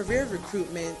 career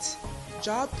recruitment,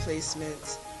 job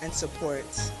placement, and support.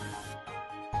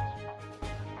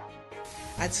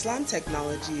 At Slam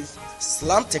Technologies,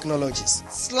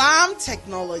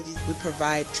 we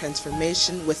provide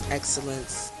transformation with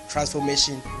excellence.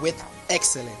 Transformation with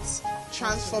excellence.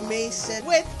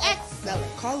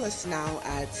 Call us now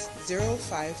at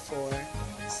 054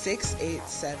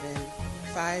 687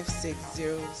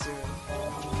 5600.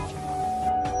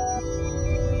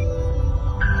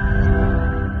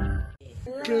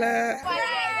 Claire.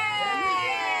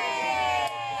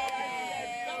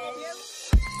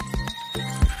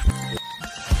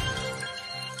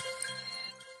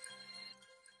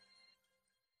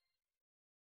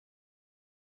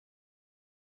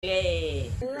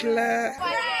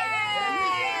 Claire.